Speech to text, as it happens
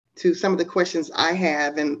to some of the questions I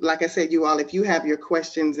have. And like I said, you all, if you have your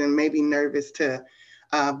questions and maybe nervous to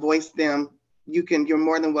voice them, you're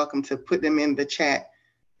more than welcome to put them in the chat.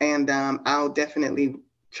 And I'll definitely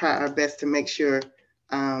try our best to make sure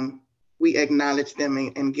we acknowledge them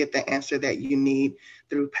and get the answer that you need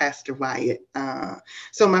through Pastor Wyatt.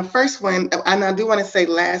 So my first one, and I do want to say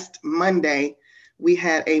last Monday, we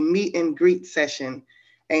had a meet and greet session,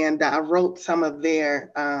 and I wrote some of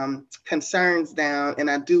their concerns down, and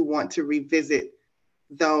I do want to revisit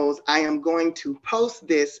those. I am going to post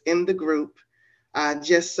this in the group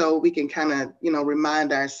just so we can kind of,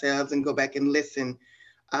 remind ourselves and go back and listen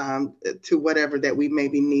to whatever that we may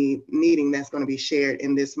be needing that's going to be shared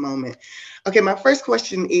in this moment. Okay, my first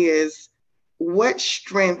question is, what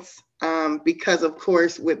strengths, because of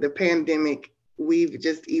course with the pandemic, we've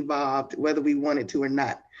just evolved whether we wanted to or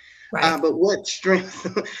not. Right. But what strengths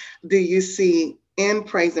do you see in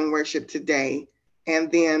praise and worship today?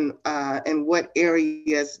 And then in what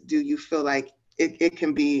areas do you feel like it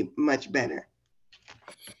can be much better?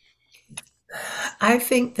 I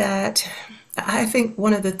think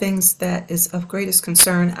one of the things that is of greatest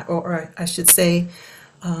concern, or I should say,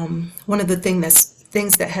 one of the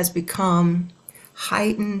things that has become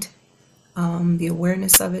heightened, the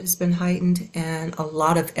awareness of it has been heightened, and a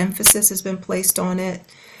lot of emphasis has been placed on it,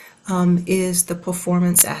 is the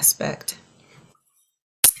performance aspect.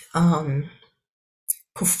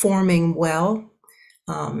 Performing well,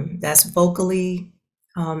 that's vocally,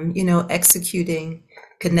 executing,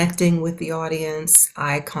 connecting with the audience,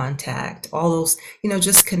 eye contact, all those,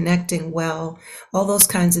 just connecting well, all those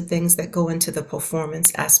kinds of things that go into the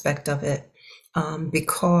performance aspect of it,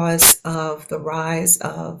 because of the rise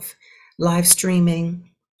of live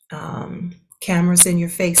streaming, cameras in your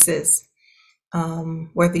faces,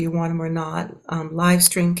 whether you want them or not, live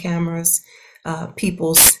stream cameras,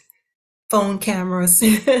 people's phone cameras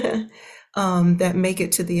that make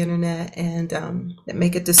it to the internet and that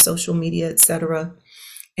make it to social media, etc.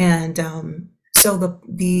 And so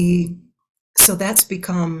so that's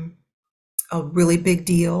become a really big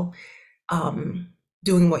deal,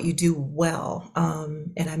 doing what you do well,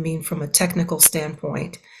 and I mean from a technical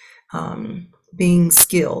standpoint, being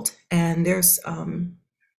skilled, and there's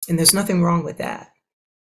nothing wrong with that,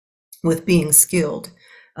 with being skilled.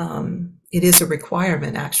 It is a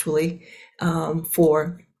requirement actually,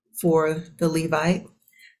 for the Levite,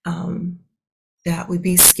 that we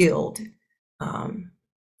be skilled.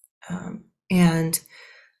 And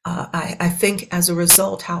I think as a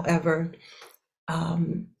result, however,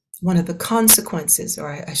 one of the consequences, or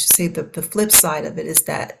I should say the flip side of it, is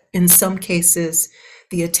that in some cases,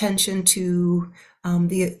 the attention to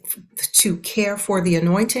care for the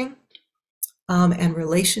anointing and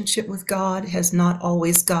relationship with God has not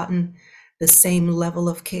always gotten the same level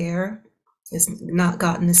of care, has not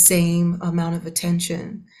gotten the same amount of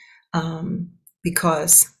attention,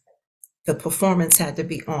 because the performance had to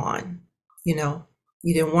be on. You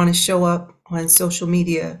didn't want to show up on social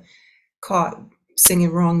media caught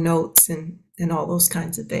singing wrong notes and all those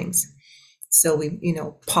kinds of things. So we,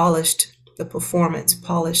 polished the performance,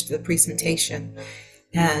 polished the presentation,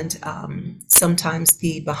 and sometimes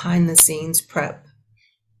the behind the scenes prep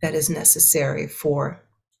that is necessary for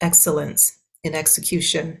excellence in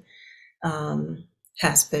execution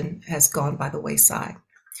has gone by the wayside.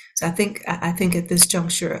 So I think at this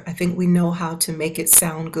juncture, I think we know how to make it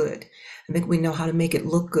sound good. I think we know how to make it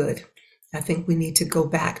look good. I think we need to go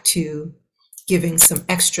back to giving some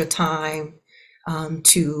extra time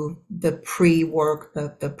to the pre-work,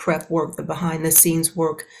 the prep work, the behind the scenes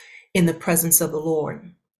work in the presence of the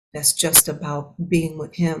Lord. That's just about being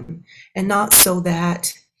with Him, and not so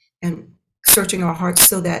that, and searching our hearts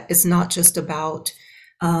so that it's not just about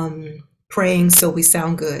praying so we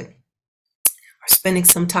sound good, or spending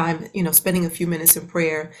some time, spending a few minutes in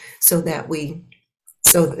prayer so that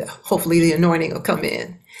hopefully the anointing will come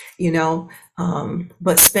in,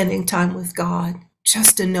 but spending time with God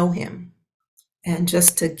just to know Him and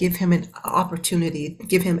just to give Him an opportunity,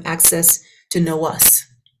 give Him access to know us,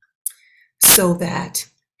 so that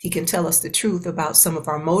He can tell us the truth about some of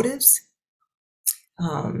our motives,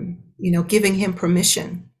 giving Him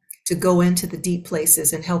permission to go into the deep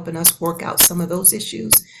places and helping us work out some of those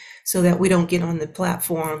issues, so that we don't get on the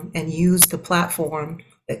platform and use the platform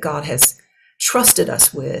that God has trusted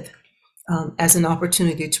us with as an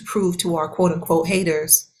opportunity to prove to our quote unquote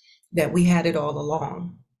haters that we had it all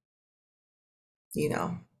along.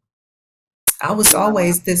 I was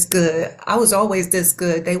always this good.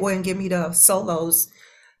 They wouldn't give me the solos,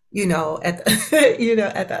 at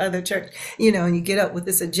the other church, and you get up with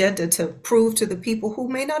this agenda to prove to the people who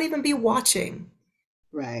may not even be watching.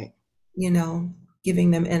 Right.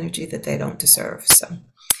 giving them energy that they don't deserve. So,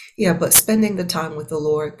 yeah, but spending the time with the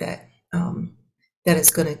Lord that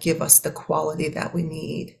is going to give us the quality that we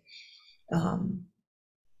need um,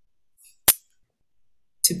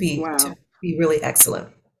 to Wow, be really excellent.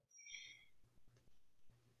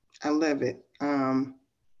 I love it.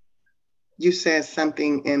 You said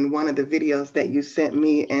something in one of the videos that you sent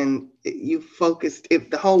me, and you focused, if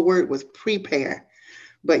the whole word was prepare,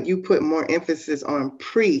 but you put more emphasis on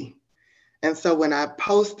pre. And so when I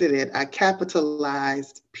posted it, I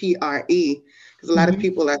capitalized PRE, because a lot of Mm-hmm.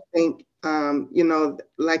 people, I think,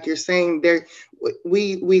 like you're saying, there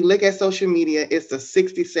we look at social media, it's a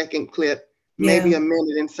 60-second clip, maybe Yeah, a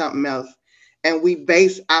minute and something else, and we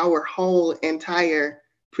base our whole entire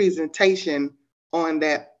presentation on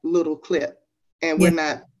that little clip, and we're yeah,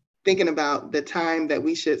 not thinking about the time that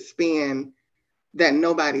we should spend that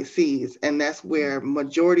nobody sees, and that's where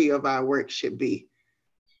majority of our work should be.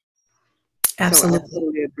 So I absolutely.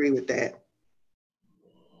 totally agree with that.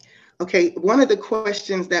 Okay, one of the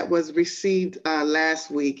questions that was received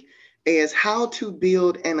last week is how to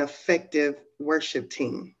build an effective worship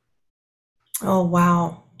team. Oh,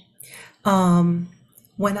 wow. Um,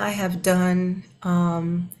 when I have done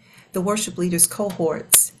the worship leaders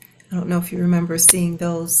cohorts, I don't know if you remember seeing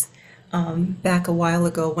those back a while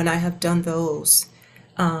ago. When I have done those,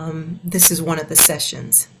 this is one of the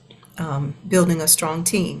sessions, building a strong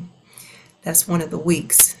team. That's one of the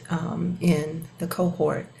weeks in the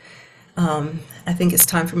cohort. I think it's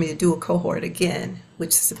time for me to do a cohort again,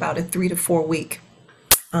 which is about a 3 to 4 week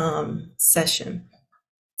session.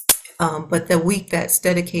 But the week that's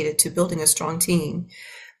dedicated to building a strong team,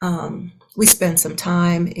 we spend some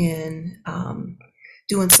time in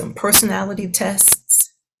doing some personality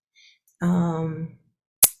tests um,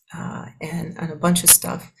 and a bunch of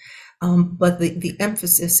stuff. But the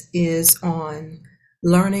emphasis is on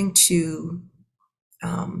learning to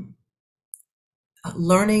um,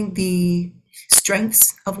 learning the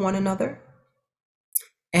strengths of one another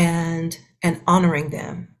and honoring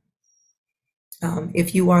them.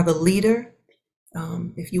 If you are the leader,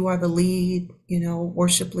 if you are the lead,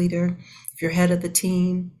 worship leader, if you're head of the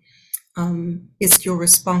team, it's your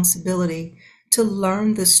responsibility to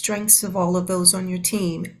learn the strengths of all of those on your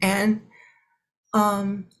team and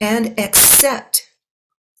accept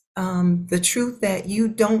the truth that you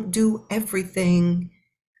don't do everything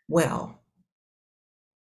well.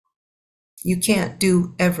 You can't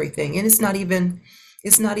do everything, and it's not even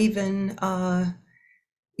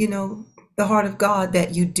the heart of God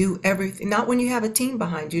that you do everything. Not when you have a team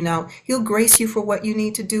behind you. Now He'll grace you for what you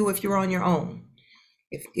need to do if you're on your own.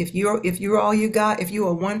 If you're all you got, if you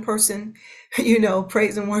are one person,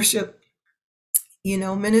 praise and worship,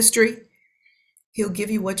 ministry, He'll give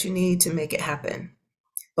you what you need to make it happen.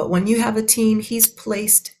 But when you have a team, He's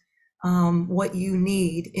placed what you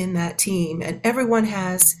need in that team, and everyone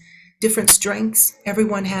has different strengths.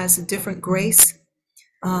 Everyone has a different grace.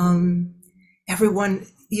 Um, everyone,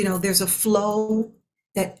 there's a flow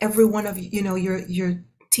that every one of your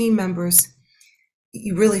team members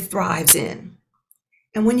really thrives in.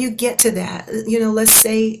 And when you get to that, let's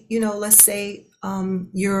say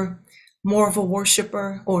you're more of a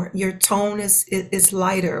worshiper, or your tone is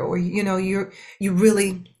lighter, or you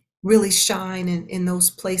really shine in those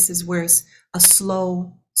places where it's a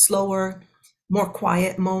slower, more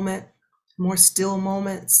quiet moment, more still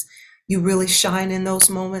moments. You really shine in those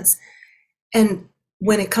moments. And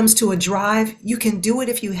when it comes to a drive, you can do it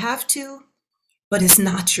if you have to, but it's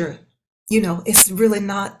really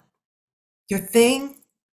not your thing.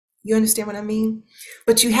 You understand what I mean?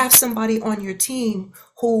 But you have somebody on your team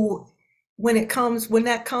who, when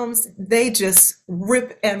that comes, they just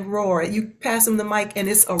rip and roar. You pass them the mic and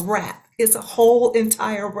it's a rap. It's a whole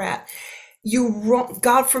entire rap.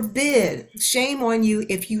 God forbid, shame on you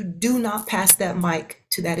if you do not pass that mic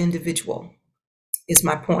to that individual, is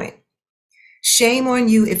my point. Shame on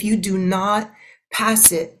you if you do not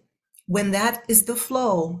pass it when that is the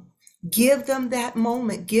flow. Give them that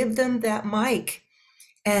moment, give them that mic,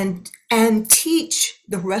 and teach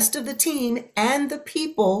the rest of the team and the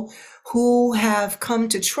people who have come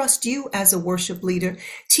to trust you as a worship leader.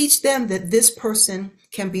 Teach them that this person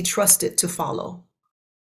can be trusted to follow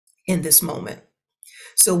in this moment.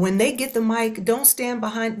 So when they get the mic,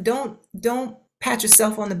 don't pat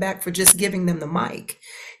yourself on the back for just giving them the mic.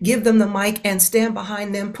 Give them the mic and stand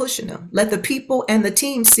behind them, pushing them. Let the people and the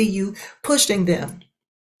team see you pushing them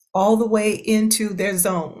all the way into their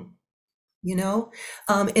zone. You know,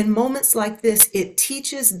 in moments like this, it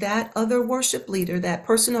teaches that other worship leader, that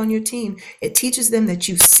person on your team, it teaches them that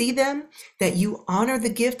you see them, that you honor the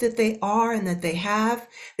gift that they are and that they have,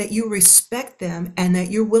 that you respect them, and that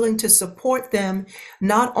you're willing to support them,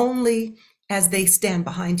 not only as they stand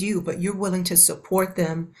behind you, but you're willing to support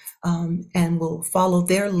them, and will follow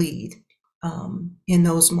their lead, in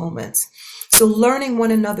those moments. So learning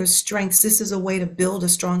one another's strengths, this is a way to build a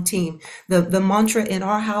strong team. The mantra in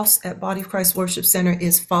our house at Body of Christ Worship Center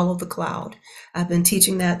is follow the cloud. I've been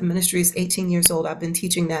teaching that. The ministry is 18 years old. I've been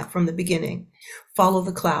teaching that from the beginning. Follow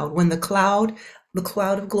the cloud. When the cloud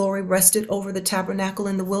of glory rested over the tabernacle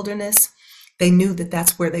in the wilderness, they knew that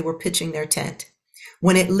that's where they were pitching their tent.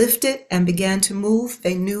 When it lifted and began to move,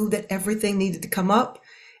 they knew that everything needed to come up,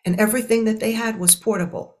 and everything that they had was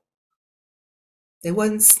portable. They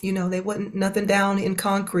wasn't nothing down in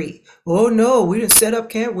concrete. Oh no, we didn't set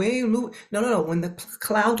up camp. We ain't move. No, no, no. When the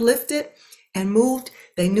cloud lifted and moved,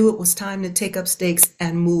 they knew it was time to take up stakes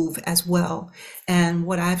and move as well. And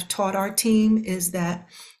what I've taught our team is that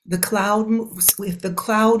if the cloud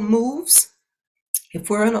moves, if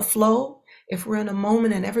we're in a flow, if we're in a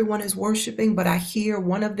moment and everyone is worshiping, but I hear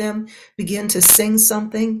one of them begin to sing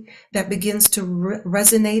something that begins to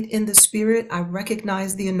resonate in the spirit, I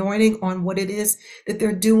recognize the anointing on what it is that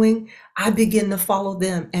they're doing. I begin to follow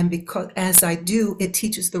them. And because as I do, it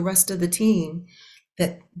teaches the rest of the team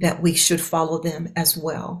that we should follow them as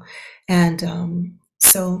well. And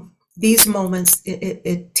so these moments,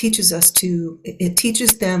 it teaches it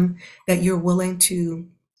teaches them that you're willing to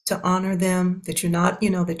honor them, that you're not,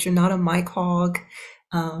 that you're not a mic hog,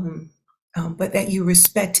 but that you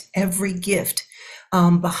respect every gift.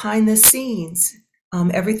 Behind the scenes,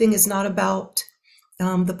 everything is not about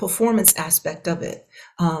the performance aspect of it.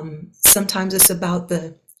 Sometimes it's about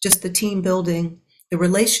just the team building, the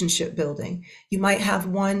relationship building. You might have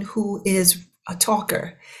one who is a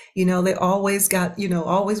talker. They always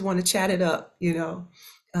always want to chat it up.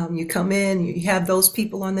 You come in, you have those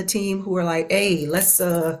people on the team who are like, "Hey, let's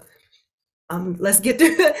get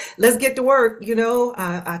to let's get to work."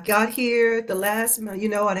 I got here at the last.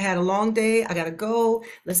 I had a long day. I gotta go.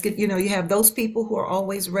 Let's get. You have those people who are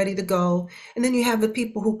always ready to go, and then you have the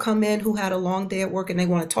people who come in who had a long day at work and they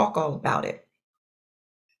want to talk all about it.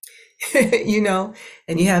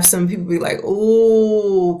 And you have some people be like,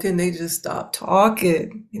 "Oh, can they just stop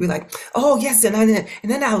talking?" You be like, "Oh yes," and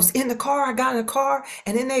then I was in the car. I got in the car,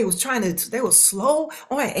 and then they were slow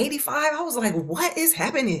on 85. I was like, "What is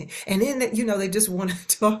happening?" And then they just want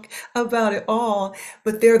to talk about it all.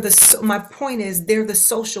 But my point is, they're the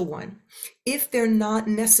social one. If they're not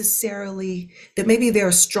necessarily that, maybe they're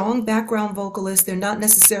a strong background vocalist, they're not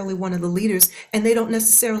necessarily one of the leaders, and they don't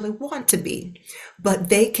necessarily want to be, but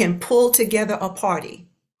they can pull together a party.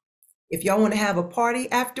 If y'all want to have a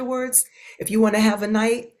party afterwards, if you want to have a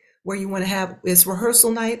night where you want to have, it's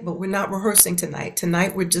rehearsal night, but we're not rehearsing tonight.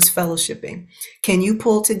 Tonight we're just fellowshipping. Can you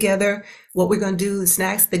pull together what we're going to do, the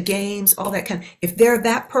snacks, the games, all that kind of, if they're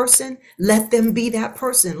that person, let them be that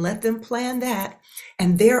person. Let them plan that.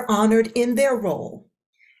 And they're honored in their role.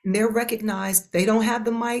 And they're recognized. They don't have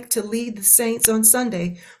the mic to lead the saints on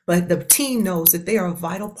Sunday, but the team knows that they are a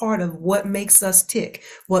vital part of what makes us tick,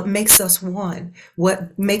 what makes us one,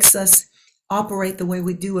 what makes us operate the way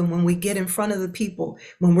we do. And when we get in front of the people,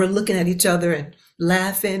 when we're looking at each other and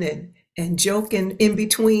laughing and joking in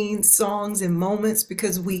between songs and moments,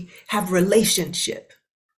 because we have relationship.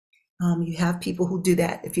 You have people who do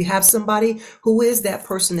that. If you have somebody who is that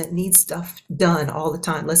person that needs stuff done all the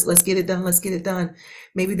time, let's get it done. Let's get it done.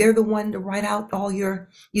 Maybe they're the one to write out all your,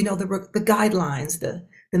 the guidelines,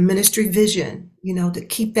 the ministry vision, to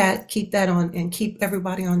keep that on and keep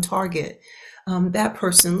everybody on target. That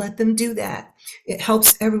person, let them do that. It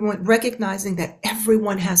helps everyone, recognizing that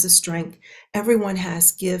everyone has a strength, everyone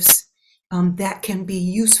has gifts that can be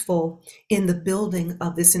useful in the building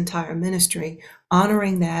of this entire ministry,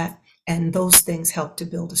 honoring that. And those things help to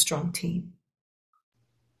build a strong team.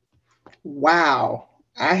 Wow.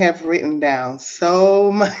 I have written down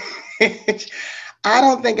so much. I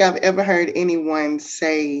don't think I've ever heard anyone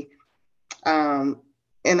say, and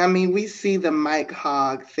I mean, we see the mic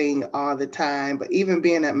hog thing all the time, but even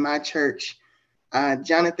being at my church,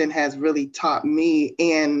 Jonathan has really taught me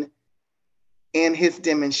in his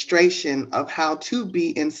demonstration of how to be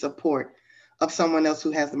in support of someone else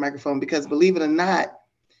who has the microphone. Because believe it or not,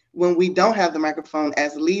 when we don't have the microphone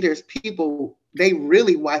as leaders, people, they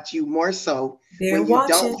really watch you more so when you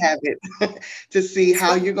don't have it to see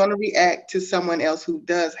how you're going to react to someone else who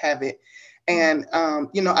does have it. And,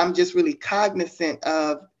 I'm just really cognizant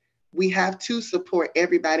of, we have to support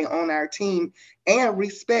everybody on our team and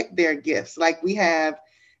respect their gifts. Like we have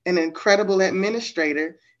an incredible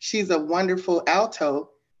administrator. She's a wonderful alto,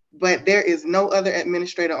 but there is no other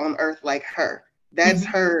administrator on earth like her. That's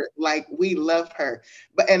Mhm. her, like we love her.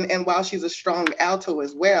 But and while she's a strong alto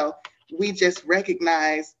as well, we just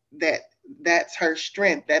recognize that that's her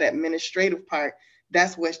strength, that administrative part.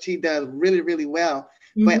 That's what she does really, really well.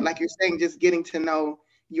 But Mhm. like you're saying, just getting to know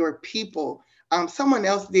your people. Someone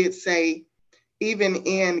else did say, even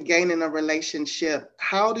in gaining a relationship,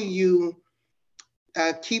 how do you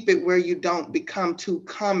keep it where you don't become too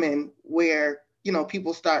common, where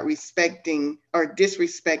people start respecting or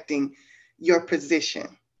disrespecting your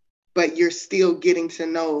position, but you're still getting to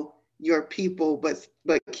know your people, but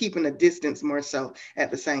keeping a distance more so at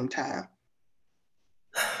the same time.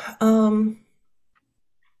 Um,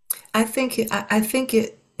 I think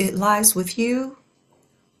it lies with you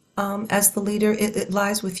as the leader. It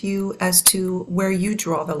lies with you as to where you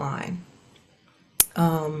draw the line.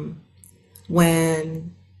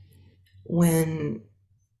 When when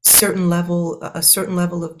a certain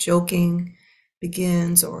level of joking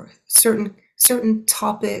begins, or certain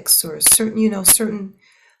topics, or certain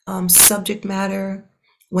subject matter,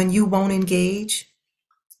 when you won't engage,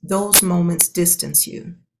 those moments distance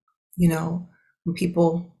you. When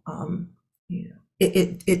people,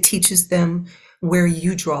 it teaches them where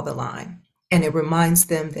you draw the line, and it reminds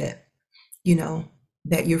them that you know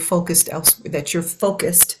that you're focused elsewhere, that your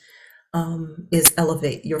focused is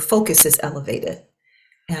elevate your focus is elevated,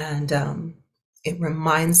 and it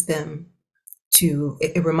reminds them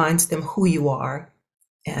it reminds them who you are,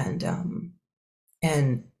 and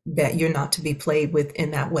and that you're not to be played with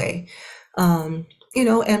in that way. And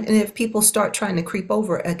if people start trying to creep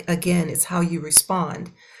over, again, it's how you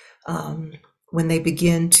respond um, when they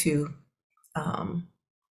begin to um,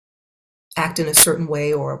 act in a certain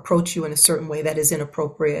way or approach you in a certain way that is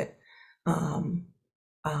inappropriate. Um,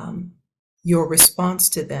 um, your response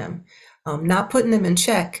to them, not putting them in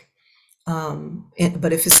check,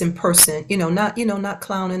 but if it's in person, not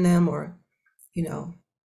clowning them, or you know,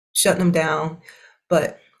 shutting them down.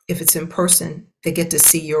 But if it's in person, they get to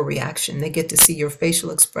see your reaction. They get to see your facial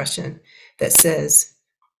expression that says,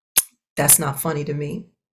 "That's not funny to me,"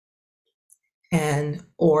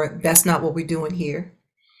 or "That's not what we're doing here,"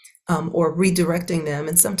 or redirecting them.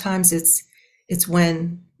 And sometimes it's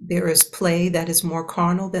when there is play that is more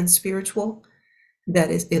carnal than spiritual,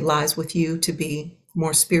 it lies with you to be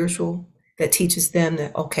more spiritual, that teaches them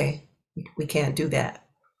that, okay, we can't do that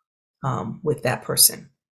with that person.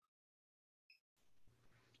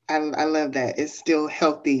 I love that. It's still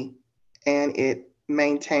healthy and it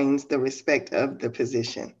maintains the respect of the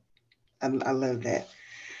position. I love that.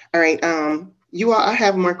 All right. You all, I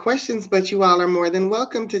have more questions, but you all are more than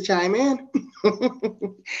welcome to chime in.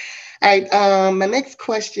 All right. My next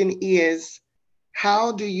question is,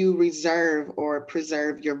 how do you reserve or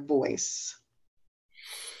preserve your voice?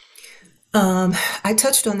 I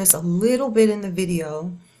touched on this a little bit in the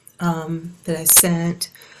video that I sent.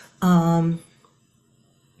 Um,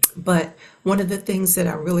 but one of the things that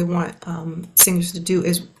I really want singers to do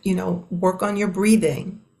is, work on your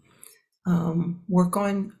breathing. Work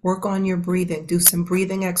on your breathing. Do some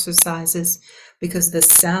breathing exercises, because the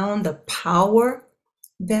sound, the power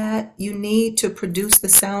that you need to produce the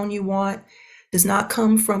sound you want does not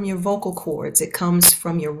come from your vocal cords. It comes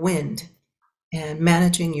from your wind, and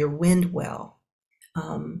managing your wind well.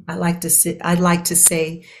 I'd like to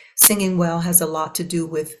say singing well has a lot to do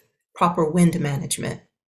with proper wind management.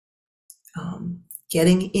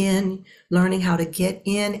 Getting in, learning how to get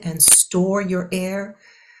in and store your air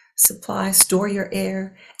supply, store your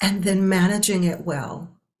air, and then managing it well,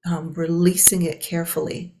 releasing it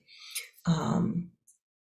carefully. Um,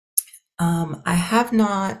 I have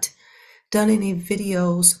not done any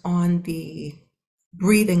videos on the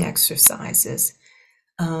breathing exercises.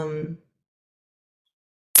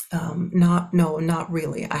 Not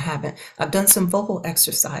really. I haven't. I've done some vocal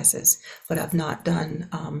exercises, but I've not done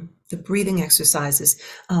the breathing exercises.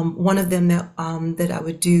 One of them that I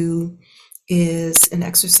would do is an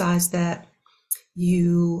exercise that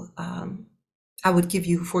I would give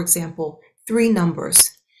you, for example, three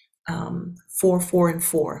numbers, 4, 4, and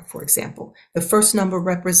 4, for example. The first number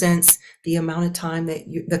represents the amount of time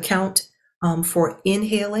the count for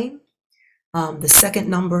inhaling. The second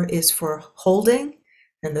number is for holding,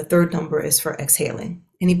 and the third number is for exhaling.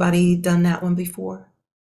 Anybody done that one before?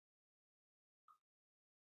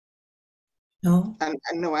 No? I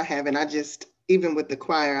know I haven't. Even with the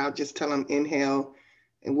choir, I'll just tell them inhale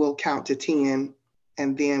and we'll count to 10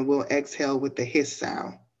 and then we'll exhale with the hiss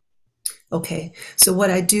sound. Okay, so what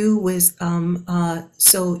I do was,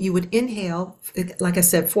 so you would inhale, like I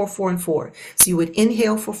said, 4, 4, and 4. So you would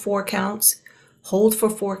inhale for 4 counts, hold for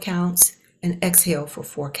 4 counts, and exhale for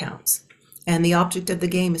 4 counts. And the object of the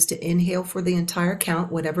game is to inhale for the entire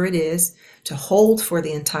count, whatever it is, to hold for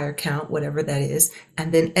the entire count, whatever that is,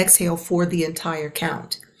 and then exhale for the entire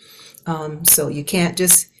count. So you can't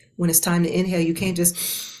just, when it's time to inhale, you can't just,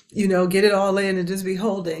 get it all in and just be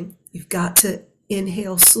holding. You've got to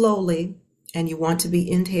inhale slowly, and you want to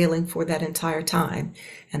be inhaling for that entire time,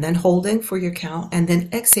 and then holding for your count, and then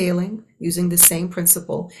exhaling using the same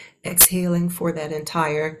principle, exhaling for that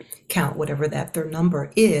entire count, whatever that third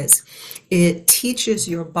number is. It teaches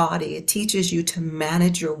your body, it teaches you to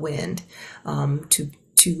manage your wind,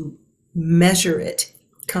 to measure it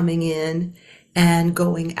coming in and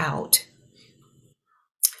going out,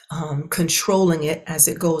 controlling it as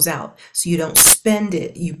it goes out. So you don't spend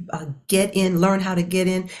it. You get in, learn how to get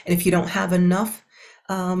in. And if you don't have enough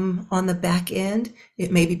on the back end,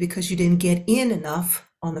 it may be because you didn't get in enough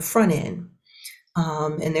on the front end.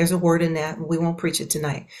 And there's a word in that. We won't preach it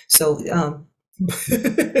tonight. So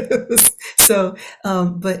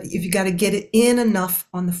but if you got to get it in enough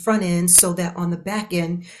on the front end so that on the back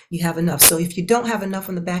end you have enough. So if you don't have enough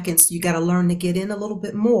on the back end, so you got to learn to get in a little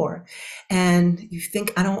bit more. And you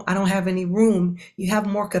think, I don't have any room. You have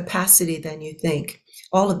more capacity than you think.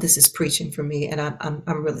 All of this is preaching for me, and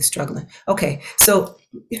I'm really struggling. Okay, so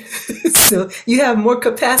so you have more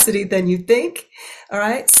capacity than you think. All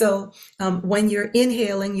right. So when you're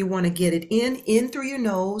inhaling, you want to get it in through your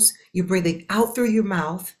nose. You're breathing out through your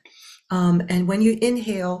mouth. And when you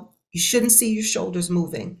inhale, you shouldn't see your shoulders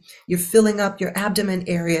moving. You're filling up your abdomen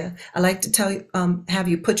area. I like to tell you, have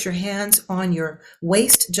you put your hands on your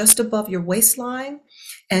waist, just above your waistline,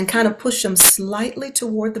 and kind of push them slightly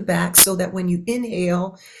toward the back so that when you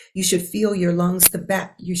inhale, you should feel your lungs, the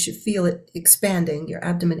back, you should feel it expanding, your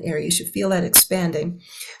abdomen area. You should feel that expanding.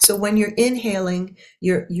 So when you're inhaling,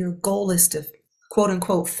 your goal is to, quote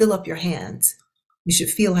unquote, fill up your hands. You should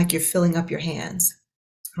feel like you're filling up your hands.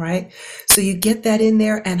 All right. So you get that in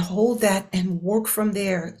there and hold that and work from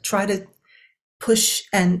there. Try to push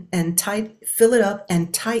and tight, fill it up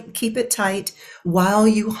and tight, keep it tight while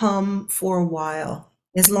you hum for a while,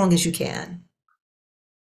 as long as you can.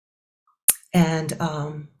 And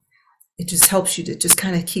it just helps you to just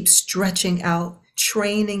kind of keep stretching out,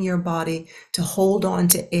 training your body to hold on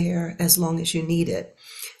to air as long as you need it.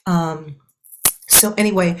 So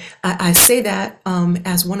anyway, I say that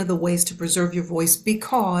as one of the ways to preserve your voice,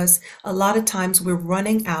 because a lot of times we're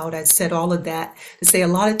running out. I said all of that to say a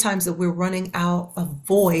lot of times that we're running out of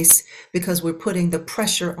voice because we're putting the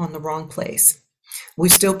pressure on the wrong place. We're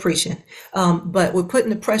still preaching, but we're putting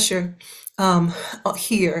the pressure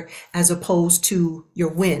here as opposed to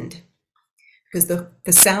your wind, because the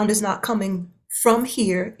sound is not coming from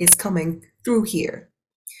here, it's coming through here.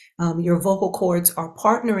 Your vocal cords are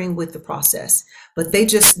partnering with the process, but they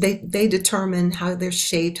determine how they're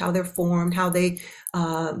shaped, how they're formed, how they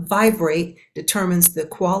vibrate, determines the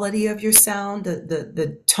quality of your sound,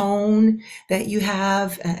 the tone that you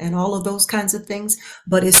have, and all of those kinds of things.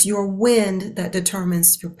 But it's your wind that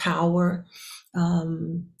determines your power,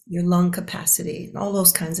 your lung capacity, and all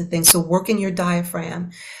those kinds of things. So working your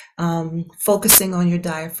diaphragm, focusing on your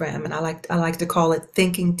diaphragm, and I like to call it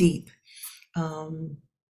thinking deep.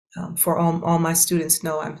 For all my students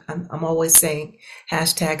know, I'm always saying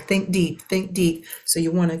hashtag think deep, think deep. So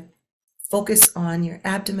you want to focus on your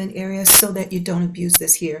abdomen area so that you don't abuse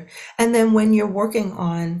this here. And then when you're working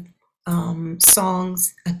on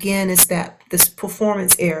songs, again, it's this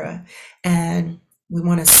performance era, and we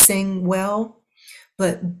want to sing well.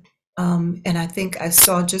 But and I think I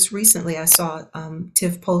saw just recently,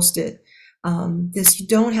 Tiff posted this: you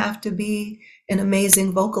don't have to be an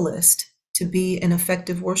amazing vocalist to be an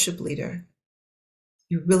effective worship leader.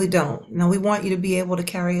 You really don't. Now, we want you to be able to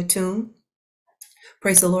carry a tune.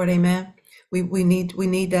 Praise the Lord, amen. We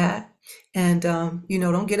need that. And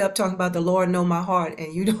don't get up talking about the Lord know my heart,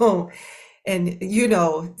 and you don't. And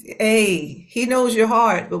hey, He knows your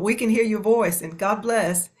heart, but we can hear your voice, and God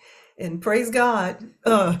bless and praise God.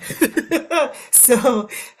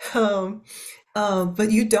 But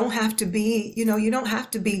you don't have to be, you don't have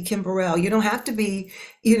to be Kim Burrell. You don't have to be,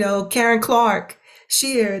 Karen Clark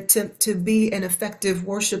Shear to be an effective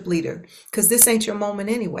worship leader, because this ain't your moment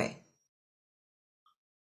anyway.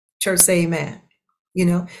 Church, say amen.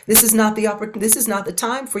 This is not the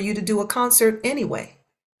time for you to do a concert anyway.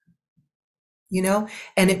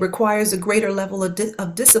 And it requires a greater level of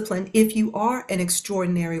discipline. If you are an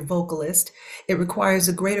extraordinary vocalist, it requires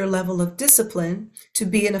a greater level of discipline to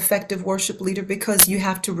be an effective worship leader, because you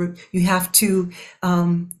have to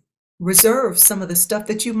reserve some of the stuff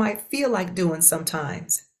that you might feel like doing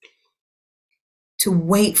sometimes, to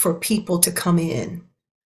wait for people to come in.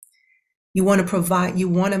 You want to provide, you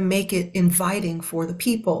want to make it inviting for the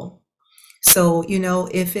people. So,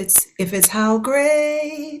 if it's how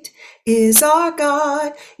great is our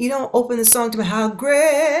God, you don't open the song to how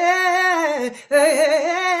great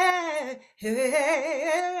is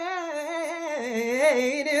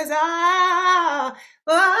our,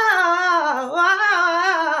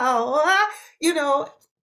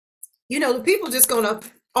 you know, the people just gonna,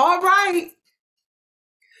 all right,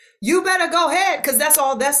 you better go ahead, because that's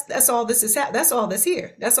all this is that's all that's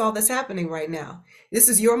here. That's all that's happening right now. This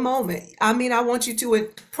is your moment. I mean, I want you to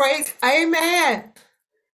praise, amen.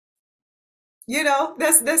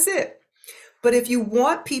 That's it. But if you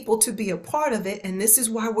want people to be a part of it, and this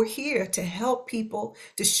is why we're here, to help people,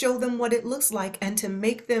 to show them what it looks like, and to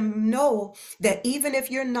make them know that even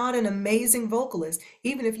if you're not an amazing vocalist,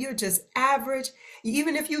 even if you're just average,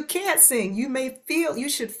 even if you can't sing, you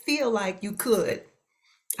should feel like you could.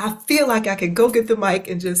 I feel like I could go get the mic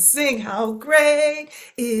and just sing, how great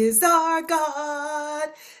is our God.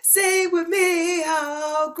 Sing with me,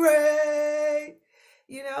 how great.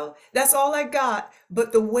 That's all I got.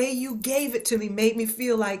 But the way you gave it to me made me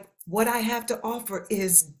feel like what I have to offer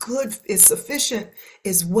is good, is sufficient,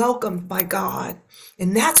 is welcomed by God.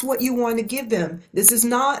 And that's what you want to give them. This is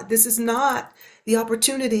not the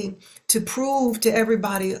opportunity to prove to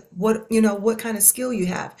everybody what kind of skill you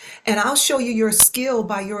have. And I'll show you your skill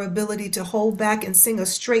by your ability to hold back and sing a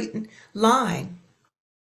straight line.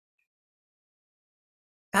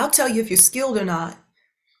 I'll tell you if you're skilled or not.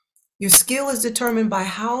 Your skill is determined by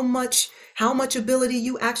how much ability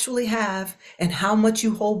you actually have and how much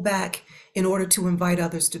you hold back in order to invite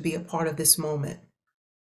others to be a part of this moment.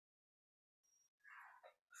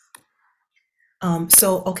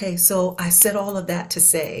 So I said all of that to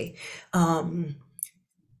say, um,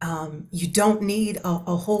 you don't need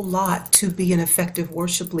a whole lot to be an effective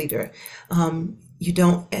worship leader. You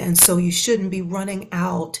don't, and so you shouldn't be running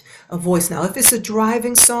out of voice. Now, if it's a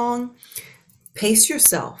driving song, pace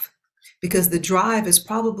yourself, because the drive is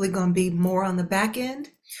probably going to be more on the back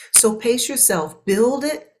end. So pace yourself, build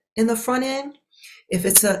it in the front end. If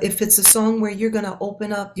it's a song where you're going to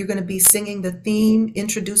open up, you're going to be singing the theme,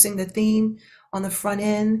 introducing the theme on the front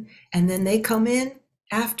end, and then they come in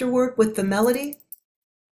afterward with the melody.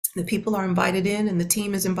 The people are invited in, and the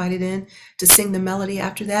team is invited in to sing the melody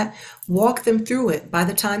after that. Walk them through it. By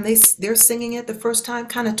the time they're singing it the first time,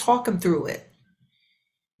 kind of talk them through it.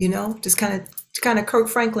 Just kind of Kirk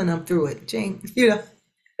Franklin them through it. James,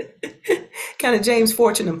 kind of James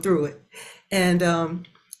Fortune them through it, and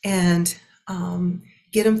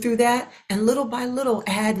get them through that. And little by little,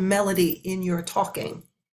 add melody in your talking,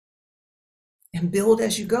 and build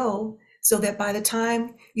as you go, so that by the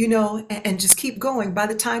time, and just keep going. By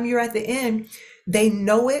the time you're at the end, they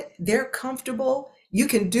know it, they're comfortable. You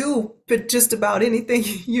can do just about anything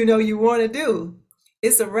you want to do.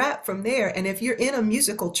 It's a wrap from there. And if you're in a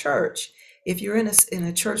musical church, if you're in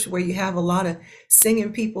a church where you have a lot of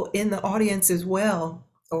singing people in the audience as well,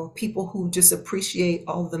 or people who just appreciate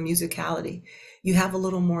all the musicality, you have a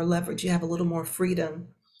little more leverage, you have a little more freedom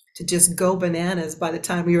to just go bananas by the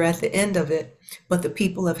time you're at the end of it. But the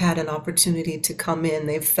people have had an opportunity to come in,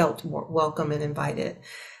 they've felt more welcome and invited,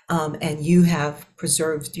 and you have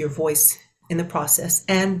preserved your voice in the process,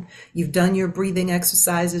 and you've done your breathing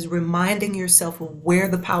exercises, reminding yourself of where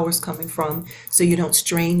the power is coming from, so you don't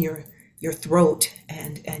strain your throat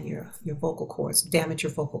and your vocal cords, damage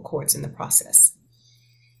your vocal cords in the process.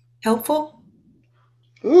 Helpful?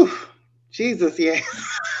 Ooh, Jesus, yes.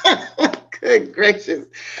 Good gracious.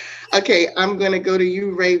 Okay, I'm going to go to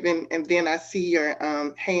you, Raven, and then I see your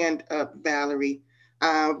hand up, Valerie.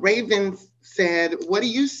 Raven said, what do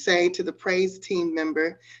you say to the praise team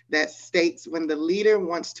member that states when the leader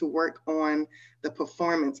wants to work on the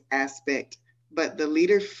performance aspect, but the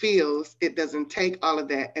leader feels it doesn't take all of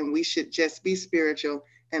that and we should just be spiritual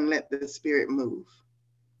and let the spirit move?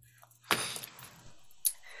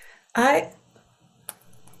 I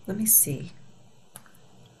Let me see.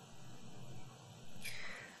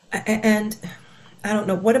 And I don't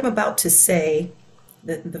know what I'm about to say.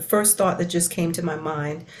 The first thought that just came to my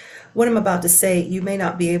mind, what I'm about to say, you may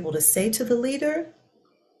not be able to say to the leader.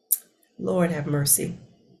 Lord have mercy.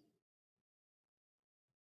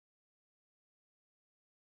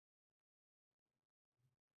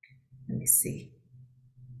 Let me see.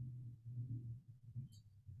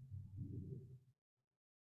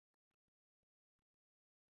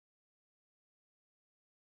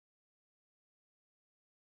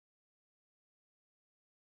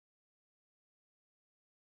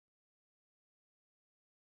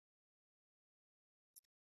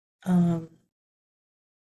 Um,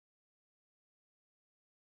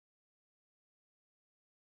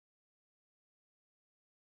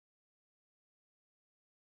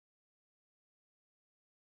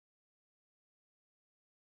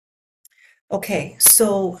 Okay,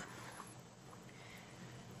 so,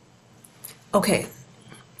 okay,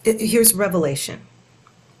 here's Revelation.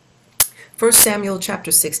 1 Samuel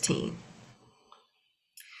chapter 16.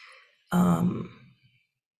 Um,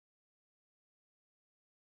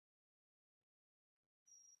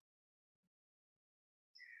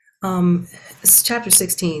 it's chapter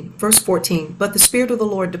 16, verse 14. But the Spirit of the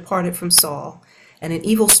Lord departed from Saul, and an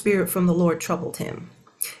evil spirit from the Lord troubled him.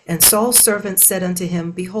 And Saul's servants said unto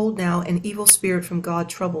him, Behold, now an evil spirit from God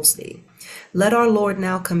troubles thee. Let our Lord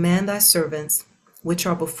now command thy servants, which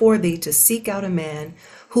are before thee, to seek out a man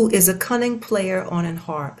who is a cunning player on an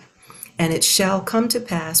harp. And it shall come to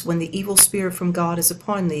pass, when the evil spirit from God is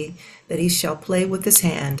upon thee, that he shall play with his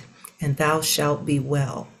hand, and thou shalt be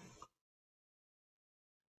well.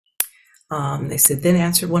 They said, Then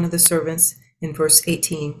answered one of the servants in verse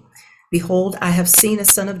 18, Behold, I have seen a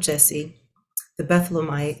son of Jesse, the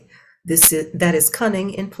Bethlehemite, that is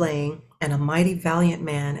cunning in playing, and a mighty valiant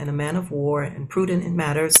man, and a man of war, and prudent in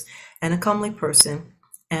matters, and a comely person,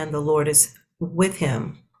 and the Lord is with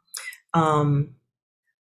him.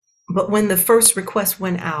 But when the first request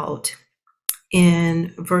went out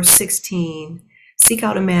in verse 16, seek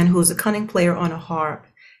out a man who is a cunning player on a harp,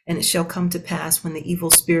 and it shall come to pass, when the evil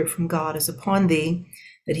spirit from God is upon thee,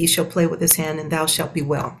 that he shall play with his hand, and thou shalt be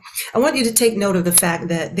well. I want you to take note of the fact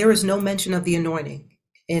that there is no mention of the anointing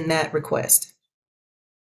in that request.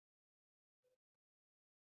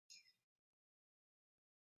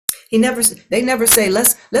 They never say,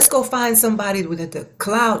 let's go find somebody with the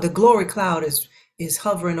cloud, the glory cloud is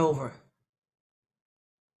hovering over.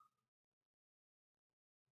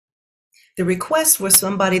 The request was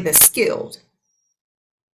somebody that's skilled.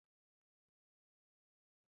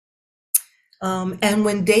 And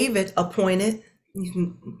when David appointed, you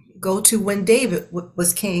can go to when David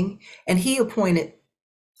was king, and he appointed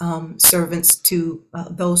servants to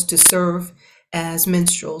those to serve as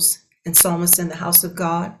minstrels and psalmists in the house of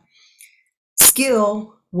God.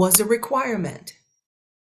 Skill was a requirement.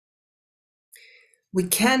 We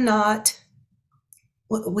cannot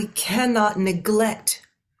neglect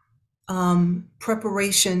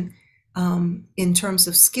preparation in terms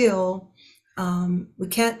of skill. We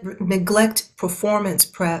can't neglect performance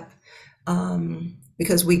prep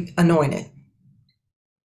because we anoint it.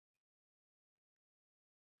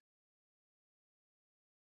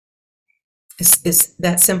 It's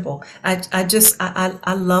that simple. I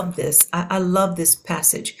love this. I love this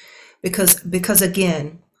passage because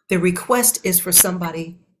again, the request is for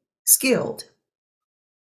somebody skilled.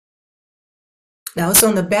 Now it's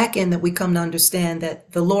on the back end that we come to understand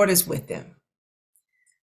that the Lord is with them.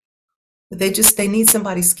 But they need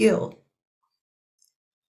somebody skilled.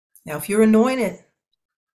 Now, if you're anointed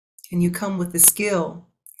and you come with the skill,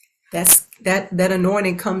 that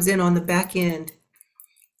anointing comes in on the back end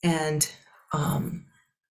and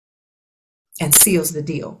seals the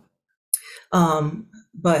deal.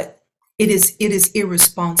 But it is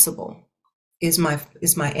irresponsible, is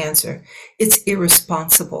my answer. It's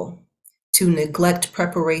irresponsible to neglect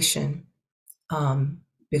preparation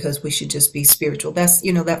because we should just be spiritual. That's,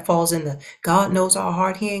 that falls in the God knows our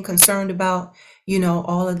heart. He ain't concerned about,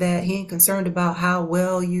 all of that. He ain't concerned about how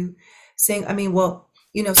well you sing. I mean, well,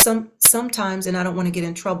 sometimes, and I don't want to get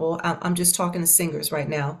in trouble. I'm just talking to singers right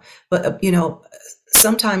now, but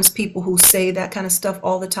sometimes people who say that kind of stuff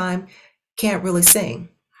all the time can't really sing.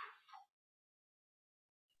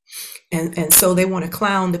 And so they want to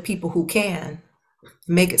clown the people who can,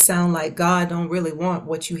 make it sound like God don't really want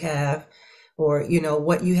what you have, or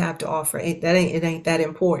what you have to offer. It ain't that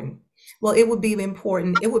important. Well, it would be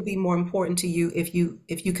important. It would be more important to you if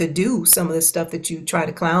you could do some of the stuff that you try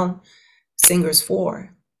to clown singers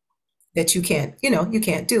for, that you can't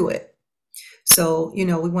do it. So we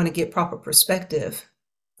want to get proper perspective,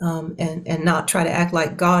 and not try to act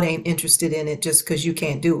like God ain't interested in it just because you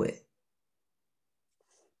can't do it.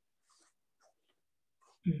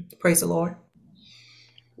 Praise the Lord.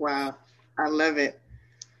 Wow, I love it.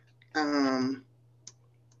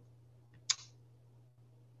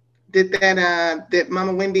 Did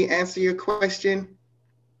Mama Wendi answer your question,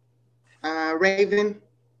 Raven?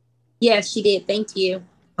 Yes, she did. Thank you.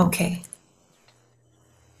 Okay.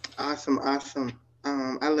 Awesome.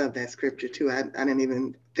 I love that scripture too. I didn't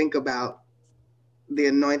even think about the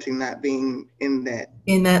anointing not being in that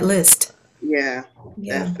list. Yeah.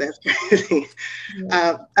 That's crazy.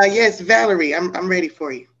 Yeah. Yes, Valerie, I'm ready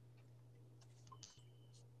for you.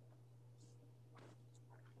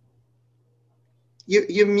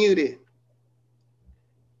 You're muted.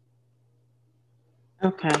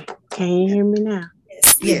 Okay. Can you hear me now?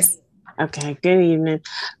 Yes. Okay, good evening.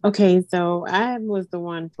 Okay, so I was the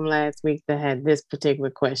one from last week that had this particular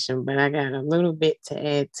question, but I got a little bit to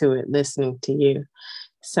add to it listening to you.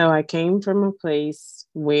 So I came from a place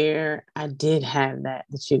where I did have that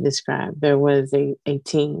you described. There was a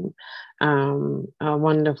team, a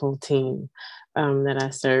wonderful team that I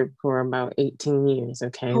served for about 18 years.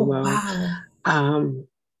 Okay, Oh, well, wow. um,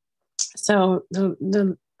 so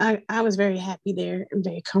I was very happy there and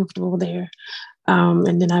very comfortable there.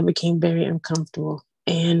 And then I became very uncomfortable.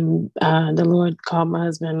 And the Lord called my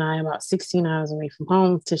husband and I about 16 hours away from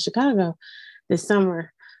home to Chicago this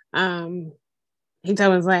summer. Um, he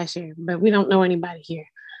told us last year, but we don't know anybody here.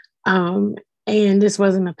 Um, and this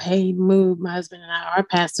wasn't a paid move. My husband and I are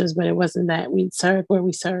pastors, but it wasn't that. We served where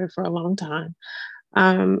we served for a long time.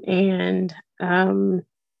 And the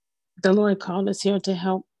Lord called us here to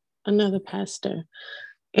help another pastor.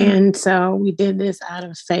 And so we did this out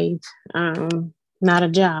of faith, not a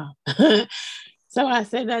job. So I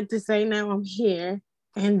said that to say now I'm here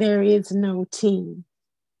and there is no team.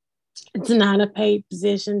 It's not a paid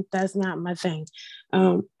position. That's not my thing.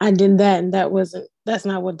 I did that and that's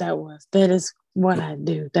not what that was. That is what I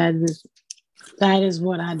do. That is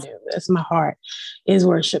what I do. That's my heart is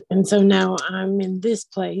worship. And so now I'm in this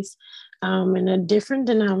place, in a different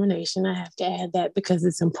denomination. I have to add that because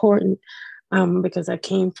it's important. Because I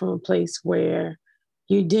came from a place where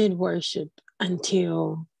you did worship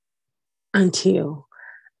until until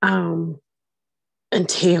um,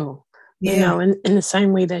 until Yeah. in the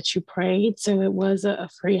same way that you prayed. So it was a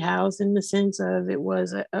free house in the sense of it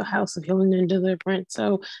was a house of healing and deliverance.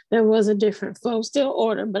 So there was a different flow, still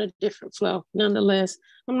order, but a different flow. Nonetheless,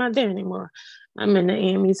 I'm not there anymore. I'm in the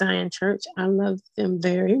AME Zion Church. I love them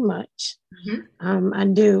very much. I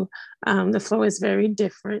do. The flow is very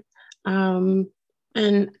different.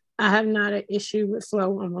 And I have not an issue with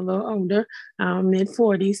flow. I'm a little older, mid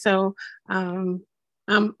 40s. So I'm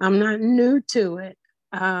not new to it.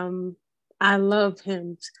 I love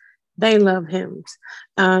hymns. They love hymns.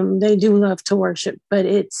 They do love to worship, but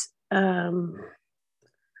it's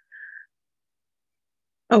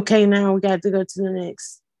okay. Now we got to go to the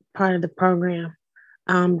next part of the program.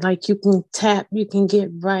 Like you can tap, you can get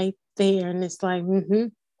right there, and it's like,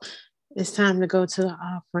 it's time to go to the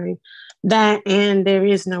offering. That and there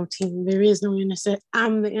is no team. There is no intercessor.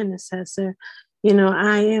 I'm the intercessor.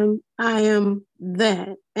 I am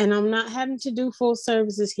that. And I'm not having to do full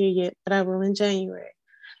services here yet, but I will in January.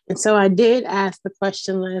 And so I did ask the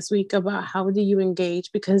question last week about how do you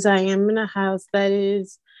engage? Because I am in a house that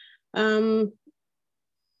is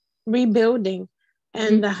rebuilding,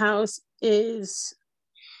 and the house is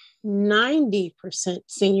 90%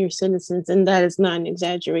 senior citizens, and that is not an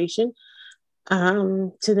exaggeration.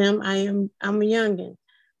 To them, I'm a youngin'.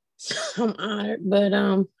 So I'm honored, but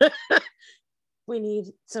we need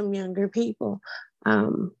some younger people. I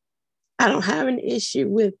don't have an issue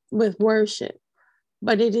with worship,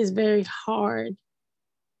 but it is very hard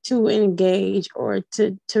to engage or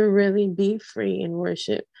to really be free in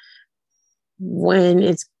worship when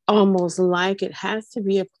it's almost like it has to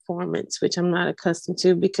be a performance, which I'm not accustomed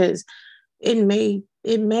to because it may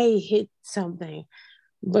hit something,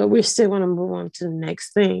 but we're still going to move on to the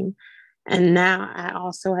next thing. And now I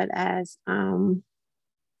also had asked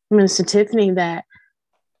Minister Tiffany that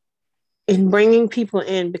in bringing people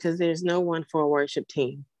in, because there's no one for a worship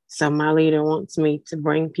team. So my leader wants me to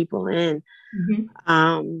bring people in.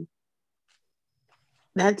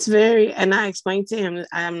 That's and I explained to him,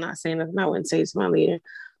 I'm not saying that I wouldn't say to my leader.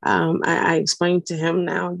 I explained to him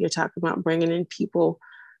now you're talking about bringing in people,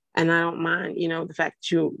 and I don't mind, the fact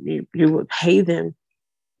that you would pay them,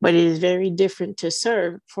 but it is very different to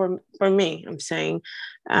serve for me. I'm saying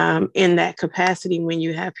in that capacity when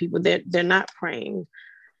you have people that they're not praying,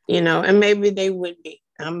 and maybe they would be.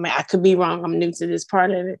 I could be wrong. I'm new to this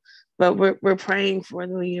part of it, but we're praying for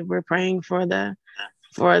the leader. We're praying for the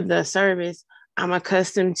service. I'm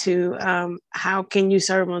accustomed to how can you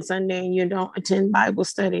serve on Sunday and you don't attend Bible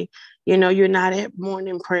study? You're not at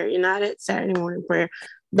morning prayer. You're not at Saturday morning prayer.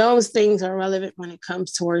 Those things are relevant when it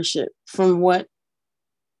comes to worship from what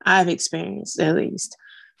I've experienced at least.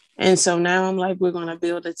 And so now I'm like, we're going to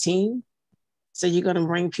build a team. So you're going to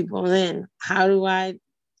bring people in.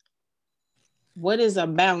 What is a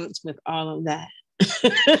balance with all of that?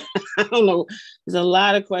 I don't know. There's a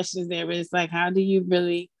lot of questions there, but it's like, how do you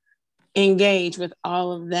really engage with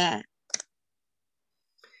all of that?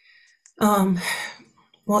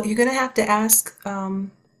 Well, you're going to have to ask,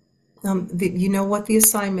 you know what the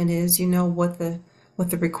assignment is, you know what the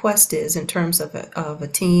request is in terms of a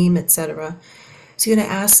team, etc. So you're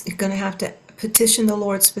going to have to petition the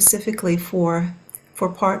Lord specifically for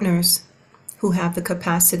partners who have the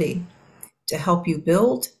capacity help you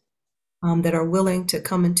build, that are willing to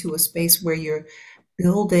come into a space where you're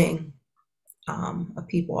building a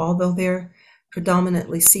people, although they're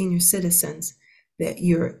predominantly senior citizens, that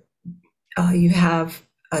you have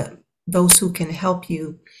those who can help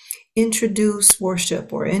you introduce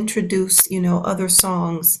worship or introduce, other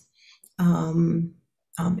songs,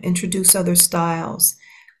 introduce other styles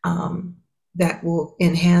that will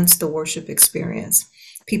enhance the worship experience.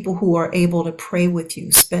 People who are able to pray with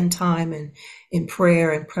you, spend time in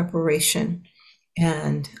prayer and preparation,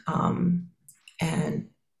 and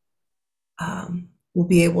will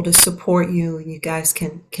be able to support you. You guys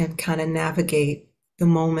can kind of navigate the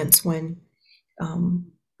moments when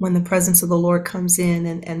the presence of the Lord comes in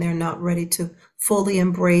and they're not ready to fully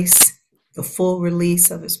embrace the full release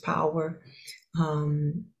of his power.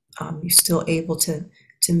 You're still able to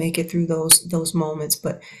make it through those moments,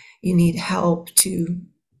 but you need help to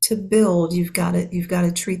build. You've got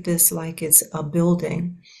to treat this like it's a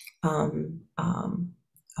building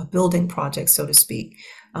project, so to speak.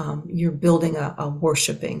 You're building a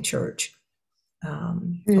worshiping church, a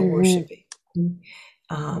worshiping.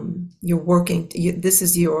 You're working. This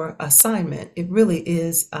is your assignment. It really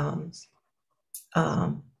is.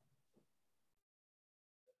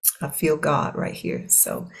 I feel God right here.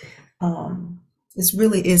 So this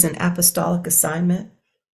really is an apostolic assignment.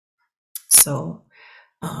 So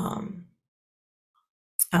I'm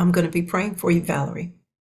going to be praying for you, Valerie.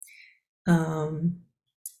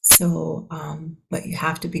 But you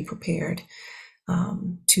have to be prepared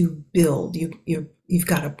to build. You've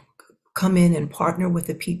got to come in and partner with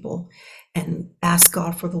the people and ask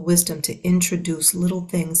God for the wisdom to introduce little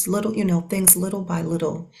things little by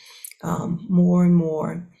little, more and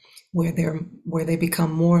more, where they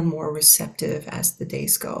become more and more receptive as the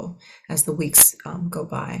days go, as the weeks go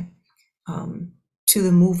by, to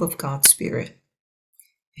the move of God's Spirit.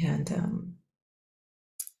 And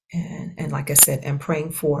like I said, and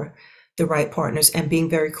praying for the right partners and being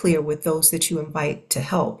very clear with those that you invite to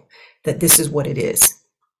help that this is what it is.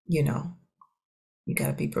 You got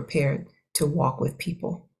to be prepared to walk with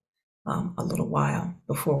people a little while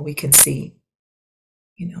before we can see,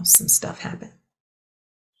 some stuff happen.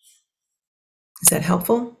 Is that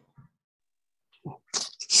helpful?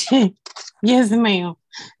 Yes, ma'am.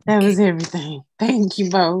 That was everything. Thank you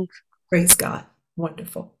both. Praise God.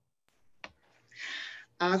 Wonderful.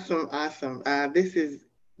 Awesome. This is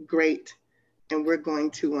great. And we're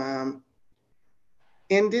going to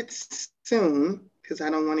end it soon because I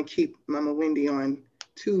don't want to keep Mama Wendi on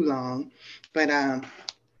too long. But I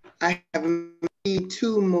have maybe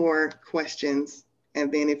 2 more questions.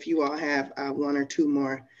 And then if you all have 1 or 2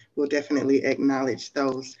 more, we'll definitely acknowledge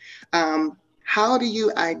those. How do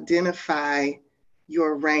you identify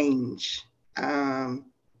your range? I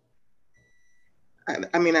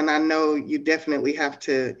mean, and I know you definitely have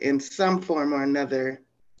to, in some form or another,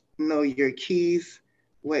 know your keys,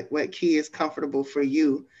 what key is comfortable for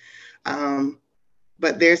you.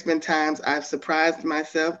 But there's been times I've surprised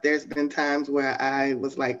myself. There's been times where I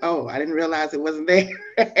was like, oh, I didn't realize it wasn't there.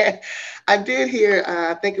 I did hear,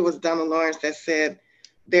 I think it was Donna Lawrence that said,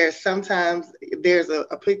 there's a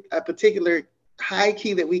particular high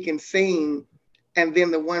key that we can sing, and then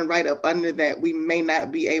the one right up under that, we may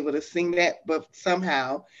not be able to sing that, but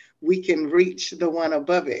somehow we can reach the one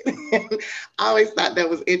above it. I always thought that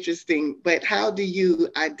was interesting, but how do you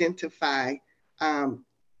identify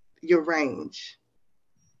your range?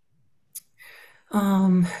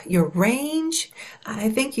 Your range, I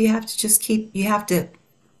think you have to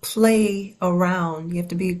play around. You have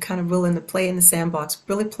to be kind of willing to play in the sandbox,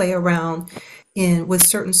 really play around with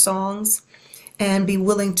certain songs and be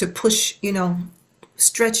willing to push,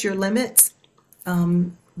 stretch your limits,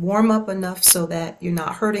 warm up enough so that you're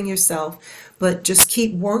not hurting yourself, but just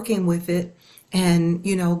keep working with it and,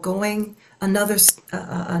 going another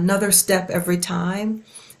step every time.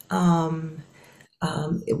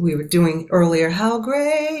 We were doing earlier, how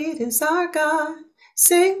great is our God?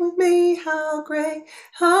 Sing with me, how great,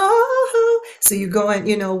 oh. So you're going,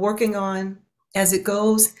 working on as it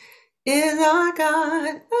goes, is our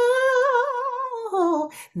God, oh.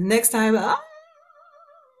 Next time,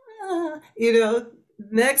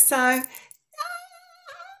 next time,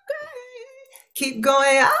 keep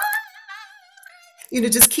going,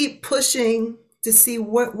 just keep pushing to see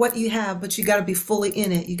what you have, but you got to be fully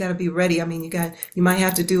in it. You got to be ready. I mean, you might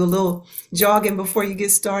have to do a little jogging before you get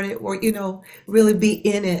started, or really be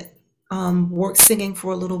in it. Work singing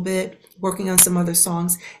for a little bit, working on some other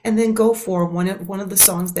songs, and then go for one of the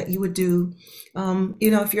songs that you would do.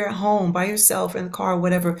 If you're at home by yourself in the car, or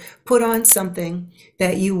whatever, put on something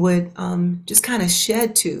that you would just kind of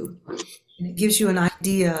shed to, and it gives you an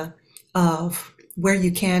idea of where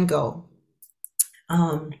you can go.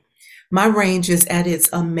 My range is at its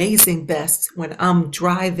amazing best when I'm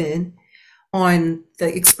driving on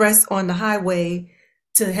the express on the highway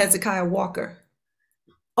to Hezekiah Walker.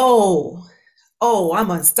 Oh,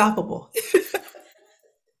 I'm unstoppable.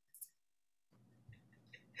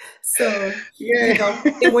 So, Yeah.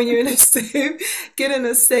 and when you're get in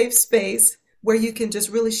a safe space where you can just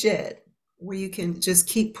really shed, where you can just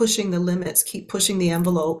keep pushing the limits, keep pushing the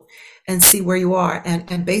envelope and see where you are.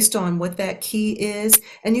 And based on what that key is,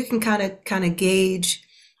 and you can kind of gauge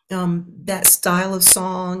that style of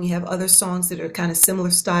song. You have other songs that are kind of similar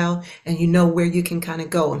style, and you know where you can kind of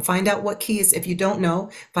go and find out what key is. If you don't know,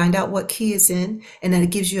 find out what key is in, and then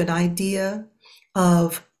it gives you an idea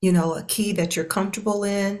of a key that you're comfortable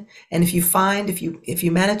in. And if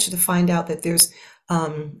you manage to find out that there's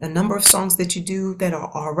a number of songs that you do that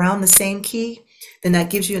are around the same key, then that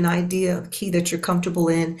gives you an idea of key that you're comfortable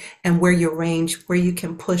in and where your range, where you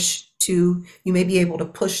can push to. You may be able to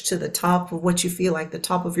push to the top of what you feel like the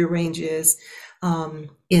top of your range is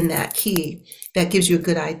in that key. That gives you a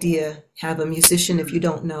good idea. Have a musician if you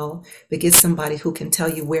don't know, but get somebody who can tell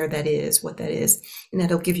you where that is, what that is, and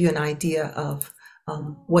that'll give you an idea of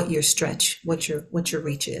what your stretch, what your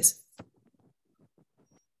reach is.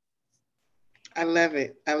 I love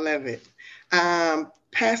it. I love it.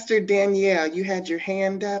 Pastor Danielle, you had your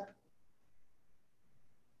hand up.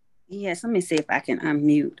 Yes, let me see if I can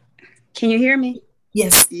unmute. Can you hear me?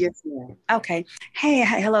 Yes. Yes, ma'am. Okay. Hey,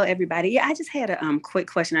 hello, everybody. Yeah, I just had a quick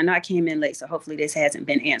question. I know I came in late, so hopefully this hasn't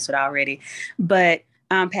been answered already. But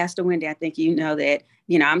Pastor Wendi, I think you know that,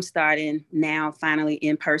 I'm starting now, finally,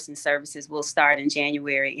 in-person services will start in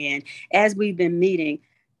January. And as we've been meeting,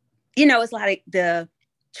 it's like the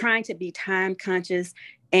trying to be time conscious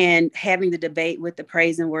and having the debate with the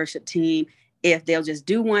praise and worship team, if they'll just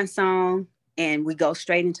do one song and we go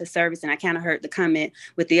straight into service. And I kind of heard the comment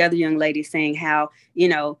with the other young lady saying how,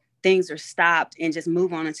 things are stopped and just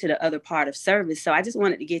move on into the other part of service. So I just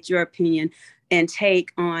wanted to get your opinion and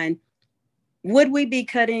take on, would we be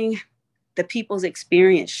cutting the people's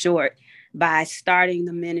experience short by starting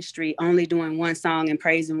the ministry only doing one song in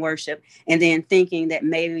praise and worship, and then thinking that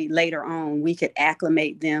maybe later on we could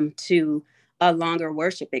acclimate them to a longer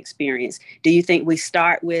worship experience? Do you think we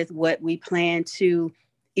start with what we plan to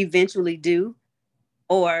eventually do,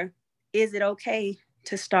 or is it okay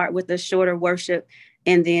to start with a shorter worship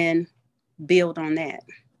and then build on that?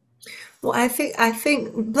 Well, I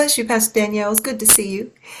think, bless you, Pastor Danielle. It's good to see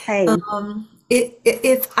you. Hey.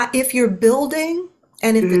 If you're building,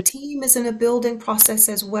 and if the Mhm. team is in a building process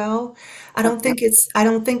as well, I don't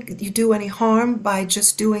think you do any harm by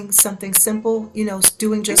just doing something simple,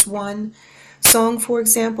 doing just one song, for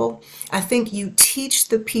example. I think you teach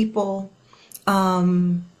the people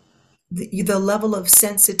the level of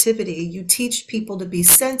sensitivity. You teach people to be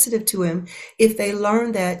sensitive to him if they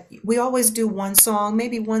learn that we always do one song,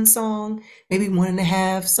 maybe one and a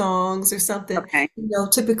half songs or something, Okay.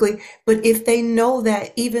 typically. But if they know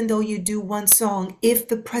that even though you do one song, if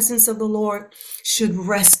the presence of the Lord should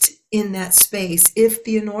rest in that space, if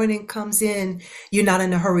the anointing comes in, you're not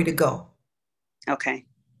in a hurry to go. Okay.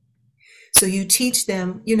 So you teach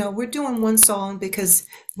them, we're doing one song because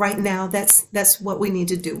right now that's what we need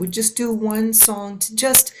to do. We just do one song to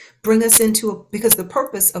just bring us because the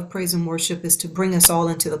purpose of praise and worship is to bring us all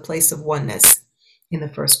into the place of oneness in the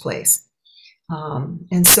first place.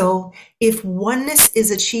 And so if oneness is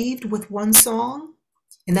achieved with one song,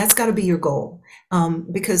 and that's got to be your goal,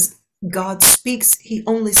 because God speaks, he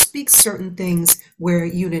only speaks certain things where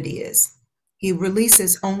unity is. He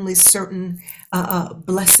releases only certain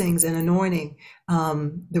blessings and anointing.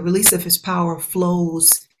 The release of his power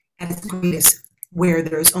flows at its greatest where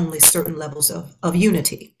there's only certain levels of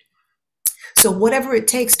unity. So whatever it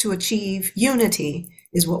takes to achieve unity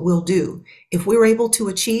is what we'll do. If we're able to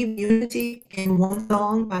achieve unity in one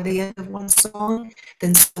song by the end of one song,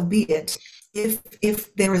 then so be it.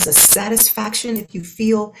 If there is a satisfaction, if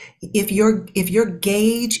your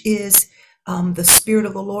gauge is the Spirit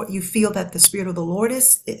of the Lord, you feel that the Spirit of the Lord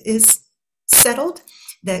is settled,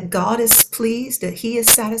 that God is pleased, that he is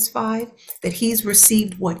satisfied, that he's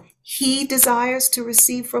received what he desires to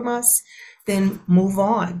receive from us, then move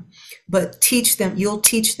on. But you'll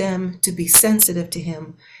teach them to be sensitive to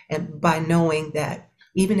him, and by knowing that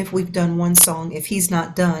even if we've done one song, if he's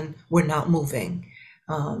not done, we're not moving.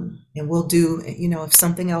 And we'll do, if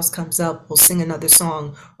something else comes up, we'll sing another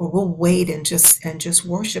song, or we'll wait and just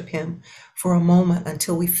worship him for a moment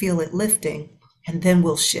until we feel it lifting, and then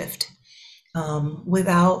we'll shift.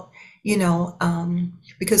 Without,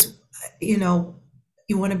 because, you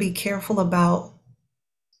want to be careful about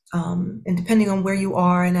and depending on where you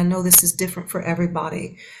are, and I know this is different for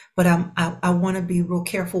everybody, but I want to be real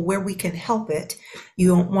careful where we can help it. You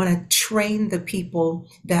don't want to train the people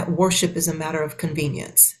that worship is a matter of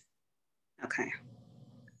convenience. Okay.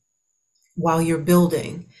 While you're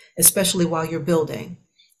building, especially while you're building,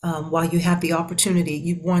 while you have the opportunity,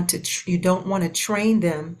 you don't want to train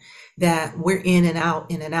them that we're in and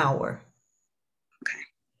out in an hour.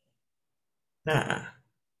 Okay.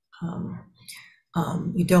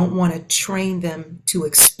 You don't want to train them to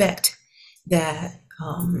expect that,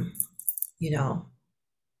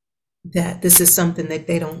 that this is something that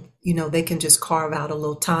they don't, they can just carve out a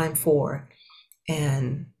little time for,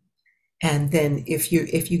 and then if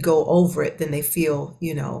you go over it, then they feel,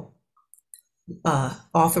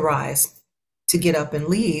 authorized to get up and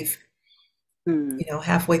leave,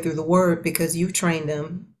 halfway through the word, because you've trained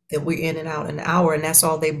them that we're in and out an hour, and that's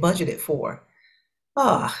all they budgeted for.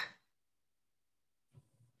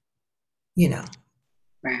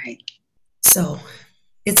 Right. So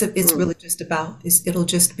it's really just about, it'll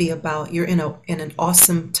just be about, you're in an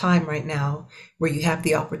awesome time right now where you have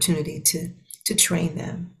the opportunity to train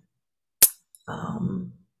them,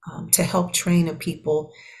 to help train a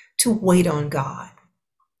people to wait on God,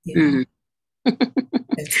 and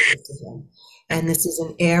this is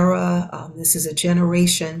an era, this is a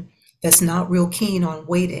generation that's not real keen on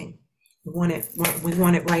waiting. We want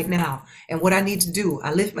it right now. And what I need to do,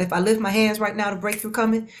 if I lift my hands right now, the breakthrough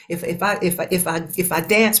coming. If I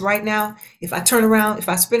dance right now, if I turn around, if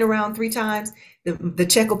I spin around 3 times, the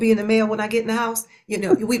check will be in the mail when I get in the house. We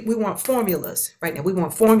want formulas right now. We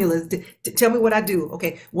want formulas to tell me what I do.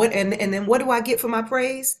 Okay, what and then what do I get for my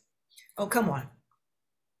praise? Oh, come on.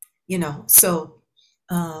 So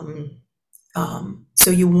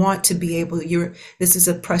you want to be able. This is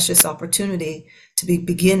a precious opportunity to be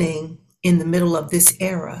beginning in the middle of this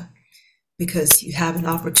era, because you have an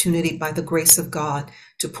opportunity by the grace of God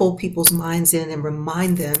to pull people's minds in and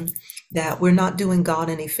remind them that we're not doing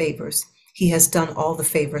God any favors. He has done all the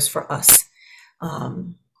favors for us.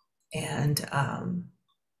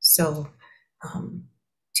 So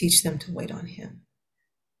teach them to wait on him.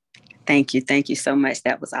 Thank you. Thank you so much.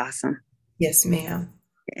 That was awesome. Yes, ma'am.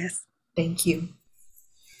 Yes. Thank you.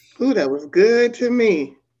 Ooh, that was good to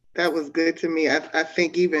me. That was good to me. I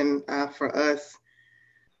think even for us,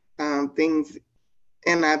 things,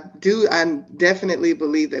 and I definitely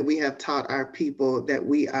believe that we have taught our people that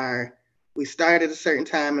we start at a certain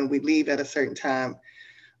time and we leave at a certain time.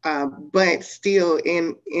 But still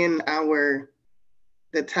in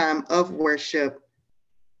the time of worship,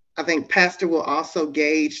 I think Pastor will also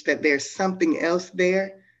gauge that there's something else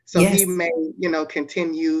there. So yes. He may,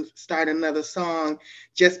 continue, start another song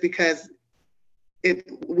just because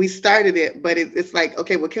we started it, but it's like,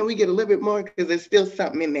 okay, well, can we get a little bit more? Because there's still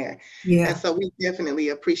something in there. Yeah. And so we definitely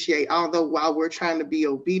appreciate, although while we're trying to be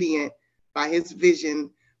obedient by his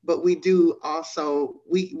vision, but we do also,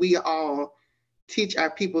 we all teach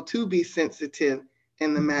our people to be sensitive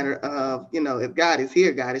in the matter of, if God is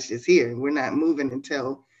here, God is just here. And we're not moving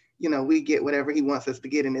until, we get whatever he wants us to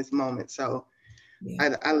get in this moment. So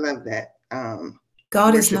yeah. I love that.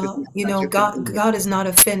 God is not, God is not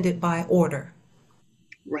offended by order.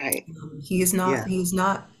 Right. He is not. Yeah. He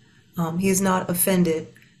is not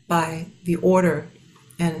offended by the order,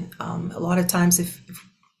 and a lot of times,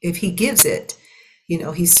 if he gives it,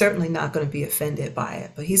 he's certainly not going to be offended by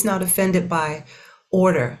it. But he's not offended by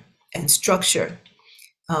order and structure.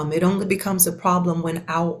 It only becomes a problem when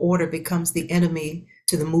our order becomes the enemy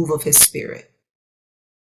to the move of his spirit.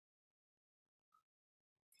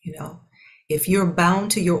 If you're bound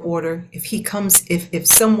to your order, if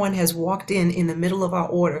someone has walked in the middle of our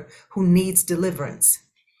order who needs deliverance,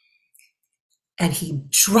 and he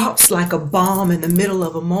drops like a bomb in the middle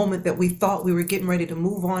of a moment that we thought we were getting ready to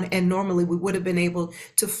move on, and normally we would have been able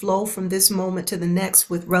to flow from this moment to the next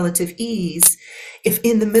with relative ease, if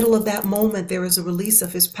in the middle of that moment there is a release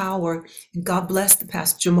of his power, and God bless the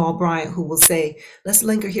Pastor Jamal Bryant, who will say, let's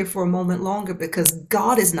linger here for a moment longer because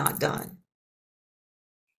God is not done.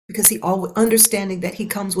 Because he always understanding that he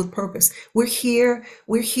comes with purpose. We're here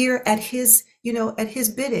at his, at his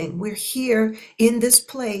bidding. We're here in this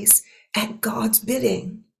place at God's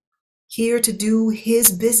bidding, here to do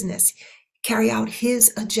his business, carry out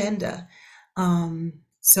his agenda.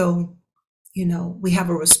 So, we have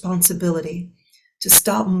a responsibility to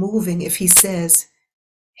stop moving if he says,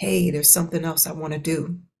 hey, there's something else I want to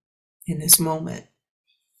do in this moment.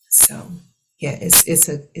 So yeah, it's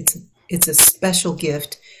a special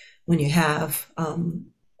gift when you have,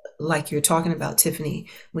 like you're talking about, Tiffany,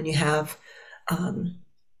 when you have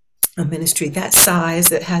a ministry that size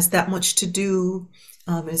that has that much to do,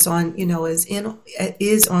 is on,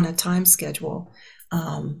 is on a time schedule,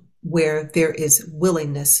 where there is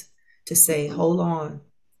willingness to say, hold on,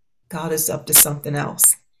 God is up to something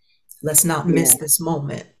else. Let's not miss this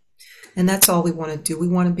moment. And that's all we want to do. We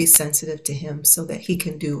want to be sensitive to him so that he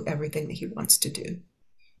can do everything that he wants to do.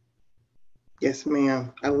 Yes,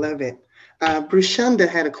 ma'am. I love it. Brushunda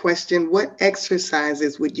had a question. What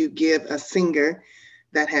exercises would you give a singer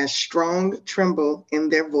that has strong tremble in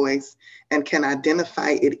their voice and can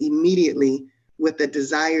identify it immediately with the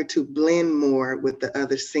desire to blend more with the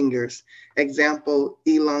other singers? Example,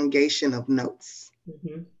 elongation of notes.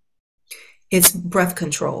 Mm-hmm. It's breath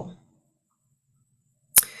control.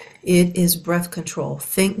 It is breath control.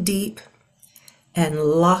 Think deep and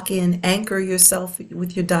lock in, anchor yourself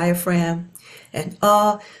with your diaphragm, and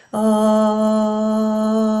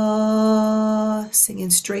singing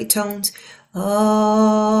straight tones.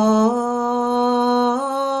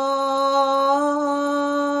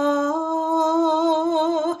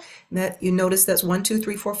 That you notice that's 1, 2,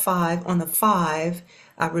 3, 4, 5. On the 5,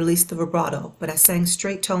 I released the vibrato, but I sang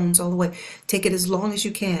straight tones all the way. Take it as long as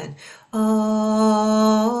you can.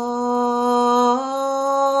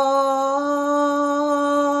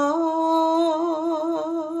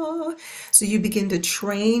 So you begin to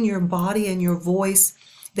train your body and your voice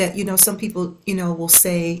that, some people, will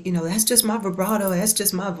say, that's just my vibrato. That's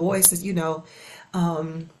just my voice,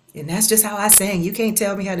 and that's just how I sing. You can't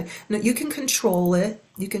tell me how to. No, you can control it.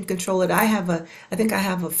 You can control it. I think I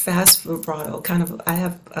have a fast vibrato. I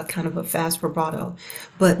have a kind of a fast vibrato,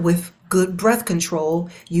 but with good breath control,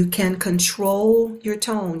 you can control your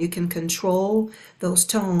tone. You can control those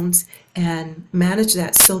tones and manage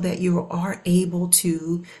that so that you are able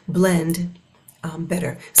to blend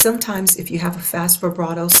better. Sometimes if you have a fast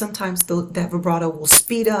vibrato, sometimes that vibrato will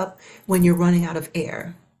speed up when you're running out of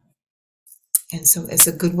air. And so it's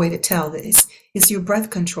a good way to tell that it's your breath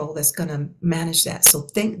control that's going to manage that. So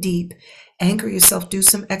think deep, anchor yourself, do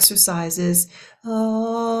some exercises, and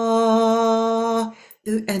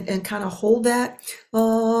kind of hold that,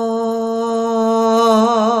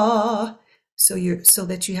 so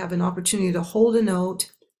that you have an opportunity to hold a note,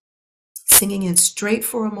 singing it straight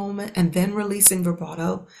for a moment, and then releasing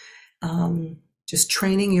vibrato. Just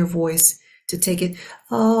training your voice to take it.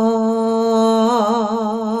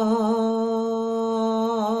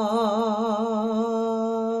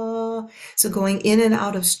 So going in and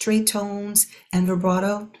out of straight tones and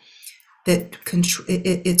vibrato, that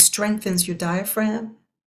it strengthens your diaphragm,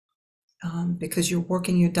 because you're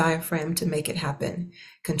working your diaphragm to make it happen,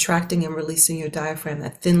 contracting and releasing your diaphragm,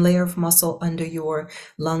 that thin layer of muscle under your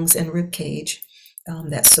lungs and rib cage,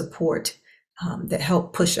 that support, that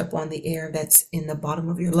help push up on the air that's in the bottom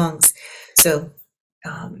of your lungs. So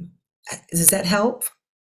does that help?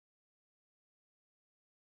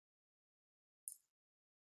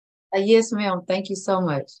 Yes, ma'am. Thank you so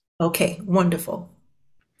much. Okay, wonderful.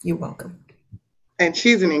 You're welcome. And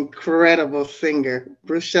she's an incredible singer,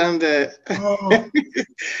 Brushunda. Oh.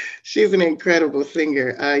 She's an incredible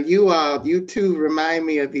singer. You two remind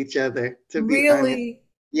me of each other, to be honest.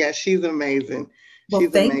 Yeah, she's amazing. Well,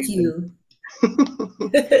 thank you. All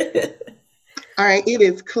right, it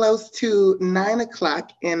is close to 9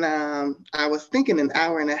 o'clock, and I was thinking an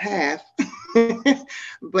hour and a half,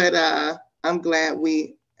 but I'm glad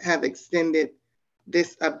we have extended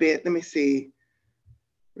this a bit. Let me see.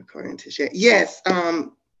 Recording to share. Yes,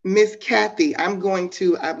 Miss Kathy, I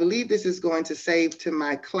believe this is going to save to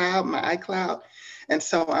my iCloud. And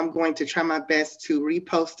so I'm going to try my best to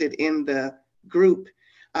repost it in the group.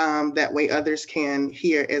 That way others can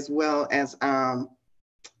hear, as well as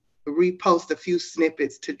repost a few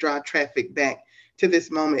snippets to draw traffic back to this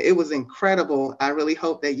moment. It was incredible. I really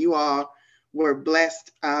hope that you all were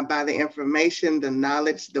blessed by the information, the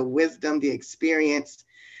knowledge, the wisdom, the experience.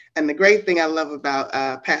 And the great thing I love about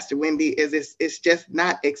Pastor Wendi is it's just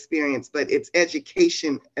not experience, but it's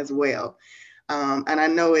education as well. And I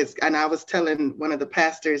know and I was telling one of the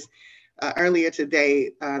pastors earlier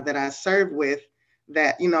today that I serve with,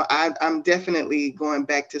 that, I'm definitely going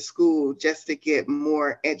back to school just to get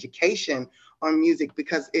more education on music,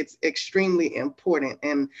 because it's extremely important.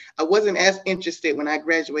 And I wasn't as interested when I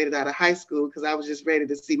graduated out of high school, because I was just ready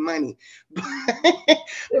to see money.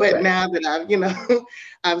 But now that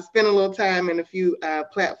I've spent a little time in a few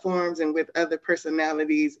platforms and with other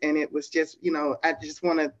personalities, and it was just, I just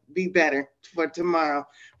want to be better for tomorrow,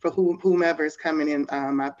 for whomever is coming in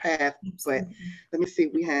my path. But let me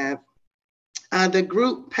see, we have the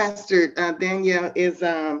group, Pastor Danielle, is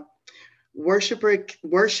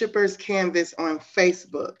Worshipers Canvas on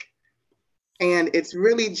Facebook. And it's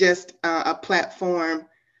really just a platform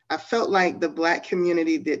I felt like the Black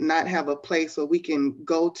community did not have a place where we can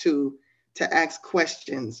go to ask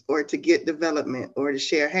questions or to get development or to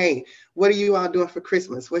share, hey, what are you all doing for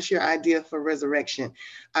Christmas? What's your idea for resurrection?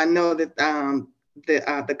 I know that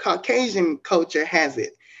the Caucasian culture has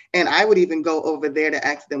it. And I would even go over there to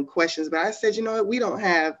ask them questions. But I said, you know what, we don't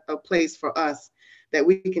have a place for us that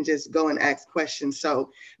we can just go and ask questions.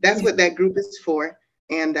 So that's what that group is for.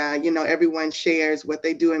 And, everyone shares what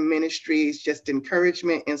they do in ministries, just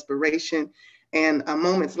encouragement, inspiration, and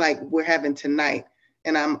moments like we're having tonight.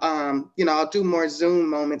 And I'll do more Zoom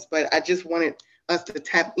moments, but I just wanted us to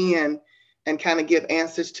tap in and kind of give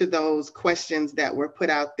answers to those questions that were put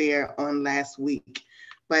out there on last week.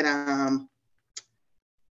 But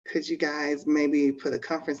could you guys maybe put a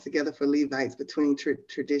conference together for Levites between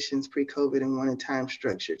traditions pre-COVID and one-time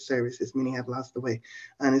structured services? Many have lost the way,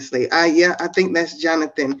 honestly. Yeah, I think that's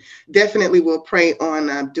Jonathan. Definitely will pray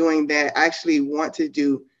on doing that. I actually want to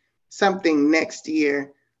do something next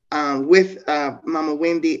year with Mama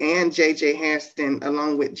Wendi and JJ Hairston,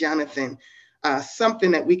 along with Jonathan,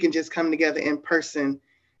 something that we can just come together in person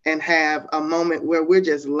and have a moment where we're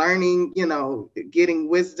just learning, getting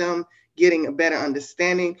wisdom, getting a better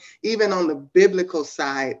understanding, even on the biblical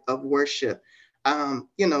side of worship,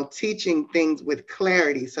 teaching things with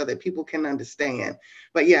clarity so that people can understand.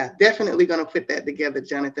 But yeah, definitely going to put that together,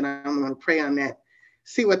 Jonathan. I'm going to pray on that,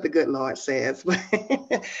 see what the good Lord says.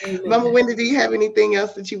 Mama Wendi, do you have anything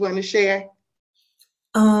else that you want to share?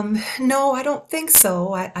 No, I don't think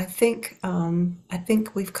so. I think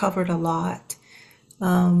we've covered a lot.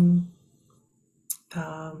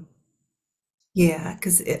 Yeah,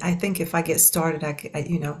 because I think if I get started, I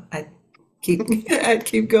keep I'd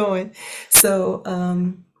keep going. So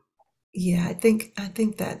yeah, I think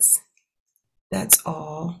that's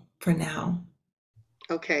all for now.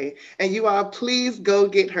 Okay, and you all please go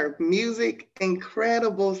get her music.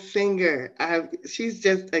 Incredible singer. She's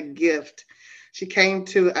just a gift. She came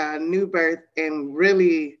to New Birth and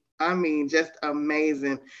really, just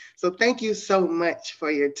amazing. So thank you so much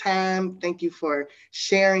for your time. Thank you for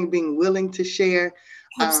sharing, being willing to share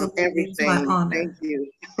Absolutely. everything. It was my honor. Thank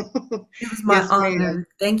you. It was my Yes, honor. ma'am.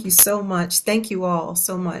 Thank you so much. Thank you all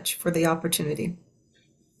so much for the opportunity.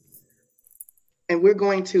 And we're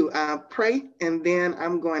going to pray, and then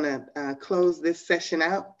I'm going to close this session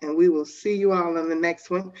out, and we will see you all on the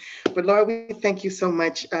next one. But Lord, we thank you so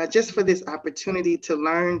much just for this opportunity to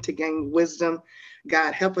learn, to gain wisdom.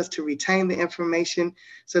 God, help us to retain the information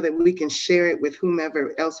so that we can share it with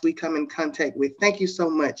whomever else we come in contact with. Thank you so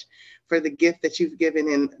much for the gift that you've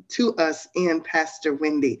given to us in Pastor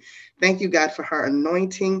Wendi. Thank you, God, for her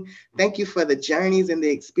anointing. Thank you for the journeys and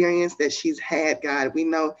the experience that she's had, God. We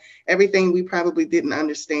know everything we probably didn't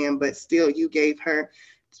understand, but still you gave her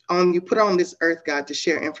you put her on this earth, God, to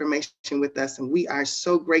share information with us. And we are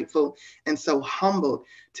so grateful and so humbled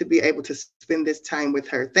to be able to spend this time with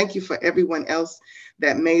her. Thank you for everyone else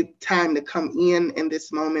that made time to come in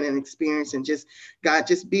this moment and experience, and just, God,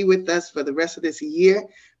 just be with us for the rest of this year.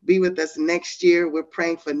 Be with us next year. We're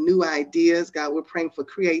praying for new ideas. God, we're praying for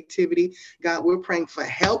creativity. God, we're praying for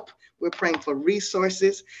help. We're praying for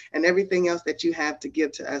resources and everything else that you have to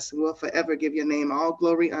give to us. And we'll forever give your name all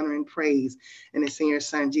glory, honor, and praise. And it's in your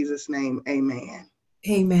son, Jesus' name. Amen.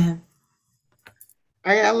 Amen.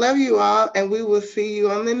 All right, I love you all, and we will see you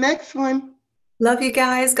on the next one. Love you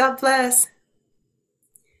guys. God bless.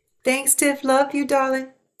 Thanks, Tiff. Love you, darling.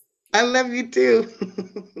 I love you too.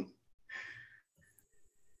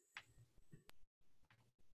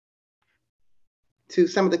 To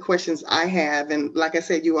some of the questions I have, and like I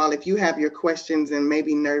said, you all, if you have your questions and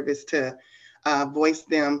maybe nervous to voice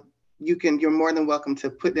them, you're more than welcome to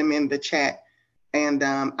put them in the chat, and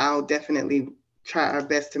I'll definitely try our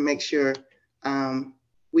best to make sure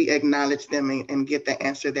we acknowledge them and get the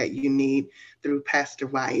answer that you need through Pastor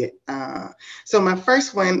Wyatt. So my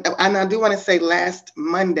first one, and I do want to say last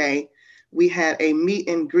Monday, we had a meet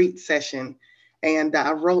and greet session, and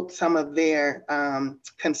I wrote some of their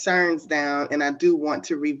concerns down, and I do want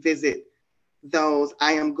to revisit those.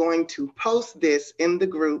 I am going to post this in the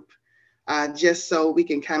group just so we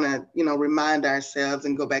can kind of, remind ourselves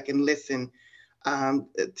and go back and listen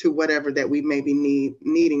to whatever that we may be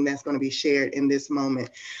needing that's going to be shared in this moment.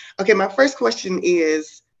 Okay, my first question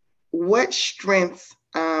is, what strengths,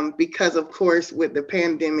 because of course with the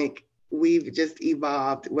pandemic, we've just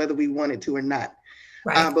evolved whether we wanted to or not.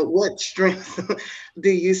 Right. But what strengths do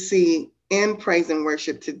you see in praise and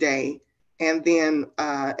worship today? And then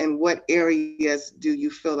in what areas do you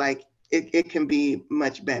feel like it can be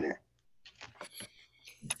much better?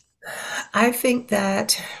 I think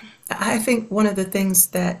one of the things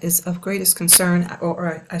that is of greatest concern,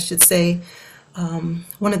 or I should say,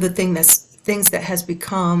 One of the things that has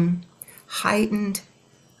become heightened,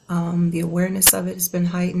 the awareness of it has been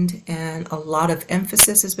heightened, and a lot of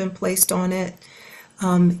emphasis has been placed on it,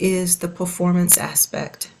 is the performance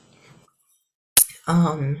aspect.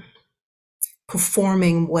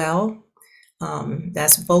 Performing well,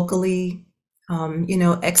 that's vocally,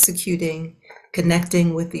 executing,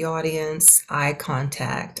 connecting with the audience, eye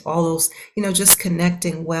contact, all those, just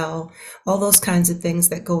connecting well, all those kinds of things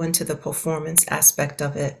that go into the performance aspect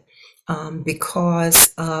of it,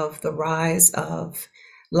 because of the rise of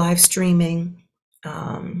live streaming,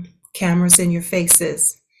 cameras in your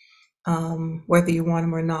faces, whether you want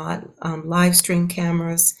them or not, live stream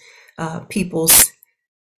cameras, people's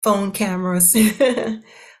phone cameras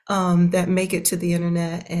that make it to the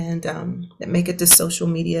internet and that make it to social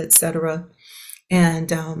media, etc. And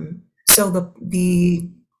so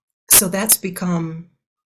that's become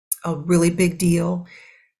a really big deal.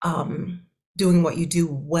 Doing what you do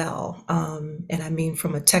well, and I mean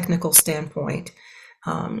from a technical standpoint,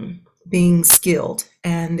 being skilled,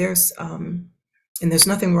 and there's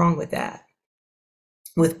nothing wrong with that,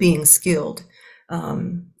 with being skilled.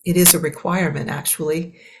 It is a requirement,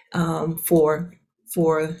 actually, for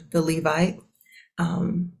the Levite,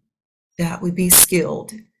 that we be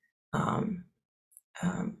skilled.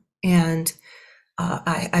 And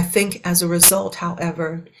I think as a result,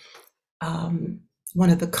 however, one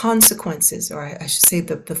of the consequences, or I should say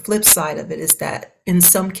the flip side of it, is that in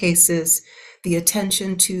some cases, the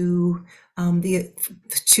attention to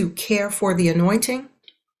care for the anointing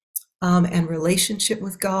and relationship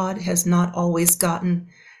with God has not always gotten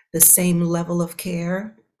the same level of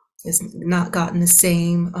care, has not gotten the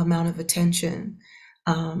same amount of attention,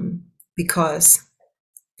 because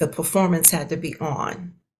the performance had to be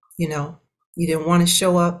on. You didn't want to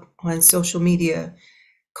show up on social media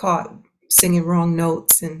caught singing wrong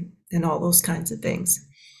notes and all those kinds of things.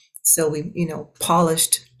 So we,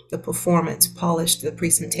 polished the performance, polished the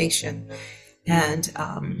presentation, and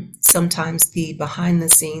sometimes the behind the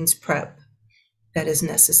scenes prep that is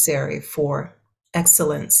necessary for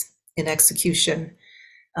excellence in execution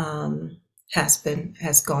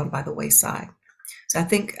has gone by the wayside. So I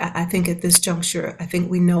think at this juncture, I think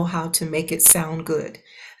we know how to make it sound good.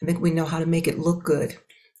 I think we know how to make it look good.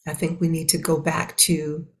 I think we need to go back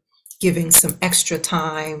to giving some extra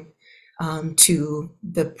time to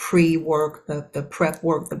the pre-work, the prep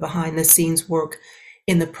work, the behind the scenes work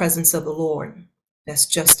in the presence of the Lord. That's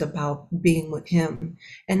just about being with Him,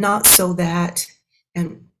 and not so that,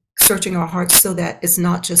 and searching our hearts so that it's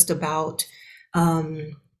not just about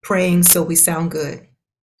praying so we sound good,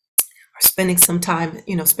 or spending some time,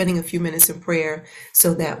 spending a few minutes in prayer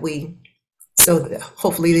so that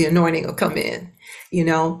hopefully the anointing will come in,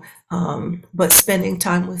 but spending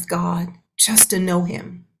time with God just to know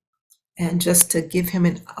Him and just to give Him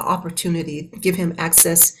an opportunity, give Him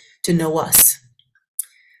access to know us,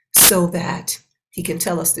 so that He can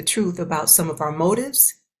tell us the truth about some of our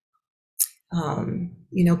motives,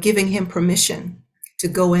 giving Him permission to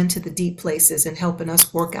go into the deep places and helping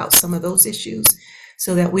us work out some of those issues,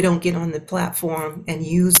 so that we don't get on the platform and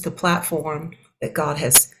use the platform that God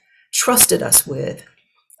has trusted us with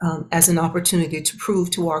as an opportunity to prove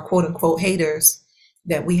to our quote unquote haters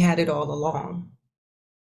that we had it all along.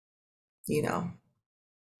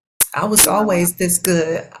 I was always this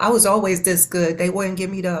good. They wouldn't give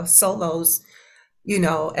me the solos,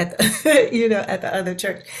 at the, at the other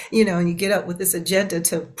church, and you get up with this agenda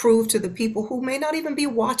to prove to the people who may not even be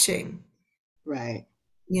watching, Right.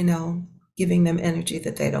 Giving them energy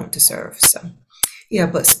that they don't deserve. So, yeah,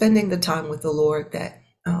 but spending the time with the Lord that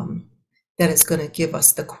is going to give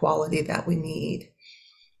us the quality that we need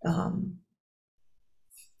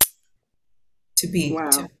to be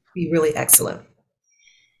really excellent.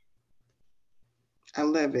 I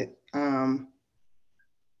love it.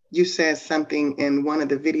 You said something in one of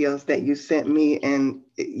the videos that you sent me, and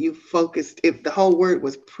you focused, if the whole word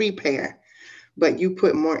was prepare, but you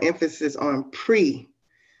put more emphasis on pre.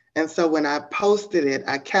 And so when I posted it,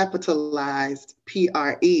 I capitalized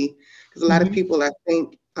PRE, because a lot of people, I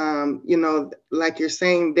think, like you're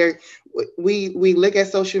saying, we look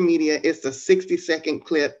at social media, it's a 60-second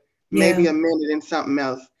clip, maybe a minute and something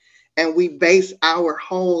else. And we base our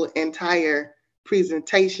whole entire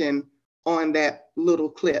presentation on that little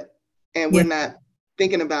clip. And we're not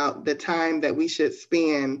thinking about the time that we should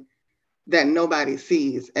spend that nobody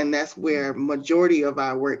sees. And that's where majority of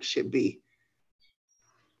our work should be.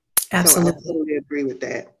 Absolutely. So I totally agree with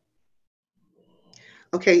that.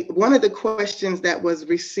 Okay, one of the questions that was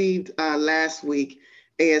received last week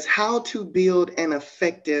is how to build an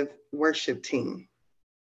effective worship team.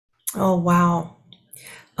 Oh, wow.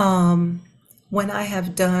 when I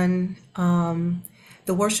have done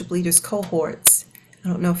the worship leaders cohorts, I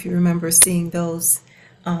don't know if you remember seeing those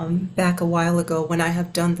back a while ago. When I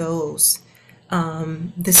have done those,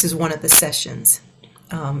 this is one of the sessions,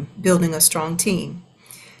 building a strong team.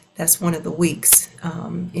 That's one of the weeks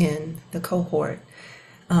in the cohort.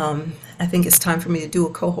 I think it's time for me to do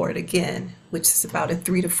a cohort again, which is about a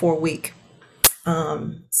 3 to 4 week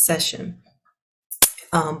session.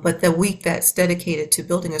 But the week that's dedicated to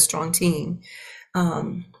building a strong team,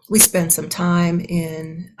 we spend some time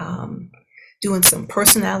in doing some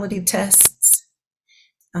personality tests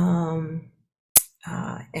and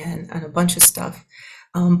a bunch of stuff.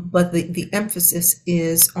 But the emphasis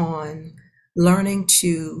is on learning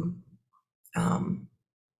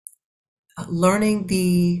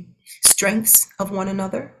the strengths of one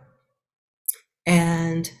another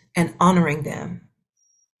and honoring them.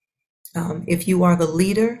 If you are the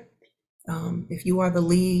leader, if you are the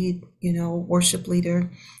lead, worship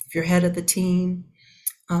leader, if you're head of the team,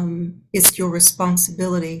 it's your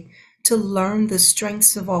responsibility to learn the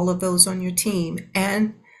strengths of all of those on your team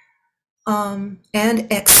and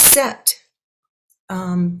accept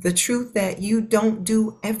the truth that you don't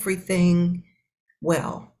do everything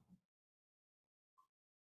well.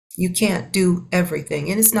 You can't do everything,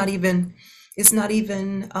 and it's not even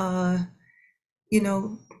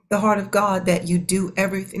the heart of God that you do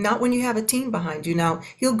everything. Not when you have a team behind you. Now,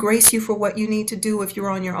 He'll grace you for what you need to do if you're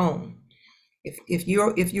on your own. If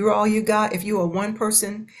you're all you got, if you are one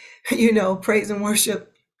person, praise and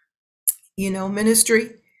worship,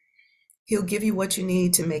 ministry, He'll give you what you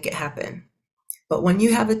need to make it happen. But when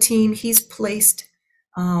you have a team, He's placed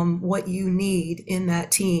what you need in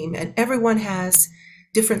that team, and everyone has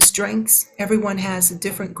different strengths. Everyone has a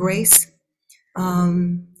different grace.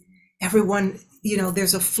 Everyone,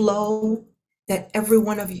 there's a flow that every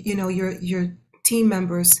one of your team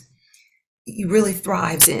members really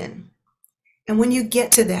thrives in. And when you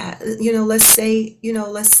get to that, let's say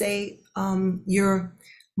you're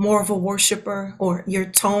more of a worshiper, or your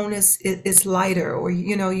tone is lighter, or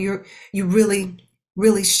you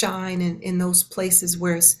really shine in those places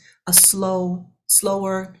where it's a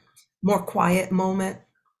slower, more quiet moment,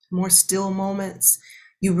 more still moments.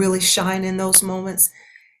 You really shine in those moments.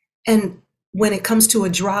 And when it comes to a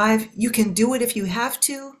drive, you can do it if you have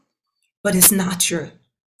to, but it's not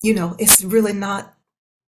it's really not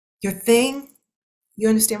your thing. You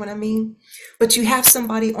understand what I mean? But you have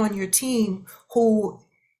somebody on your team who,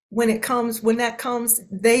 when that comes,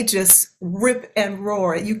 they just rip and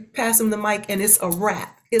roar. You pass them the mic and it's a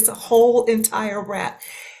rap. It's a whole entire rap.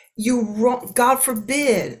 God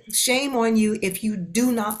forbid, shame on you if you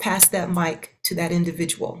do not pass that mic to that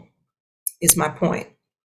individual, is my point.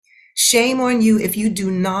 Shame on you if you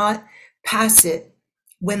do not pass it.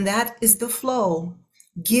 When that is the flow,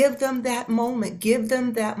 give them that moment, give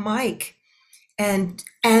them that mic, and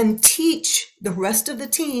teach the rest of the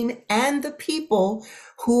team and the people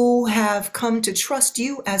who have come to trust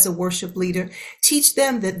you as a worship leader. Teach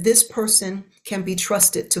them that this person can be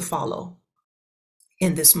trusted to follow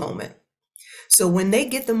in this moment. So when they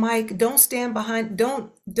get the mic, don't stand behind,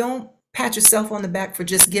 don't pat yourself on the back for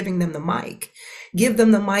just giving them the mic. Give them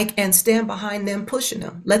the mic and stand behind them, pushing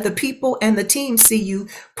them. Let the people and the team see you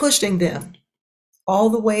pushing them all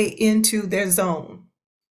the way into their zone.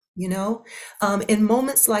 In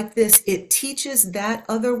moments like this, it teaches that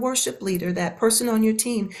other worship leader, that person on your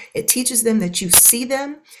team, it teaches them that you see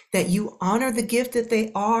them, that you honor the gift that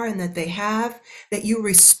they are and that they have, that you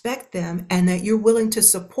respect them, and that you're willing to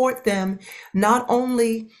support them, not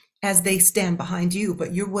only as they stand behind you,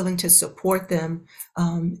 but you're willing to support them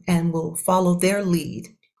and will follow their lead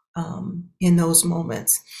in those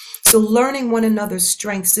moments. So learning one another's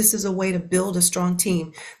strengths, this is a way to build a strong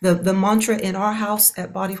team. The mantra in our house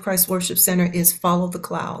at Body of Christ Worship Center is follow the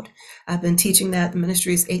cloud. I've been teaching that. The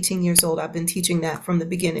ministry is 18 years old. I've been teaching that from the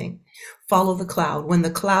beginning. Follow the cloud. When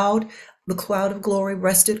the cloud of glory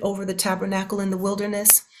rested over the tabernacle in the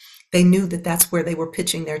wilderness, they knew that that's where they were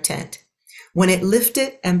pitching their tent. When it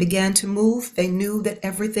lifted and began to move, they knew that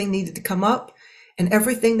everything needed to come up, and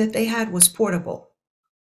everything that they had was portable.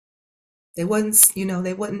 They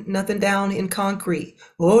wasn't nothing down in concrete.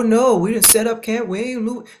 Oh no, we didn't set up camp, we ain't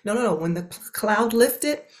move. No. When the cloud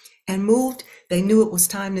lifted and moved, they knew it was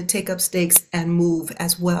time to take up stakes and move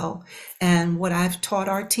as well. And what I've taught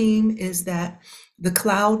our team is that the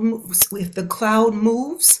cloud moves. If the cloud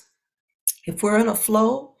moves, if we're in a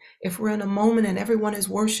flow, if we're in a moment and everyone is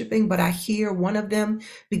worshiping, but I hear one of them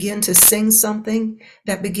begin to sing something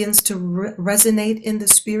that begins to resonate in the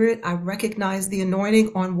spirit, I recognize the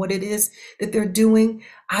anointing on what it is that they're doing.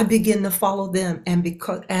 I begin to follow them. And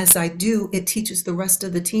because as I do, it teaches the rest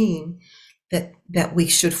of the team that we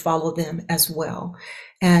should follow them as well.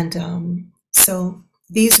 And so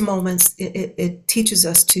these moments, it teaches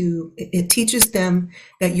us it teaches them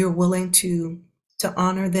that you're willing to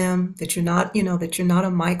honor them, that you're not, that you're not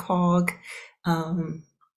a mic hog,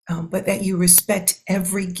 but that you respect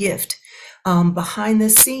every gift. Behind the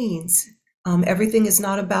scenes, everything is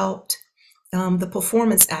not about the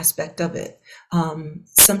performance aspect of it.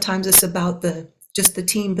 Sometimes it's about just the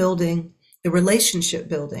team building, the relationship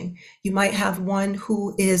building. You might have one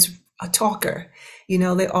who is a talker,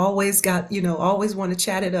 they always always want to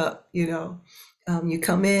chat it up, you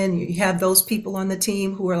come in, you have those people on the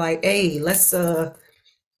team who are like, hey, let's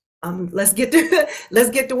get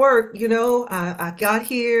to work. I got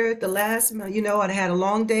here at the last, I had a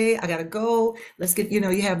long day. I got to go. Let's get,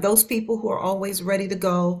 you have those people who are always ready to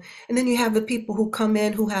go. And then you have the people who come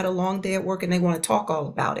in who had a long day at work and they want to talk all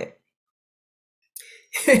about it.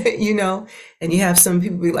 And you have some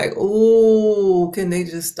people be like, oh, can they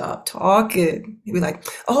just stop talking? You'd be like,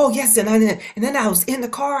 oh yes, and then I was in the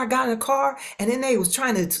car, I got in the car, and then they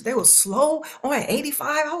were slow on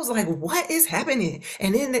 85. I was like, what is happening?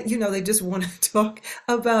 And then they just want to talk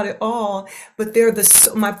about it all. But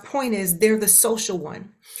my point is, they're the social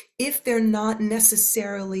one. If they're not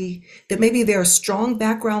necessarily, that maybe they're a strong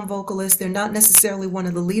background vocalist, they're not necessarily one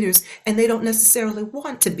of the leaders, and they don't necessarily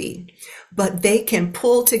want to be, but they can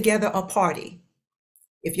pull together a party.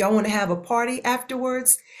 If y'all want to have a party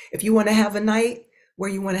afterwards, if you want to have a night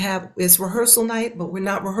where you want to have, it's rehearsal night, but we're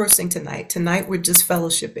not rehearsing tonight. Tonight, we're just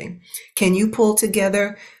fellowshipping. Can you pull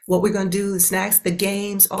together what we're going to do, the snacks, the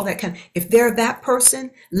games, all that kind of, if they're that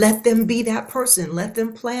person, let them be that person. Let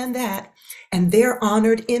them plan that. And they're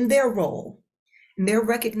honored in their role. And they're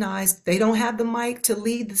recognized. They don't have the mic to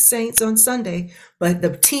lead the saints on Sunday, but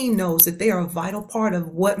the team knows that they are a vital part of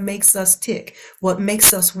what makes us tick, what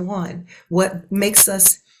makes us one, what makes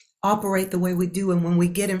us operate the way we do. And when we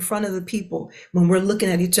get in front of the people, when we're looking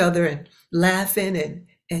at each other and laughing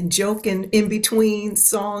and joking in between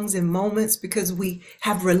songs and moments, because we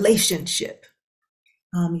have relationship.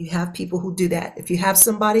 You have people who do that. If you have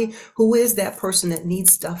somebody who is that person that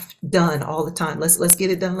needs stuff done all the time, let's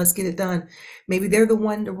get it done. Let's get it done. Maybe they're the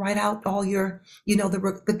one to write out all your,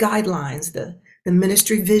 the guidelines, the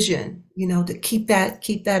ministry vision, to keep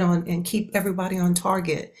that on and keep everybody on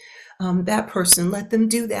target. That person, let them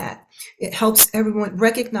do that. It helps everyone,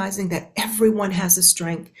 recognizing that everyone has a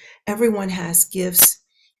strength, everyone has gifts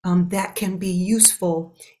that can be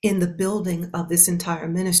useful in the building of this entire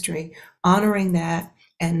ministry, honoring that.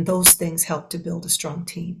 And those things help to build a strong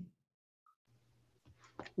team.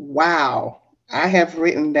 Wow. I have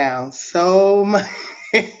written down so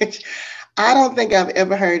much. I don't think I've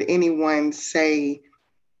ever heard anyone say,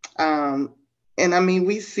 and I mean,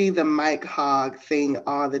 we see the mic hog thing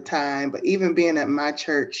all the time, but even being at my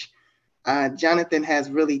church, Jonathan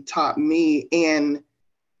has really taught me in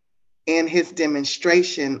his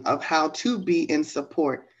demonstration of how to be in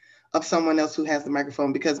support of someone else who has the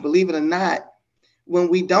microphone, because believe it or not, when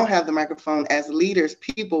we don't have the microphone as leaders,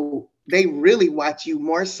 people, they really watch you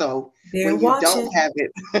more so when you don't have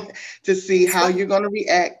it to see how you're going to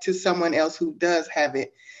react to someone else who does have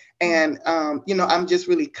it. And, I'm just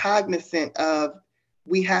really cognizant of,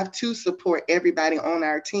 we have to support everybody on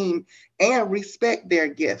our team and respect their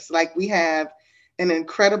gifts. Like, we have an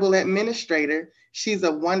incredible administrator. She's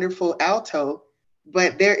a wonderful alto,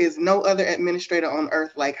 but there is no other administrator on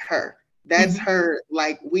earth like her. That's her,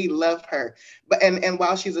 like, we love her. But and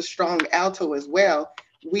while she's a strong alto as well,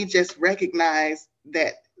 we just recognize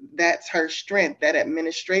that that's her strength, that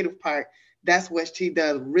administrative part. That's what she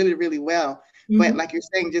does really, really well. But like you're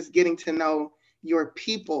saying, just getting to know your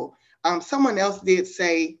people. Someone else did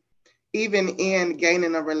say, even in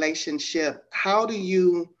gaining a relationship, how do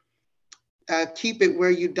you keep it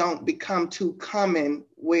where you don't become too common,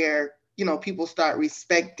 where, people start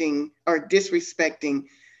respecting or disrespecting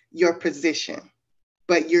your position,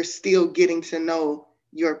 but you're still getting to know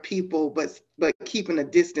your people, but keeping a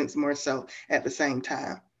distance more so at the same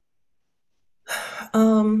time?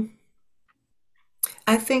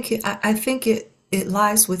 I think it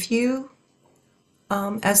lies with you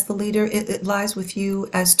as the leader. It lies with you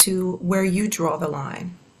as to where you draw the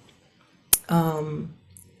line.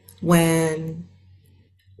 When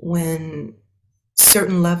a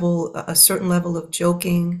certain level of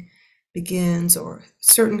joking begins, or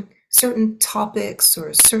certain topics,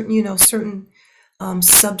 or certain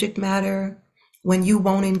subject matter, when you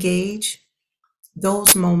won't engage,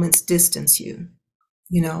 those moments distance you.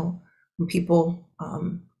 When people,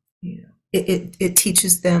 it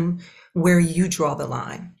teaches them where you draw the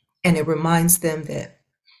line, and it reminds them that,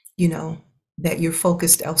 that you're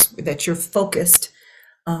focused elsewhere, that you're focused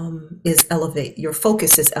is elevate. Your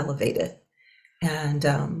focus is elevated, and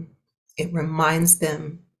it reminds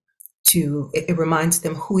them it reminds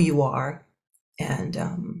them who you are, and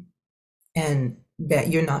that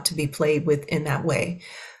you're not to be played with in that way.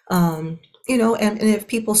 You know, and if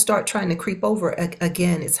people start trying to creep over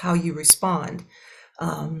again, it's how you respond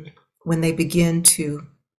when they begin to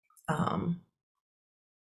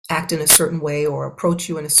act in a certain way or approach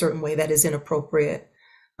you in a certain way that is inappropriate.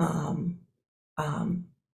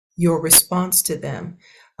 Your response to them,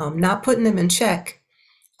 not putting them in check,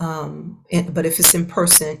 but if it's in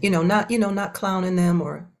person, not clowning them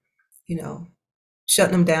or,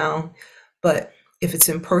 shutting them down. But if it's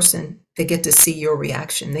in person, they get to see your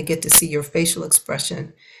reaction. They get to see your facial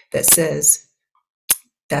expression that says,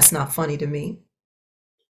 that's not funny to me.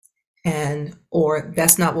 Or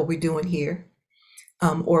that's not what we're doing here.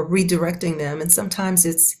 Or redirecting them. And sometimes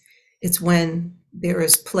it's when there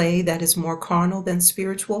is play that is more carnal than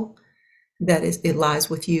spiritual, it lies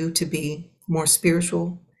with you to be more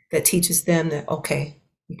spiritual, that teaches them that, okay,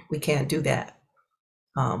 we can't do that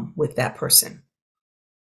with that person.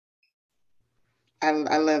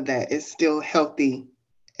 I love that. It's still healthy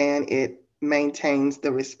and it maintains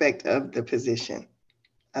the respect of the position.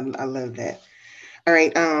 I love that. All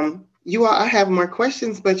right. You all, I have more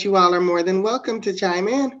questions, but you all are more than welcome to chime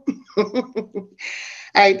in. All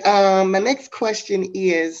right. My next question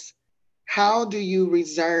is, how do you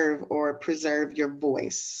reserve or preserve your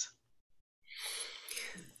voice?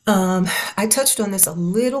 I touched on this a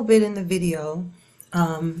little bit in the video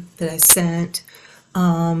that I sent.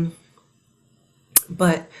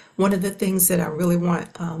 But one of the things that I really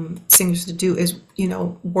want singers to do is,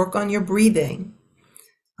 work on your breathing.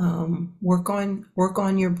 Work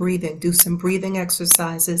on your breathing. Do some breathing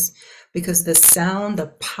exercises, because the sound, the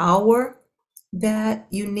power that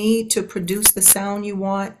you need to produce the sound you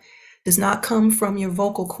want does not come from your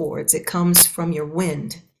vocal cords. It comes from your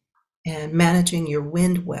wind and managing your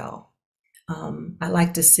wind well. I'd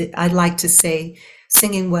like to say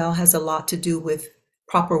singing well has a lot to do with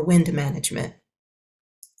proper wind management.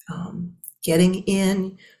 Getting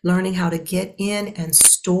in, learning how to get in and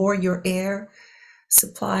store your air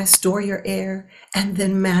supply, store your air, and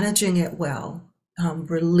then managing it well,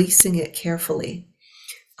 releasing it carefully.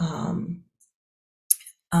 I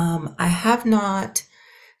have not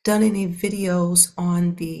done any videos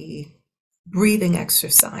on the breathing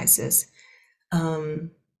exercises.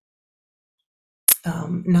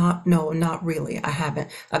 Not really. I haven't.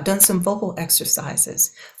 I've done some vocal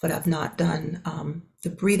exercises, but I've not done the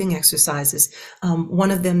breathing exercises.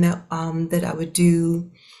 One of them that I would do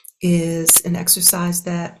is an exercise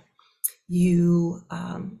that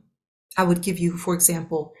I would give you, for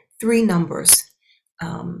example, 3 numbers,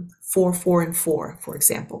 4, 4, and 4, for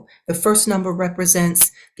example. The first number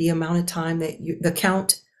represents the amount of time that the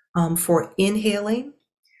count for inhaling.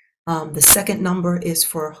 The second number is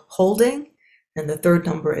for holding, and the third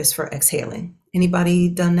number is for exhaling. Anybody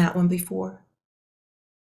done that one before?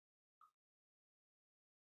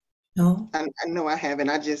 No? I know I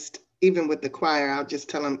haven't. Even with the choir, I'll just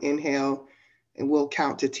tell them inhale and we'll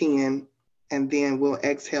count to 10, and then we'll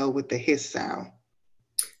exhale with the hiss sound.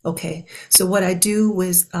 Okay, so what I do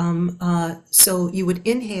was, so you would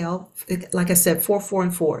inhale, like I said, 4, 4,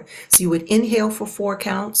 and 4. So you would inhale for 4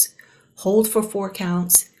 counts, hold for 4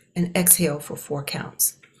 counts, and exhale for 4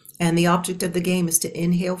 counts. And the object of the game is to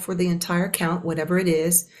inhale for the entire count, whatever it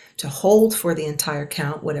is, to hold for the entire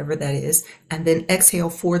count, whatever that is, and then exhale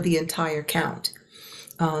for the entire count.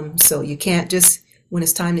 So you can't just, when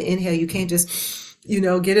it's time to inhale, you can't just,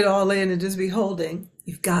 get it all in and just be holding.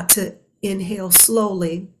 You've got to inhale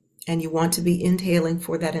slowly, and you want to be inhaling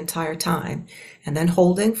for that entire time, and then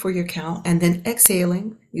holding for your count, and then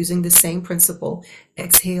exhaling using the same principle,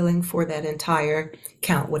 exhaling for that entire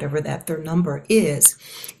count, whatever that third number is.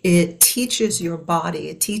 It teaches your body,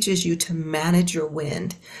 it teaches you to manage your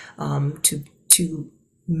wind, to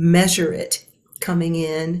measure it coming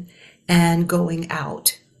in and going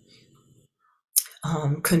out.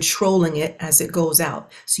 Controlling it as it goes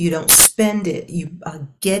out, so you don't spend it. You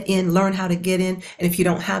get in, learn how to get in, and if you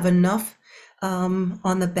don't have enough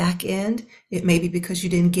on the back end, it may be because you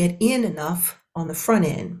didn't get in enough on the front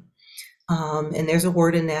end. And there's a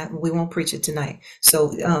word in that, we won't preach it tonight.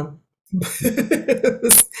 So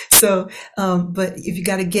So, but if you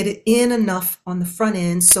got to get it in enough on the front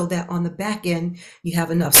end so that on the back end you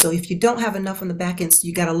have enough. So if you don't have enough on the back end, so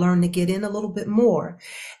you got to learn to get in a little bit more.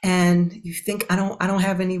 And you think, I don't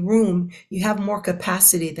have any room. You have more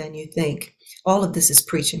capacity than you think. All of this is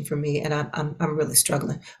preaching for me, and I'm really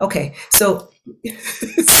struggling. Okay, so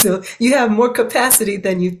so you have more capacity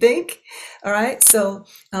than you think. All right. So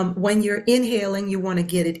when you're inhaling, you want to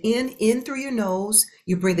get it in through your nose.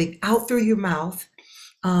 You're breathing out through your mouth.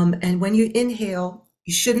 And when you inhale,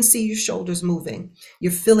 you shouldn't see your shoulders moving.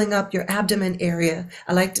 You're filling up your abdomen area.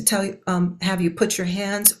 I like to tell you, have you put your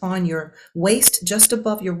hands on your waist, just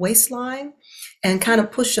above your waistline, and kind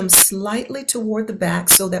of push them slightly toward the back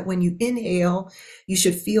so that when you inhale, you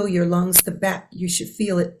should feel your lungs, the back, you should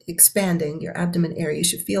feel it expanding, your abdomen area. You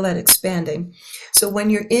should feel that expanding. So when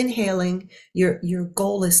you're inhaling, your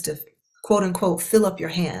goal is to, quote unquote, fill up your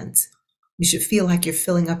hands. You should feel like you're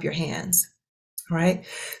filling up your hands. Right?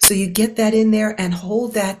 So you get that in there and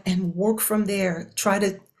hold that and work from there. Try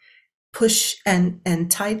to push and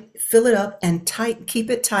tight, fill it up and tight, keep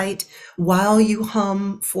it tight while you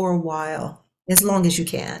hum for a while, as long as you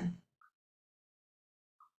can.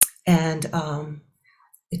 And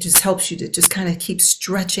it just helps you to just kind of keep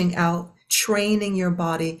stretching out, training your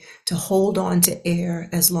body to hold on to air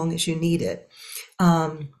as long as you need it.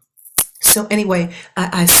 So anyway,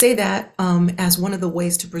 I say that as one of the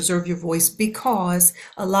ways to preserve your voice, because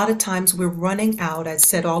a lot of times we're running out. I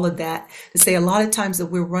said all of that to say a lot of times that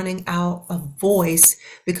we're running out of voice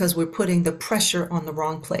because we're putting the pressure on the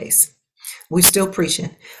wrong place. We're still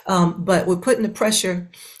preaching, but we're putting the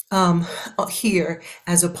pressure here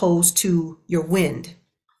as opposed to your wind,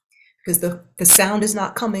 because the sound is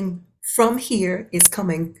not coming from here, it's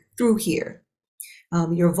coming through here.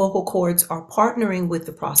 Your vocal cords are partnering with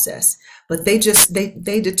the process, but they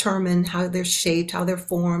determine how they're shaped, how they're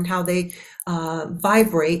formed, how they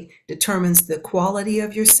vibrate, determines the quality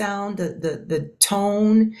of your sound, the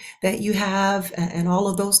tone that you have, and all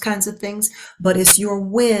of those kinds of things. But it's your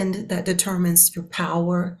wind that determines your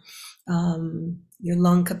power, your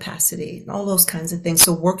lung capacity, and all those kinds of things.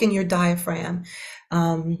 So working your diaphragm,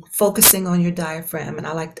 focusing on your diaphragm, and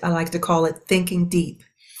I like to call it thinking deep.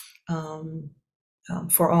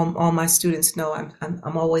 For all my students know,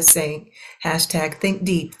 I'm always saying hashtag think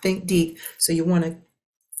deep. So you want to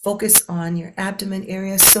focus on your abdomen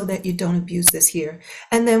area so that you don't abuse this here.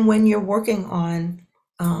 And then when you're working on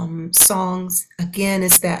songs, again,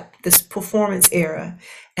 it's this performance era,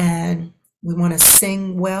 and we want to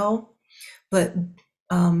sing well. But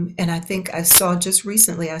and I think I saw just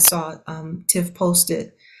recently, Tiff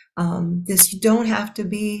posted this: you don't have to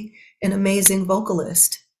be an amazing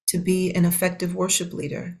vocalist to be an effective worship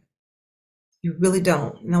leader. You really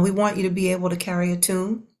don't. Now, we want you to be able to carry a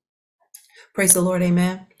tune. Praise the Lord,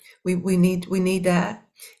 amen. We need that.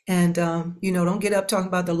 And don't get up talking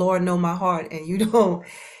about the Lord know my heart, and you don't.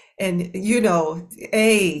 And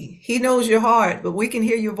hey, he knows your heart, but we can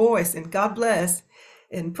hear your voice, and God bless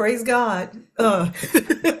and praise God. But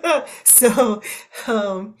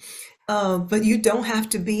you don't have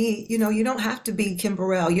to be, you don't have to be Kim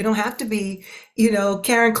Burrell. You don't have to be,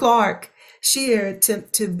 Karen Clark Shear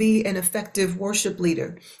to be an effective worship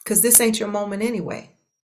leader, because this ain't your moment anyway.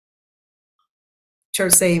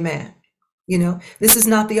 Church, say amen. This is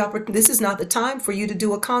not the time for you to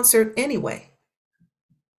do a concert anyway.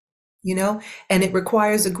 And it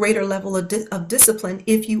requires a greater level of discipline.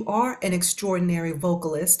 If you are an extraordinary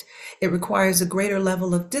vocalist, it requires a greater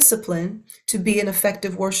level of discipline to be an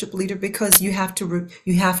effective worship leader, because you have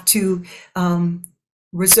to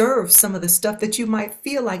reserve some of the stuff that you might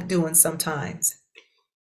feel like doing sometimes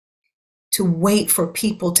to wait for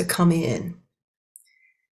people to come in.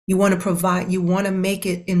 You want to make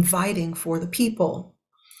it inviting for the people.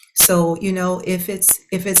 So, if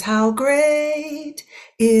it's how great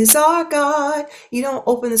is our God, you don't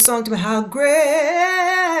open the song to how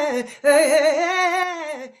great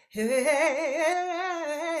is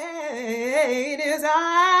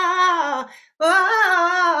our,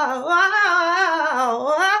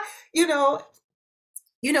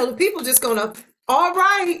 the people just gonna, all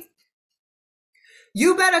right,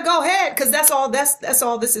 you better go ahead, because that's all this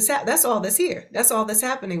is. That's all that's here. That's all that's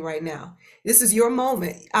happening right now. This is your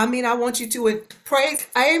moment. I want you to praise,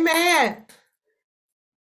 amen.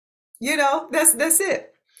 That's it.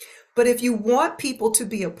 But if you want people to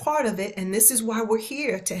be a part of it, and this is why we're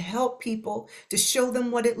here, to help people, to show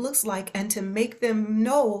them what it looks like, and to make them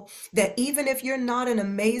know that even if you're not an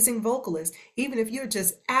amazing vocalist, even if you're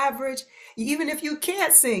just average, even if you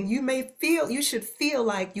can't sing, you should feel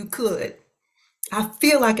like you could. I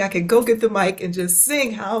feel like I could go get the mic and just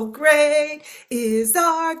sing, how great is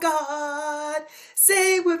our God.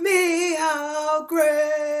 Sing with me, how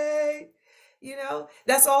great. You know,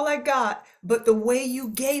 that's all I got. But the way you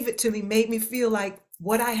gave it to me made me feel like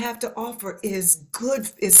what I have to offer is good,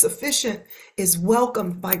 is sufficient, is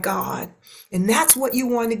welcomed by God. And that's what you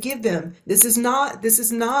want to give them. This is not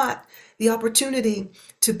the opportunity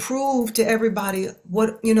to prove to everybody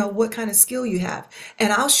what kind of skill you have.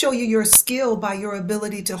 And I'll show you your skill by your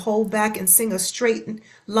ability to hold back and sing a straight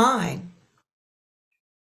line.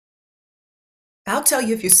 I'll tell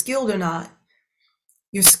you if you're skilled or not.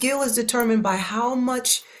 Your skill is determined by how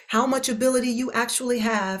much ability you actually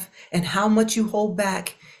have and how much you hold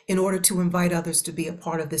back in order to invite others to be a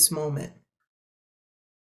part of this moment.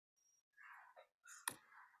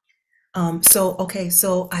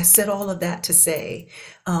 So I said all of that to say,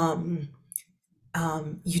 you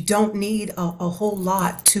don't need a whole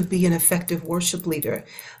lot to be an effective worship leader.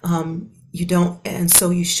 You don't, and so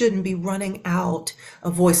you shouldn't be running out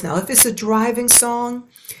of voice. Now, if it's a driving song,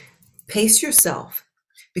 pace yourself,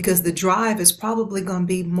 because the drive is probably going to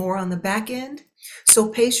be more on the back end. So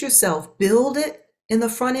pace yourself, build it in the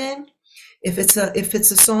front end. If it's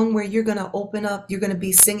a song where you're going to open up, you're going to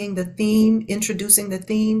be singing the theme, introducing the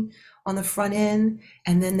theme on the front end,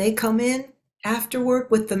 and then they come in afterward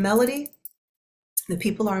with the melody. The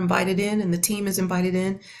people are invited in and the team is invited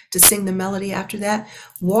in to sing the melody after that.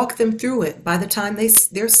 Walk them through it. By the time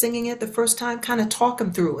they're singing it the first time, kind of talk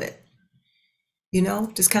them through it. You know,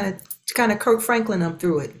 just kind of Kirk Franklin them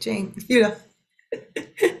through it. James,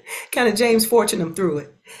 kind of James Fortune them through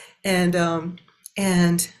it. And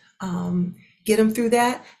get them through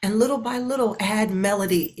that. And little by little, add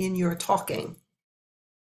melody in your talking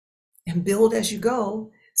and build as you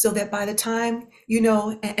go, so that by the time,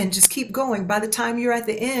 and just keep going. By the time you're at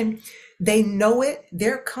the end, they know it,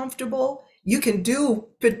 they're comfortable. You can do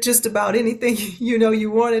just about anything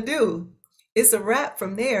you want to do. It's a wrap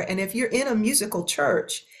from there. And if you're in a musical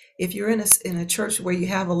church, if you're in a church where you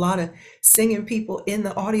have a lot of singing people in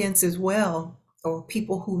the audience as well, or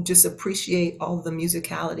people who just appreciate all the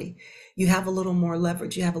musicality, you have a little more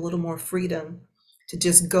leverage, you have a little more freedom to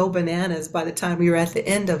just go bananas by the time you're at the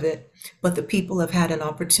end of it. But the people have had an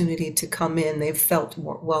opportunity to come in, they've felt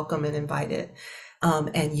more welcome and invited,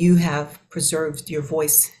 and you have preserved your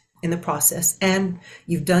voice in the process, and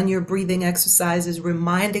you've done your breathing exercises,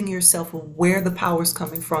 reminding yourself of where the power is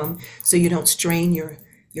coming from, so you don't strain your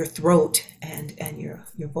throat and your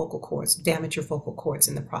vocal cords, damage your vocal cords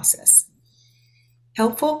in the process.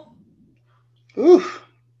 Helpful? Ooh,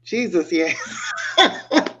 Jesus, yes.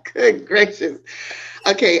 Good gracious.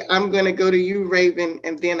 Okay, I'm going to go to you, Raven,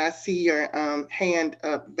 and then I see your hand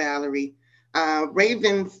up, Valerie.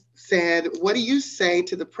 Raven said, what do you say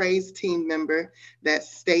to the praise team member that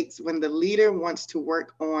states when the leader wants to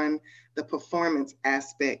work on the performance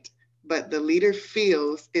aspect, but the leader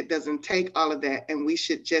feels it doesn't take all of that and we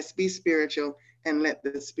should just be spiritual and let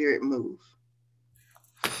the Spirit move?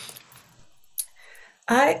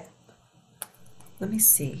 Let me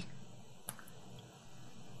see.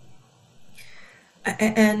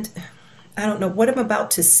 And I don't know what I'm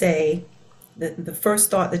about to say. The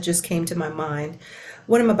first thought that just came to my mind,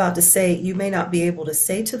 what I'm about to say, you may not be able to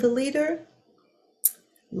say to the leader.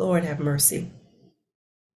 Lord have mercy.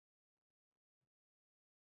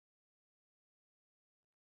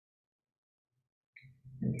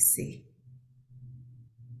 Let me see.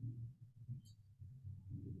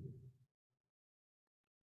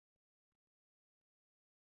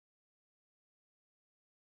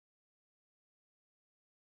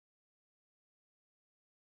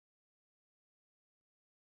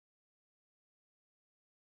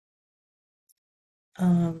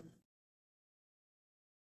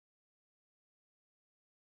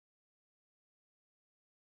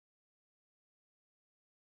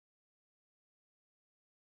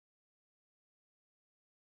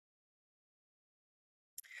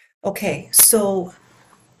 Okay, so,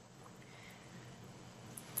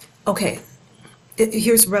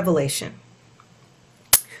 here's Revelation.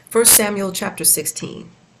 1 Samuel chapter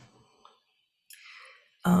 16.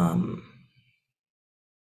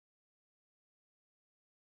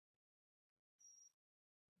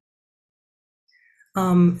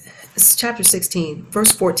 It's chapter 16,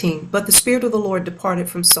 verse 14. But the Spirit of the Lord departed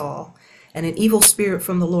from Saul, and an evil spirit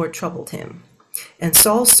from the Lord troubled him. And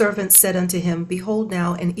Saul's servants said unto him, Behold,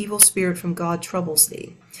 now an evil spirit from God troubles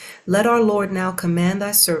thee. Let our Lord now command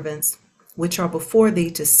thy servants, which are before thee,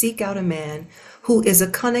 to seek out a man who is a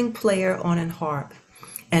cunning player on an harp.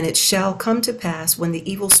 And it shall come to pass, when the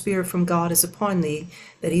evil spirit from God is upon thee,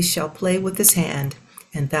 that he shall play with his hand,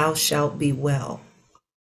 and thou shalt be well.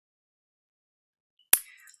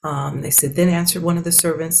 They said, then answered one of the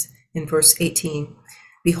servants in verse 18,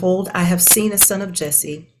 behold, I have seen a son of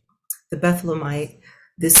Jesse, the Bethlehemite,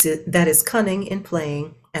 that is cunning in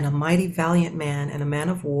playing, and a mighty valiant man, and a man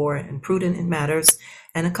of war, and prudent in matters,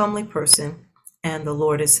 and a comely person, and the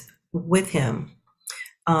Lord is with him.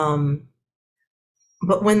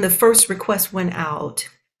 But when the first request went out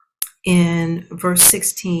in verse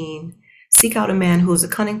 16, seek out a man who is a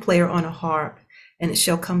cunning player on a harp, and it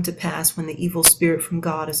shall come to pass when the evil spirit from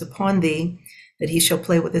God is upon thee, that he shall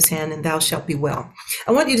play with his hand, and thou shalt be well.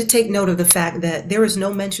 I want you to take note of the fact that there is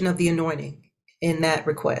no mention of the anointing in that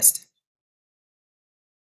request.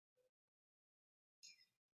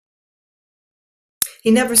 They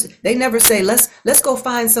never say, let's go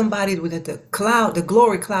find somebody with the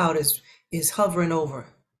glory cloud is hovering over.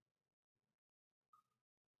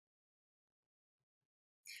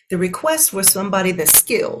 The request was somebody that's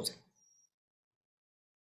skilled.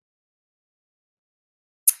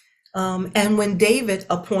 And when David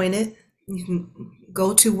appointed, you can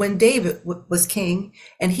go to when David was king,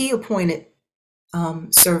 and he appointed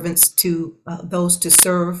servants to those to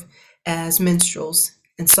serve as minstrels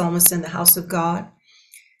and psalmists in the house of God.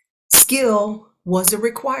 Skill was a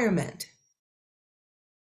requirement.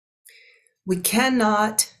 We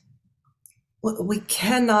cannot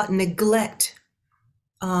neglect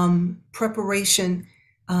preparation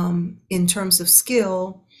in terms of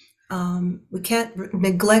skill. We can't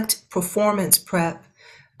neglect performance prep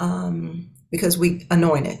because we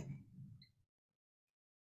anoint it.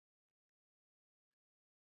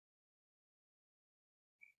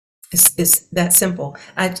 It's that simple.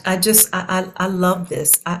 I love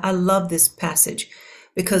this. I love this passage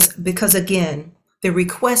because again, the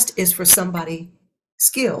request is for somebody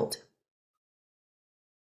skilled.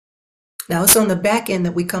 Now it's on the back end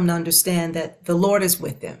that we come to understand that the Lord is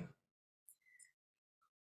with them.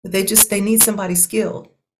 But they need somebody skilled.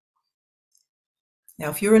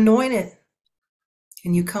 Now, if you're anointed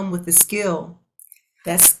and you come with the skill,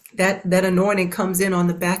 that anointing comes in on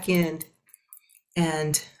the back end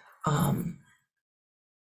and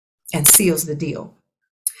seals the deal.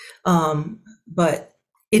 But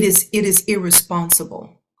it is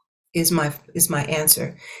irresponsible, is my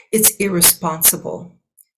answer. It's irresponsible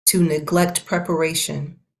to neglect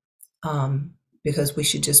preparation because we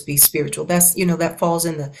should just be spiritual. That's, that falls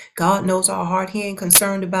in the God knows our heart. He ain't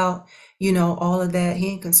concerned about, all of that. He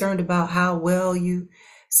ain't concerned about how well you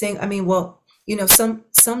sing. I mean, well,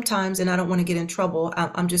 sometimes, and I don't want to get in trouble.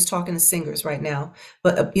 I'm just talking to singers right now,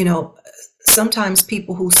 but sometimes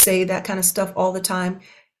people who say that kind of stuff all the time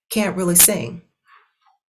can't really sing.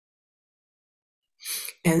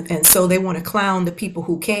 And so they want to clown the people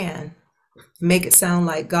who can, make it sound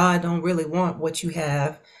like God don't really want what you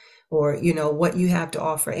have, or what you have to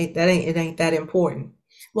offer. It ain't that important.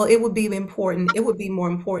 Well, it would be important. It would be more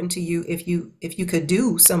important to you if you could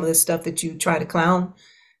do some of the stuff that you try to clown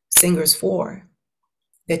singers for,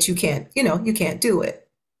 that you can't do it.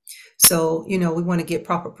 So, we want to get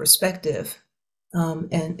proper perspective,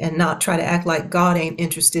 and not try to act like God ain't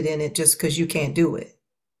interested in it just because you can't do it.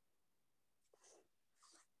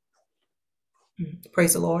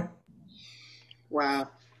 Praise the Lord. Wow,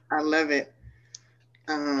 I love it.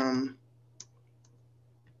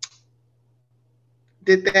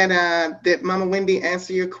 Did Mama Wendi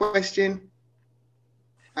answer your question,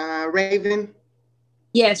 Raven?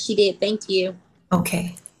 Yes, she did. Thank you.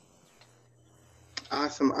 Okay.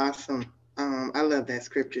 Awesome. I love that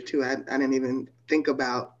scripture too. I didn't even think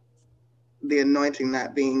about the anointing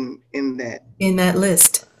not being in that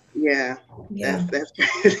list. Yeah. That's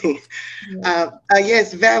crazy.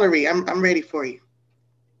 Yes, Valerie, I'm ready for you.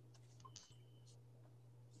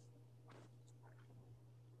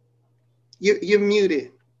 You're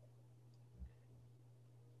muted.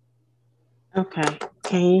 Okay.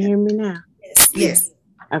 Can you hear me now? Yes.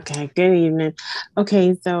 Okay, good evening.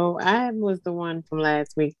 Okay, so I was the one from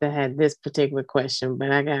last week that had this particular question, but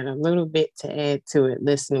I got a little bit to add to it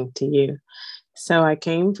listening to you. So I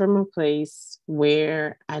came from a place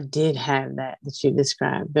where I did have that you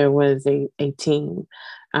described. There was a team,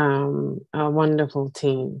 a wonderful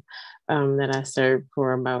team that I served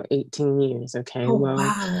for about 18 years. Okay,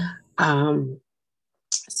 wow.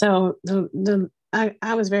 So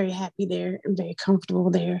I was very happy there and very comfortable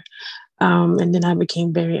there. And then I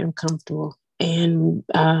became very uncomfortable. And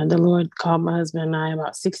the Lord called my husband and I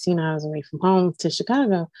about 16 hours away from home to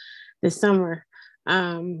Chicago this summer.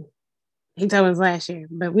 He told us last year,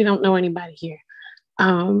 but we don't know anybody here.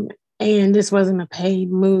 And this wasn't a paid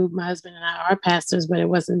move. My husband and I are pastors, but it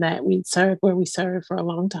wasn't that. We served where we served for a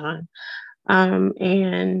long time.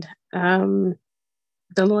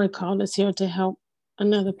 The Lord called us here to help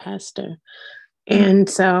another pastor And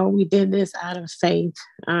so we did this out of faith,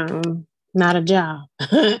 not a job.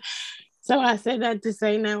 So I said that to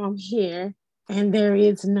say now I'm here and there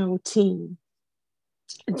is no team.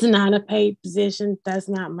 It's not a paid position. That's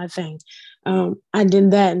not my thing. I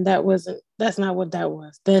did that, and that's not what that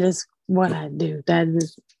was. That is what I do. That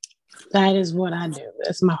is what I do.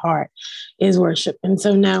 That's my heart, is worship. And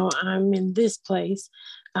so now I'm in this place,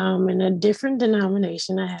 in a different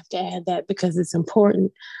denomination. I have to add that because it's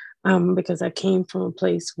important, because I came from a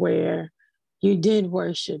place where you did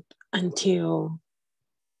worship until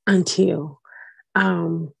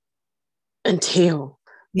um,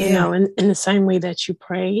 you know, in the same way that you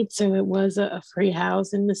prayed. So it was a free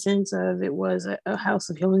house in the sense of it was a house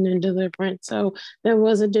of healing and deliverance. So there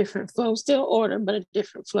was a different flow, still order, but a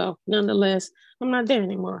different flow. Nonetheless, I'm not there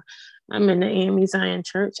anymore. I'm in the AME Zion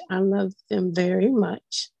Church. I love them very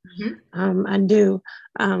much. I do.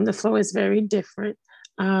 The flow is very different.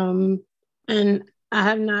 And I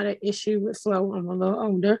have not an issue with flow. I'm a little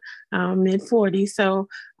older, mid 40s. So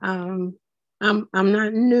I'm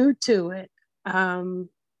not new to it.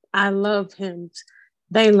 I love hymns.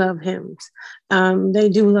 They love hymns. They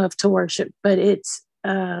do love to worship, but it's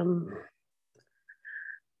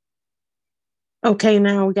okay.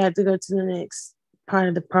 Now we got to go to the next part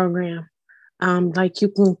of the program. Like you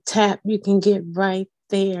can tap, you can get right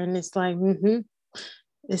there, and it's like,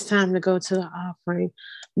 it's time to go to the offering.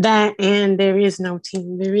 That, and there is no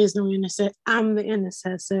team. There is no intercessor. I'm the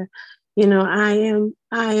intercessor. You know, I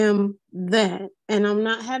am that. And I'm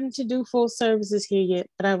not having to do full services here yet,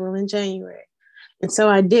 but I will in January. And so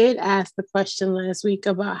I did ask the question last week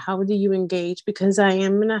about how do you engage, because I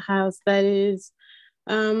am in a house that is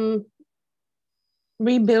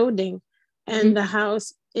rebuilding, and the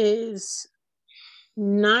house is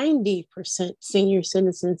 90% senior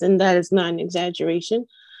citizens, and that is not an exaggeration.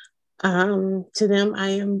 To them,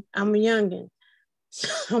 I'm a youngin'.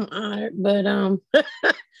 I'm honored, but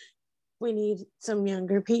we need some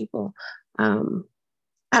younger people. I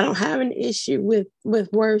don't have an issue with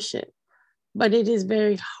worship, but it is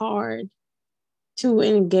very hard to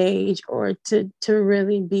engage or to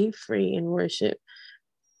really be free in worship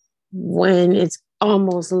when it's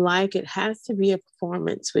almost like it has to be a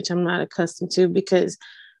performance, which I'm not accustomed to, because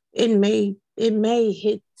it may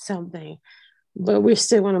hit something, but we're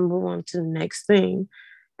still going to move on to the next thing.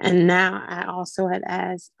 And now I also had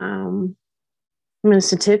asked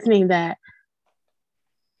Minister Tiffany that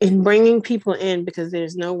in bringing people in, because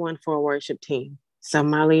there's no one for a worship team. So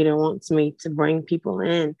my leader wants me to bring people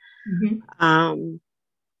in.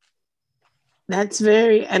 That's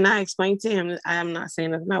very, and I explained to him, I'm not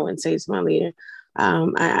saying nothing I wouldn't say to my leader.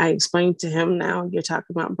 I explained to him, now you're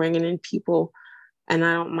talking about bringing in people, and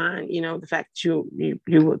I don't mind, you know, the fact that you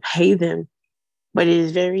would pay them, but it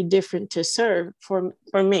is very different to serve for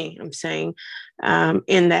me. I'm saying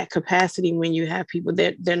in that capacity, when you have people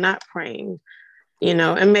that they're not praying, you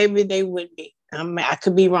know, and maybe they would be. I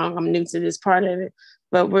could be wrong. I'm new to this part of it,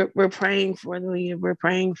 but we're praying for the leader. We're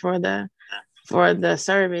praying for the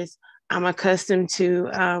service. I'm accustomed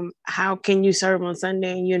to how can you serve on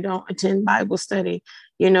Sunday and you don't attend Bible study?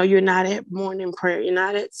 You know, you're not at morning prayer. You're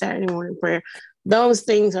not at Saturday morning prayer. Those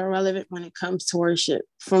things are relevant when it comes to worship,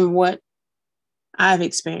 from what I've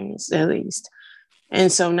experienced, at least. And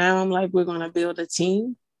so now I'm like, we're going to build a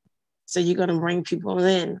team. So you're going to bring people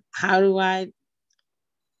in.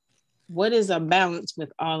 What is a balance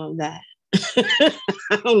with all of that?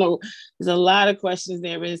 I don't know. There's a lot of questions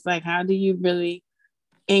there, but it's like, how do you really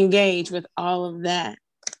engage with all of that?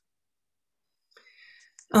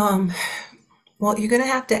 Well, you're going to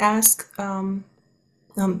have to ask, you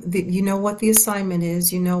know what the assignment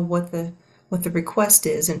is, you know what the request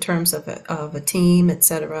is in terms of a team,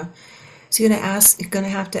 etc. So you're going to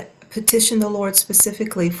have to petition the Lord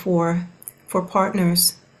specifically for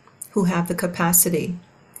partners who have the capacity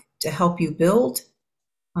to help you build,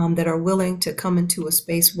 that are willing to come into a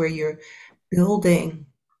space where you're building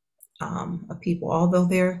a people, although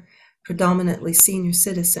they're predominantly senior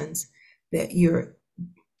citizens, that you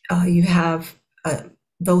have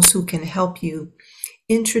those who can help you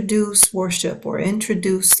introduce worship or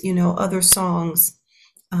introduce, other songs,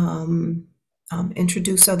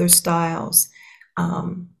 introduce other styles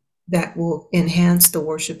that will enhance the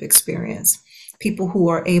worship experience. People who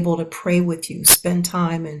are able to pray with you, spend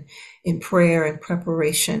time in prayer and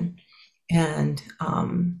preparation, and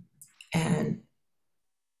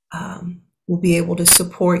will be able to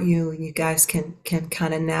support you, and you guys can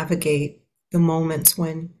kind of navigate the moments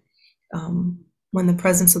when the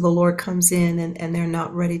presence of the Lord comes in and they're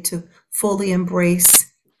not ready to fully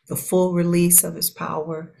embrace the full release of his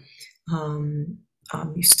power.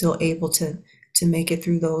 You're still able to to make it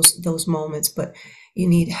through those moments. But you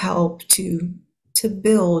need help to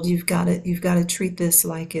build. You've got to treat this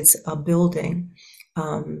like it's a building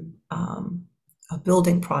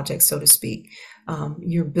project, so to speak.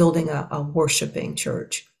 You're building a worshiping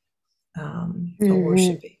church, a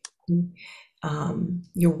worshiping.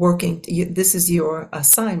 You're working. This is your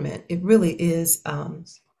assignment. It really is.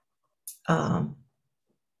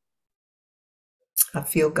 I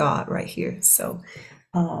feel God right here. So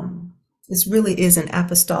this really is an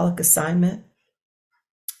apostolic assignment.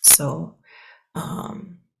 So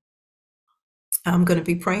I'm going to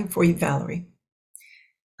be praying for you, Valerie.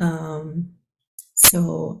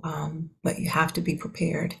 But you have to be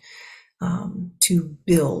prepared to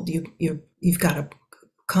build. You've got to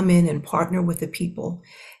come in and partner with the people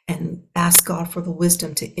and ask God for the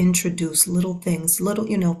wisdom to introduce little things,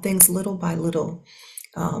 things little by little,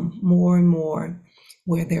 more and more,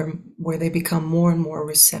 where they become more and more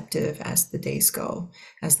receptive as the days go,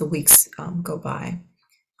 as the weeks go by,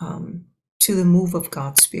 to the move of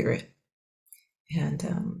God's Spirit.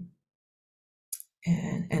 And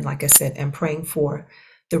like I said, and praying for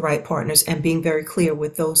the right partners and being very clear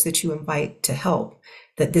with those that you invite to help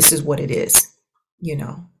that this is what it is. You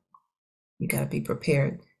got to be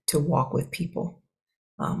prepared to walk with people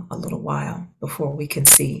a little while before we can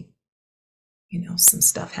see, some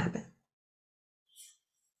stuff happen.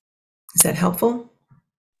 Is that helpful?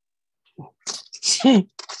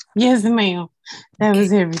 Yes, ma'am. That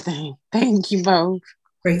was everything. Thank you both.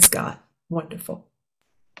 Praise God. Wonderful.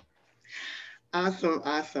 Awesome.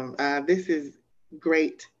 This is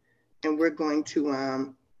great. And we're going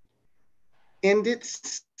to end it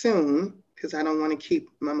soon because I don't want to keep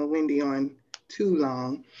Mama Wendi on too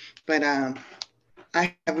long. But I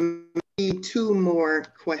have maybe 2 more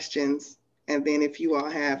questions. And then if you all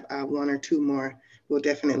have 1 or 2 more, we'll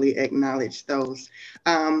definitely acknowledge those.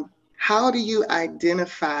 How do you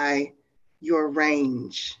identify your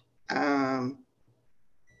range? I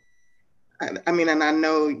mean, and I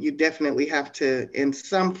know you definitely have to, in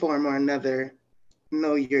some form or another,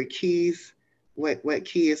 know your keys, what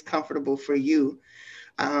key is comfortable for you.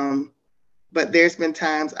 But there's been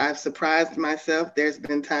times I've surprised myself. There's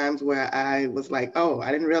been times where I was like, oh,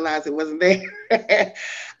 I didn't realize it wasn't there.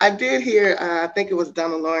 I did hear, I think it was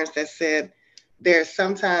Donna Lawrence that said, there's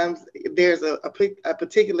a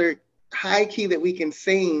particular high key that we can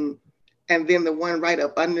sing, and then the one right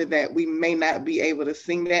up under that, we may not be able to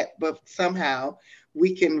sing that, but somehow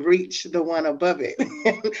we can reach the one above it.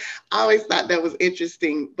 I always thought that was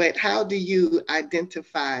interesting, but how do you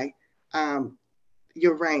identify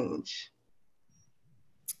your range?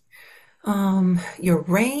 Your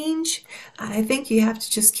range, I think you have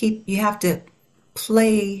to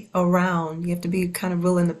play around. You have to be kind of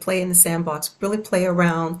willing to play in the sandbox, really play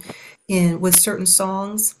around with certain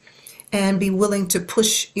songs and be willing to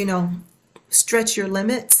push, stretch your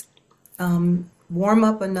limits, warm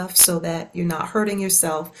up enough so that you're not hurting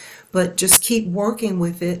yourself, but just keep working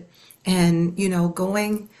with it and,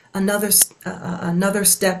 going another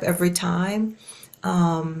step every time.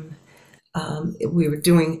 We were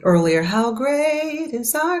doing earlier, how great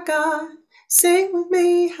is our God? Sing with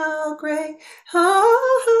me, how great,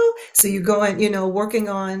 oh. So you're going, working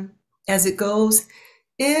on as it goes,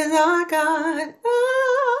 is our God,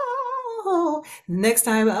 oh. Next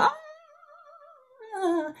time,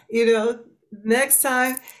 next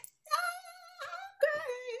time,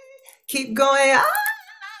 keep going,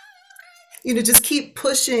 just keep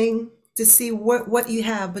pushing to see what you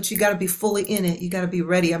have, but you got to be fully in it. You got to be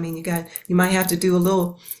ready. I mean, you might have to do a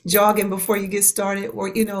little jogging before you get started,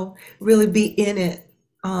 or really be in it.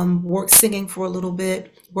 Work singing for a little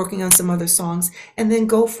bit, working on some other songs, and then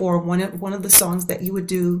go for one of the songs that you would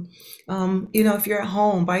do. If you're at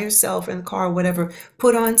home by yourself in the car or whatever,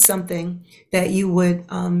 put on something that you would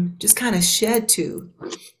just kind of shed to,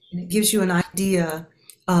 and it gives you an idea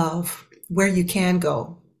of where you can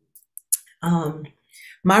go.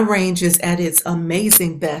 My range is at its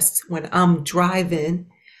amazing best when I'm driving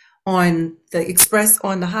on the express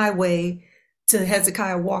on the highway to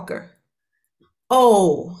Hezekiah Walker.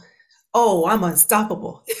 Oh, I'm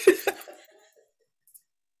unstoppable.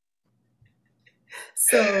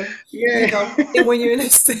 So, yeah. When you're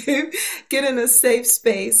get in a safe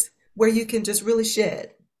space where you can just really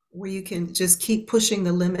shed, where you can just keep pushing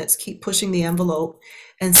the limits, keep pushing the envelope,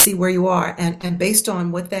 and see where you are. And based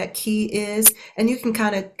on what that key is, and you can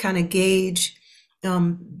kind of gauge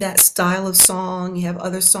that style of song. You have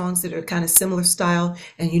other songs that are kind of similar style,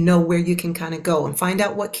 and where you can kind of go and find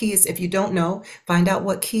out what key is. If you don't know, find out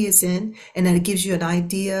what key is in, and then it gives you an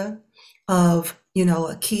idea of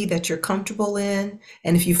a key that you're comfortable in.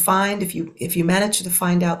 And if you manage to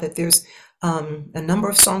find out that there's a number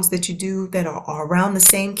of songs that you do that are around the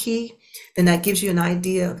same key, then that gives you an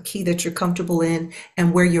idea of the key that you're comfortable in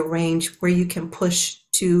and where your range, where you can push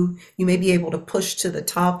to. You may be able to push to the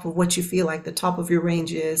top of what you feel like the top of your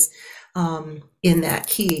range is in that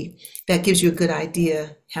key. That gives you a good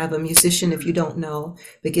idea. Have a musician if you don't know,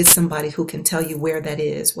 but get somebody who can tell you where that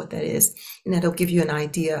is, what that is, and that'll give you an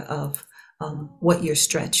idea of what your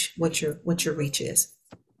stretch, what your reach is.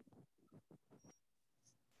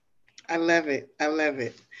 I love it. I love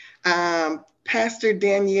it. Pastor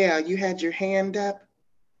Danielle, you had your hand up.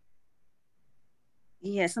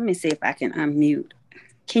 Yes, let me see if I can unmute.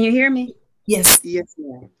 Can you hear me? Yes. Yes,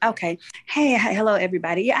 ma'am. Okay. Hey, hello,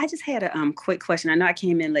 everybody. Yeah, I just had a quick question. I know I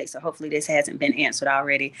came in late, so hopefully this hasn't been answered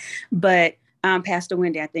already. But Pastor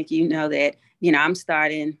Wendi, I think you know that, I'm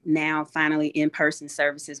starting now, finally, in-person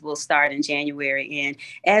services will start in January. And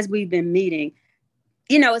as we've been meeting,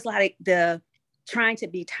 it's like the trying to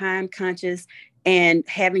be time conscious and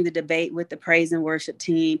having the debate with the praise and worship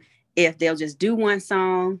team, if they'll just do one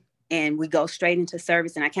song and we go straight into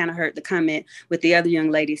service. And I kind of heard the comment with the other young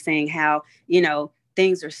lady saying how,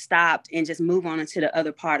 things are stopped and just move on into the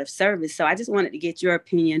other part of service. So I just wanted to get your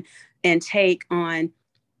opinion and take on,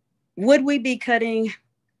 would we be cutting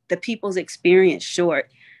the people's experience short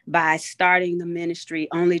by starting the ministry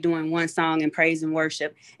only doing one song in praise and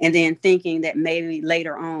worship, and then thinking that maybe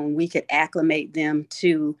later on we could acclimate them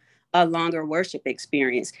to a longer worship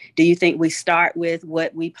experience? Do you think we start with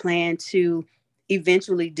what we plan to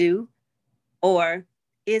eventually do, or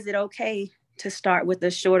is it okay to start with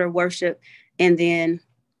a shorter worship and then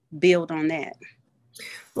build on that?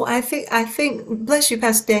 Well, I think, bless you,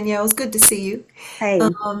 Pastor Danielle. It's good to see you. Hey.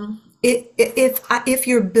 If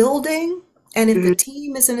you're building, and if the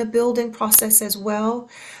team is in a building process as well,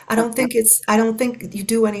 I don't think you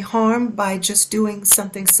do any harm by just doing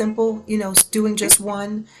something simple, doing just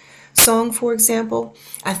one song, for example.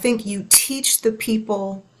 I think you teach the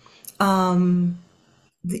people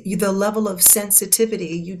the level of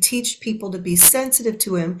sensitivity. You teach people to be sensitive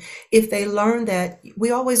to him. If they learn that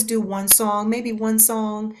we always do one song, maybe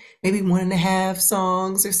 1.5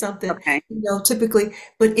 songs or something, Okay. typically.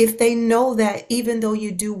 But if they know that even though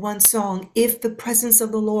you do one song, if the presence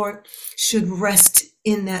of the Lord should rest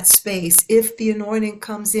in that space, if the anointing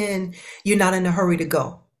comes in, you're not in a hurry to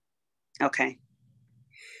go. Okay.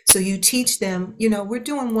 So you teach them, we're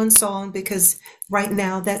doing one song because right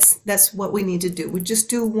now that's what we need to do. We just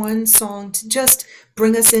do one song to just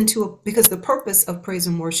bring us because the purpose of praise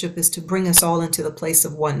and worship is to bring us all into the place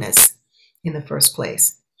of oneness in the first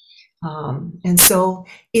place. And so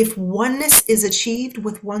if oneness is achieved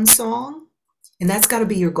with one song, and that's got to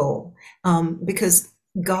be your goal, because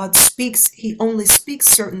God he only speaks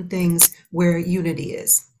certain things where unity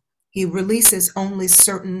is. He releases only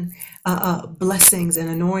certain blessings and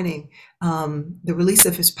anointing. The release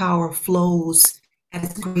of his power flows at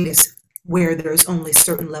its greatest where there's only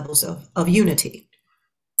certain levels of unity.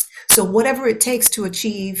 So whatever it takes to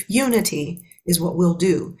achieve unity is what we'll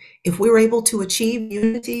do. If we're able to achieve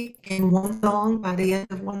unity in one song by the end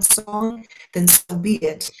of one song, then so be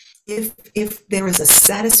it. If there is a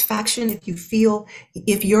satisfaction, if your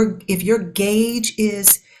gauge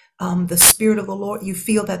is the Spirit of the Lord, you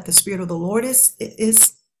feel that the Spirit of the Lord is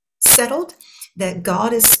settled, that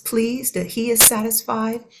God is pleased, that he is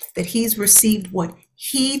satisfied, that he's received what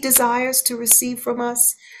he desires to receive from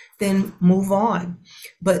us, then move on.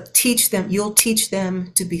 But you'll teach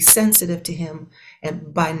them to be sensitive to him,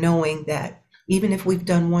 and by knowing that even if we've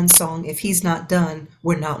done one song, if he's not done,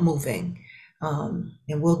 we're not moving.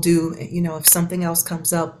 And we'll do, if something else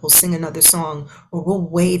comes up, we'll sing another song, or we'll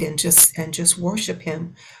wait and just worship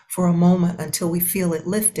him for a moment until we feel it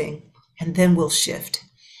lifting, and then we'll shift.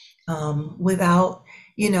 Without,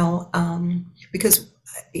 because,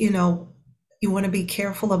 you want to be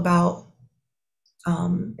careful about,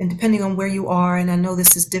 and depending on where you are, and I know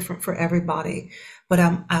this is different for everybody, but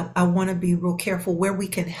I want to be real careful where we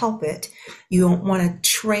can help it. You don't want to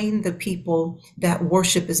train the people that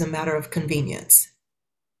worship is a matter of convenience.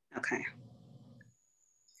 Okay.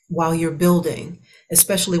 While you're building,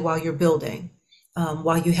 especially while you're building,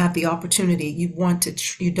 while you have the opportunity, you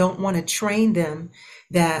don't want to train them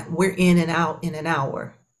that we're in and out in an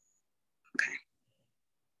hour. Okay.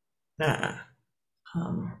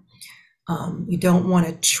 You don't want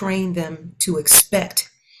to train them to expect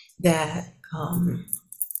that,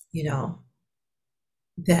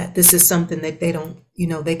 that this is something that they don't,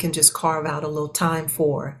 they can just carve out a little time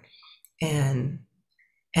for. And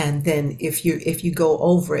then if you go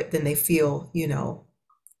over it, then they feel,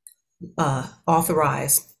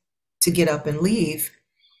 authorized to get up and leave,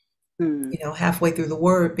 halfway through the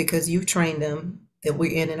word, because you trained them that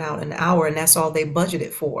we're in and out an hour, and that's all they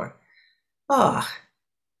budgeted for.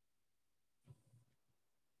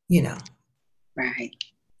 You know. Right.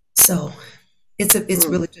 So it's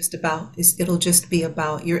really just about, it'll just be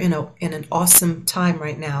about, you're in an awesome time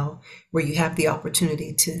right now where you have the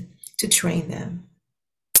opportunity to train them,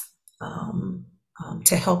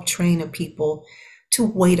 to help train a people to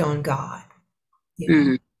wait on God, you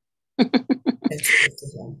know, and to wait to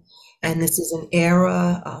Him. And this is an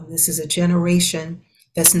era, this is a generation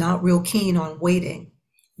that's not real keen on waiting.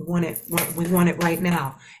 We want it right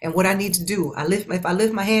now. And what I need to do, if I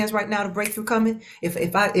lift my hands right now, the breakthrough coming.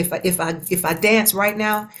 If I dance right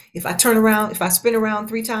now, if I turn around, if I spin around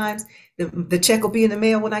 3 times, the check will be in the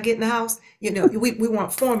mail when I get in the house. You know, we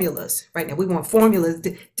want formulas right now. We want formulas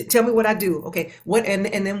to tell me what I do. Okay, what and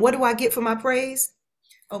then what do I get for my praise?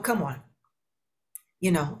 Oh, come on.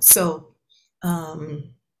 You know, so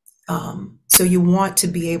so you want to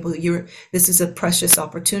be able, this is a precious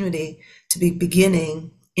opportunity to be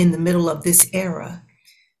beginning in the middle of this era,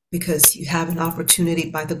 because you have an opportunity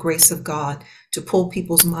by the grace of God to pull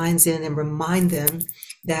people's minds in and remind them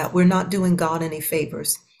that we're not doing God any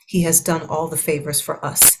favors. He has done all the favors for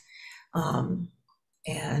us.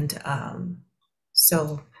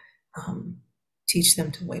 So teach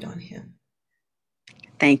them to wait on Him.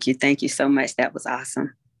 Thank you. Thank you so much. That was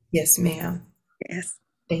awesome. Yes, ma'am. Yes.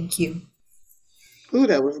 Thank you. Ooh,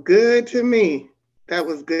 that was good to me. That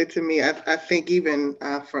was good to me. I think even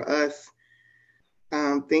for us,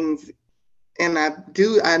 things, and I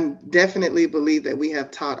definitely believe that we have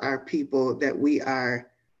taught our people that we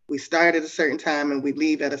start at a certain time and we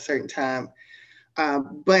leave at a certain time.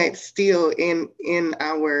 But still in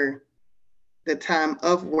the time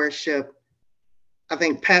of worship, I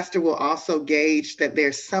think Pastor will also gauge that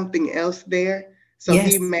there's something else there. So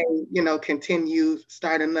yes. He may, continue,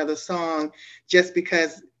 start another song just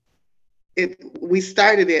because we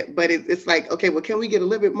started it, but it's like, okay, well, can we get a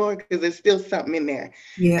little bit more? Because there's still something in there.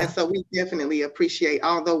 Yeah. And so we definitely appreciate,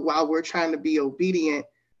 although while we're trying to be obedient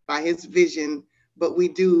by His vision, but we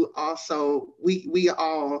do also, we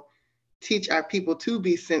all teach our people to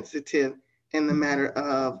be sensitive in the matter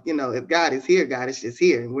of, if God is here, God is just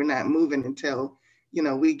here. And we're not moving until,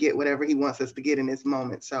 we get whatever He wants us to get in this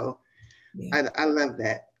moment. So yeah. I love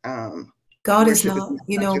that. God is not,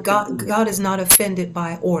 God is not offended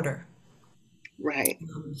by order. Right.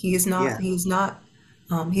 He is not, yeah.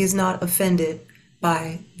 He is not offended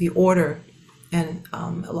by the order. And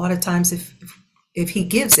a lot of times if He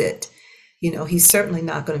gives it, He's certainly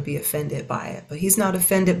not going to be offended by it, but He's not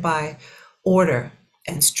offended by order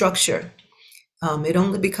and structure. It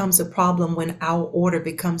only becomes a problem when our order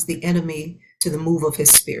becomes the enemy to the move of His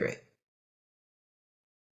Spirit.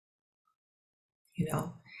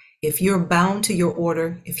 If you're bound to your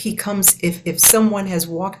order, if someone has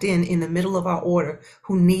walked in the middle of our order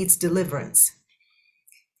who needs deliverance,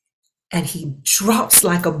 and he drops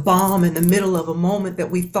like a bomb in the middle of a moment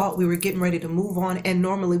that we thought we were getting ready to move on, and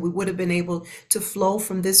normally we would have been able to flow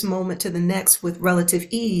from this moment to the next with relative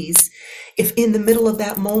ease. If in the middle of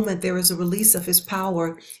that moment there is a release of His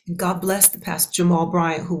power, and God bless the Pastor Jamal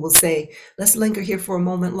Bryant, who will say, let's linger here for a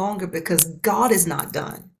moment longer because God is not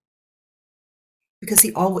done. Because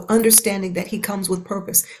He always understanding that He comes with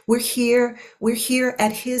purpose. We're here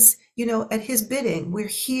at His, at His bidding. We're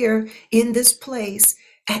here in this place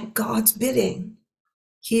at God's bidding,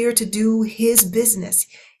 here to do His business,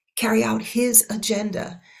 carry out His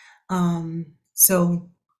agenda.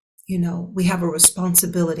 So, we have a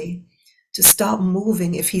responsibility to stop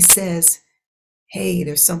moving if He says, hey,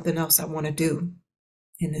 there's something else I want to do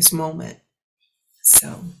in this moment.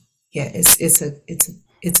 So yeah, it's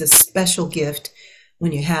a special gift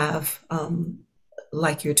when you have,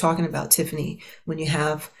 like you're talking about, Tiffany, when you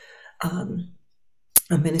have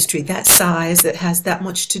a ministry that size that has that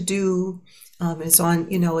much to do, is on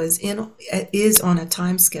a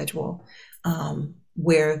time schedule,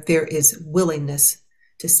 where there is willingness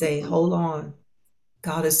to say, hold on,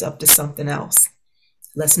 God is up to something else.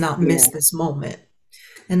 Let's not miss this moment.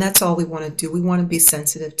 And that's all we want to do. We want to be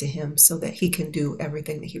sensitive to Him so that He can do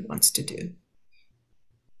everything that He wants to do.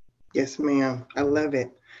 Yes, ma'am. I love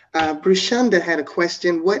it. Brushunda had a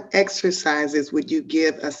question. What exercises would you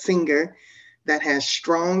give a singer that has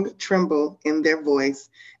strong tremble in their voice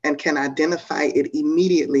and can identify it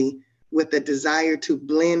immediately with a desire to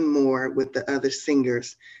blend more with the other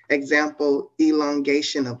singers? Example,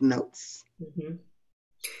 elongation of notes. Mm-hmm.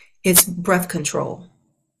 It's breath control.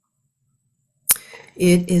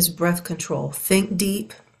 It is breath control. Think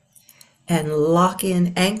deep and lock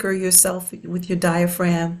in, anchor yourself with your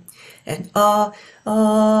diaphragm and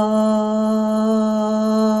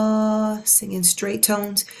sing in straight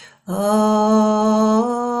tones.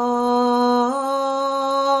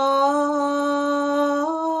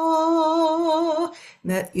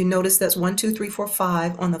 That you notice that's 1, 2, 3, 4,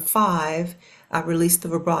 5. On the 5, I released the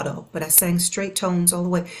vibrato, but I sang straight tones all the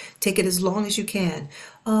way. Take it as long as you can.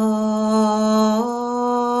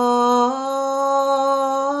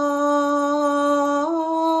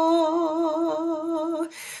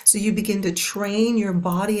 So you begin to train your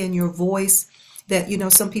body and your voice that,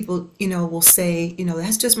 some people, will say,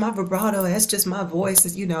 that's just my vibrato, that's just my voice,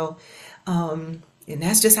 and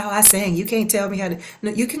that's just how I sing. You can't tell me how to.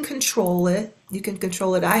 No, you can control it. You can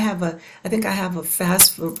control it. I think I have a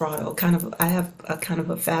fast vibrato, I have a kind of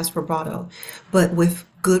a fast vibrato, but with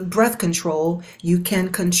good breath control, you can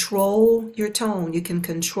control your tone. You can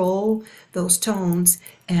control those tones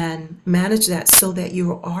and manage that so that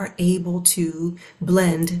you are able to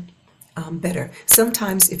blend better.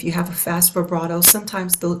 Sometimes if you have a fast vibrato,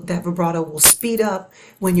 sometimes that vibrato will speed up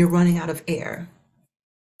when you're running out of air.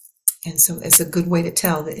 And so it's a good way to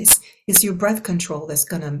tell that it's your breath control that's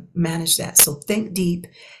going to manage that. So think deep,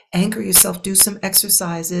 anchor yourself, do some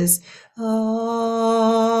exercises, and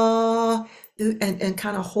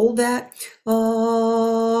kind of hold that,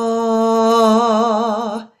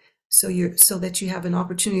 so that you have an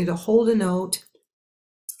opportunity to hold a note,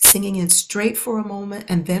 singing it straight for a moment,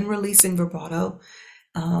 and then releasing vibrato.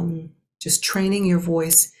 Just training your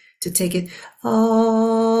voice to take it.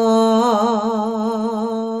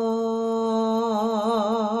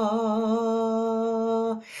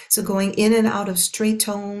 So going in and out of straight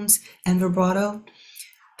tones and vibrato,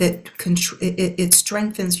 it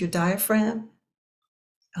strengthens your diaphragm,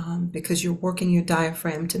 because you're working your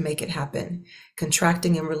diaphragm to make it happen,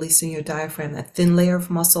 contracting and releasing your diaphragm, that thin layer of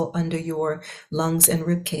muscle under your lungs and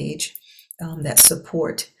rib cage, that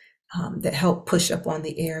support, that help push up on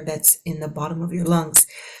the air that's in the bottom of your lungs.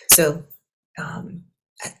 So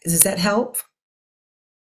does that help?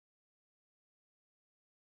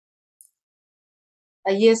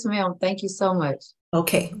 Yes, ma'am. Thank you so much.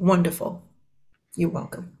 Okay, wonderful. You're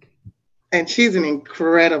welcome. And she's an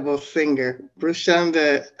incredible singer,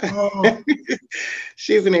 Brushanda. Oh.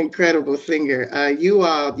 She's an incredible singer.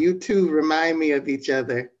 You two remind me of each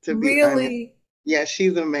other, to be honest. Really? Yeah,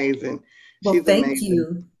 she's amazing. Well, She's thank amazing.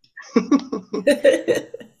 you.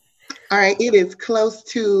 All right, it is close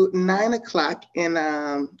to 9 o'clock, and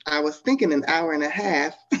I was thinking an hour and a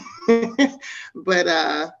half, but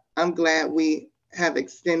I'm glad we have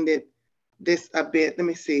extended this a bit. Let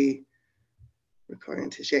me see. Recording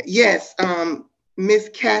to share. Yes, Miss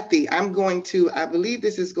Kathy, I believe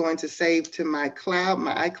this is going to save to my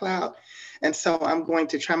iCloud. And so I'm going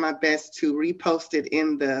to try my best to repost it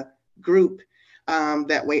in the group.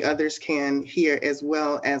 That way others can hear, as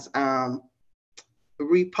well as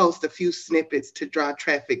repost a few snippets to draw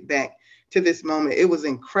traffic back to this moment. It was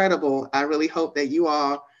incredible. I really hope that you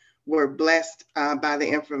all were blessed by the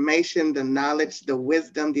information, the knowledge, the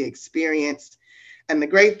wisdom, the experience. And the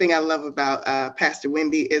great thing I love about Pastor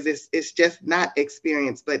Wendi is it's just not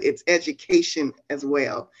experience, but it's education as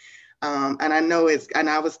well. And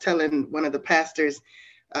I was telling one of the pastors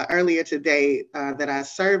earlier today that I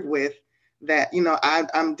serve with, that,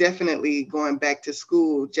 I'm definitely going back to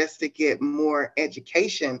school just to get more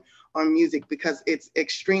education on music, because it's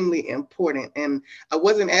extremely important. And I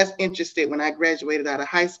wasn't as interested when I graduated out of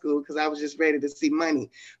high school, because I was just ready to see money.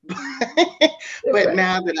 But Right.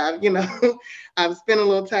 now that I've spent a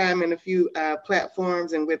little time in a few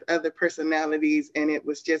platforms and with other personalities, and it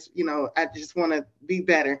was just, I just want to be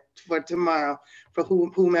better for tomorrow, for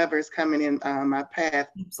whomever is coming in my path.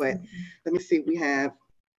 But let me see, we have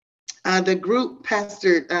the group,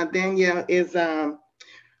 Pastor Danielle, is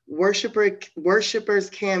Worshipers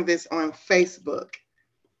Canvas on Facebook.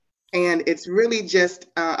 And it's really just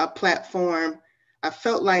a platform. I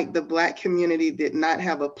felt like the Black community did not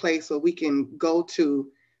have a place where we can go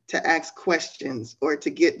to ask questions, or to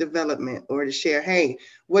get development, or to share, hey,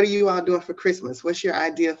 what are you all doing for Christmas? What's your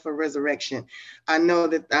idea for resurrection? I know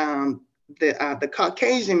that the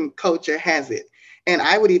Caucasian culture has it. And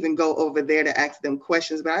I would even go over there to ask them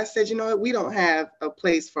questions. But I said, you know what? We don't have a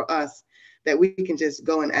place for us that we can just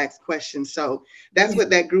go and ask questions. So that's what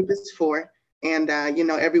that group is for. And,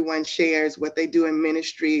 everyone shares what they do in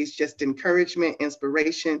ministries, just encouragement,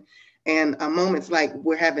 inspiration, and moments like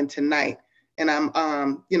we're having tonight. And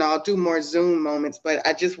I'll do more Zoom moments, but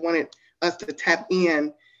I just wanted us to tap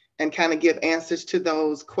in and kind of give answers to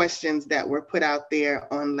those questions that were put out there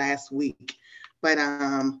on last week. But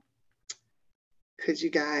could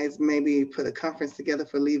you guys maybe put a conference together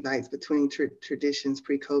for Levites between traditions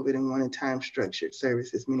pre-COVID and one-time structured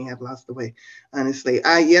services? Many have lost the way, honestly.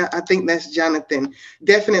 Yeah, I think that's Jonathan.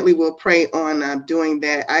 Definitely will pray on doing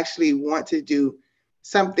that. I actually want to do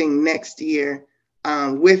something next year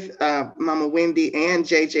with Mama Wendi and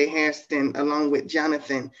JJ Hairston, along with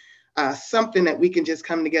Jonathan, something that we can just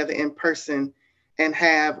come together in person and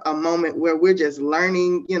have a moment where we're just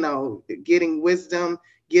learning, getting wisdom,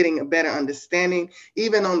 getting a better understanding,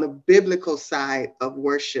 even on the biblical side of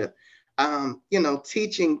worship,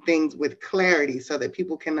 teaching things with clarity so that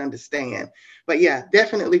people can understand. But yeah,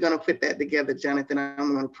 definitely going to put that together, Jonathan.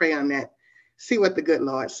 I'm going to pray on that, see what the good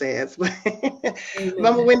Lord says. Mama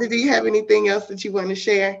Wendi, do you have anything else that you want to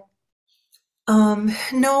share?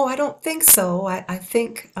 No, I don't think so. I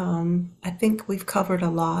think we've covered a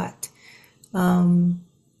lot.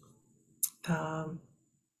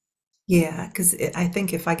 Yeah, because I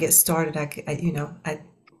think if I get started, I'd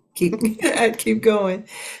keep I'd keep going.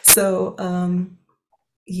 So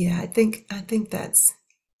yeah, I think that's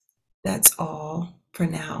all for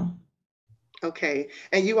now. Okay,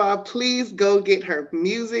 and you all please go get her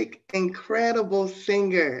music. Incredible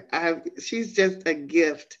singer. She's just a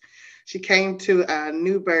gift. She came to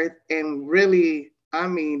New Birth and really, I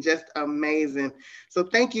mean, just amazing. So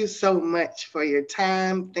thank you so much for your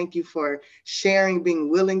time. Thank you for sharing, being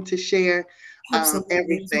willing to share Absolutely.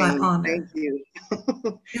 It was my everything. honor. Thank you.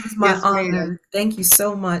 It was my Yes, ma'am. honor. Thank you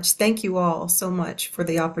so much. Thank you all so much for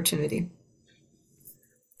the opportunity.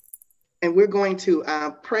 And we're going to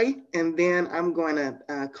pray, and then I'm going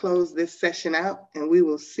to close this session out, and we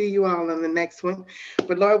will see you all on the next one.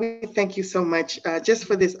 But Lord, we thank you so much just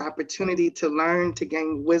for this opportunity to learn, to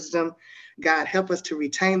gain wisdom. God, help us to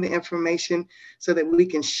retain the information so that we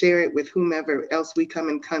can share it with whomever else we come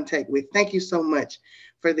in contact with. Thank you so much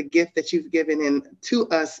for the gift that you've given to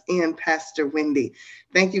us in Pastor Wendi.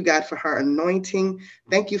 Thank you, God, for her anointing.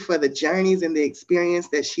 Thank you for the journeys and the experience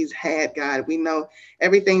that she's had, God. We know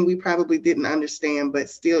everything we probably didn't understand, but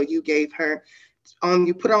still you gave her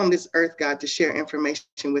you put on this earth, God, to share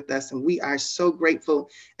information with us. And we are so grateful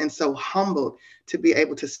and so humbled to be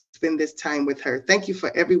able to spend this time with her. Thank you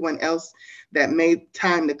for everyone else that made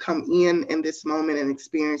time to come in this moment and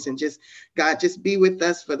experience, and just, God, just be with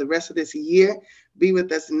us for the rest of this year. Be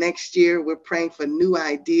with us next year. We're praying for new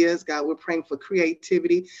ideas. God, we're praying for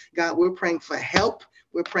creativity. God, we're praying for help.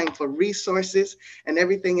 We're praying for resources and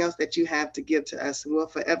everything else that you have to give to us. And we'll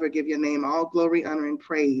forever give your name all glory, honor, and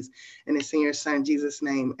praise. And it's in your son, Jesus'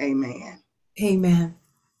 name. Amen. Amen.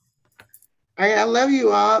 All right. I love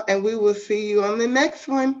you all. And we will see you on the next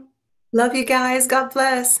one. Love you guys. God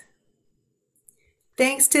bless.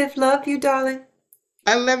 Thanks, Tiff. Love you, darling.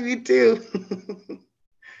 I love you too.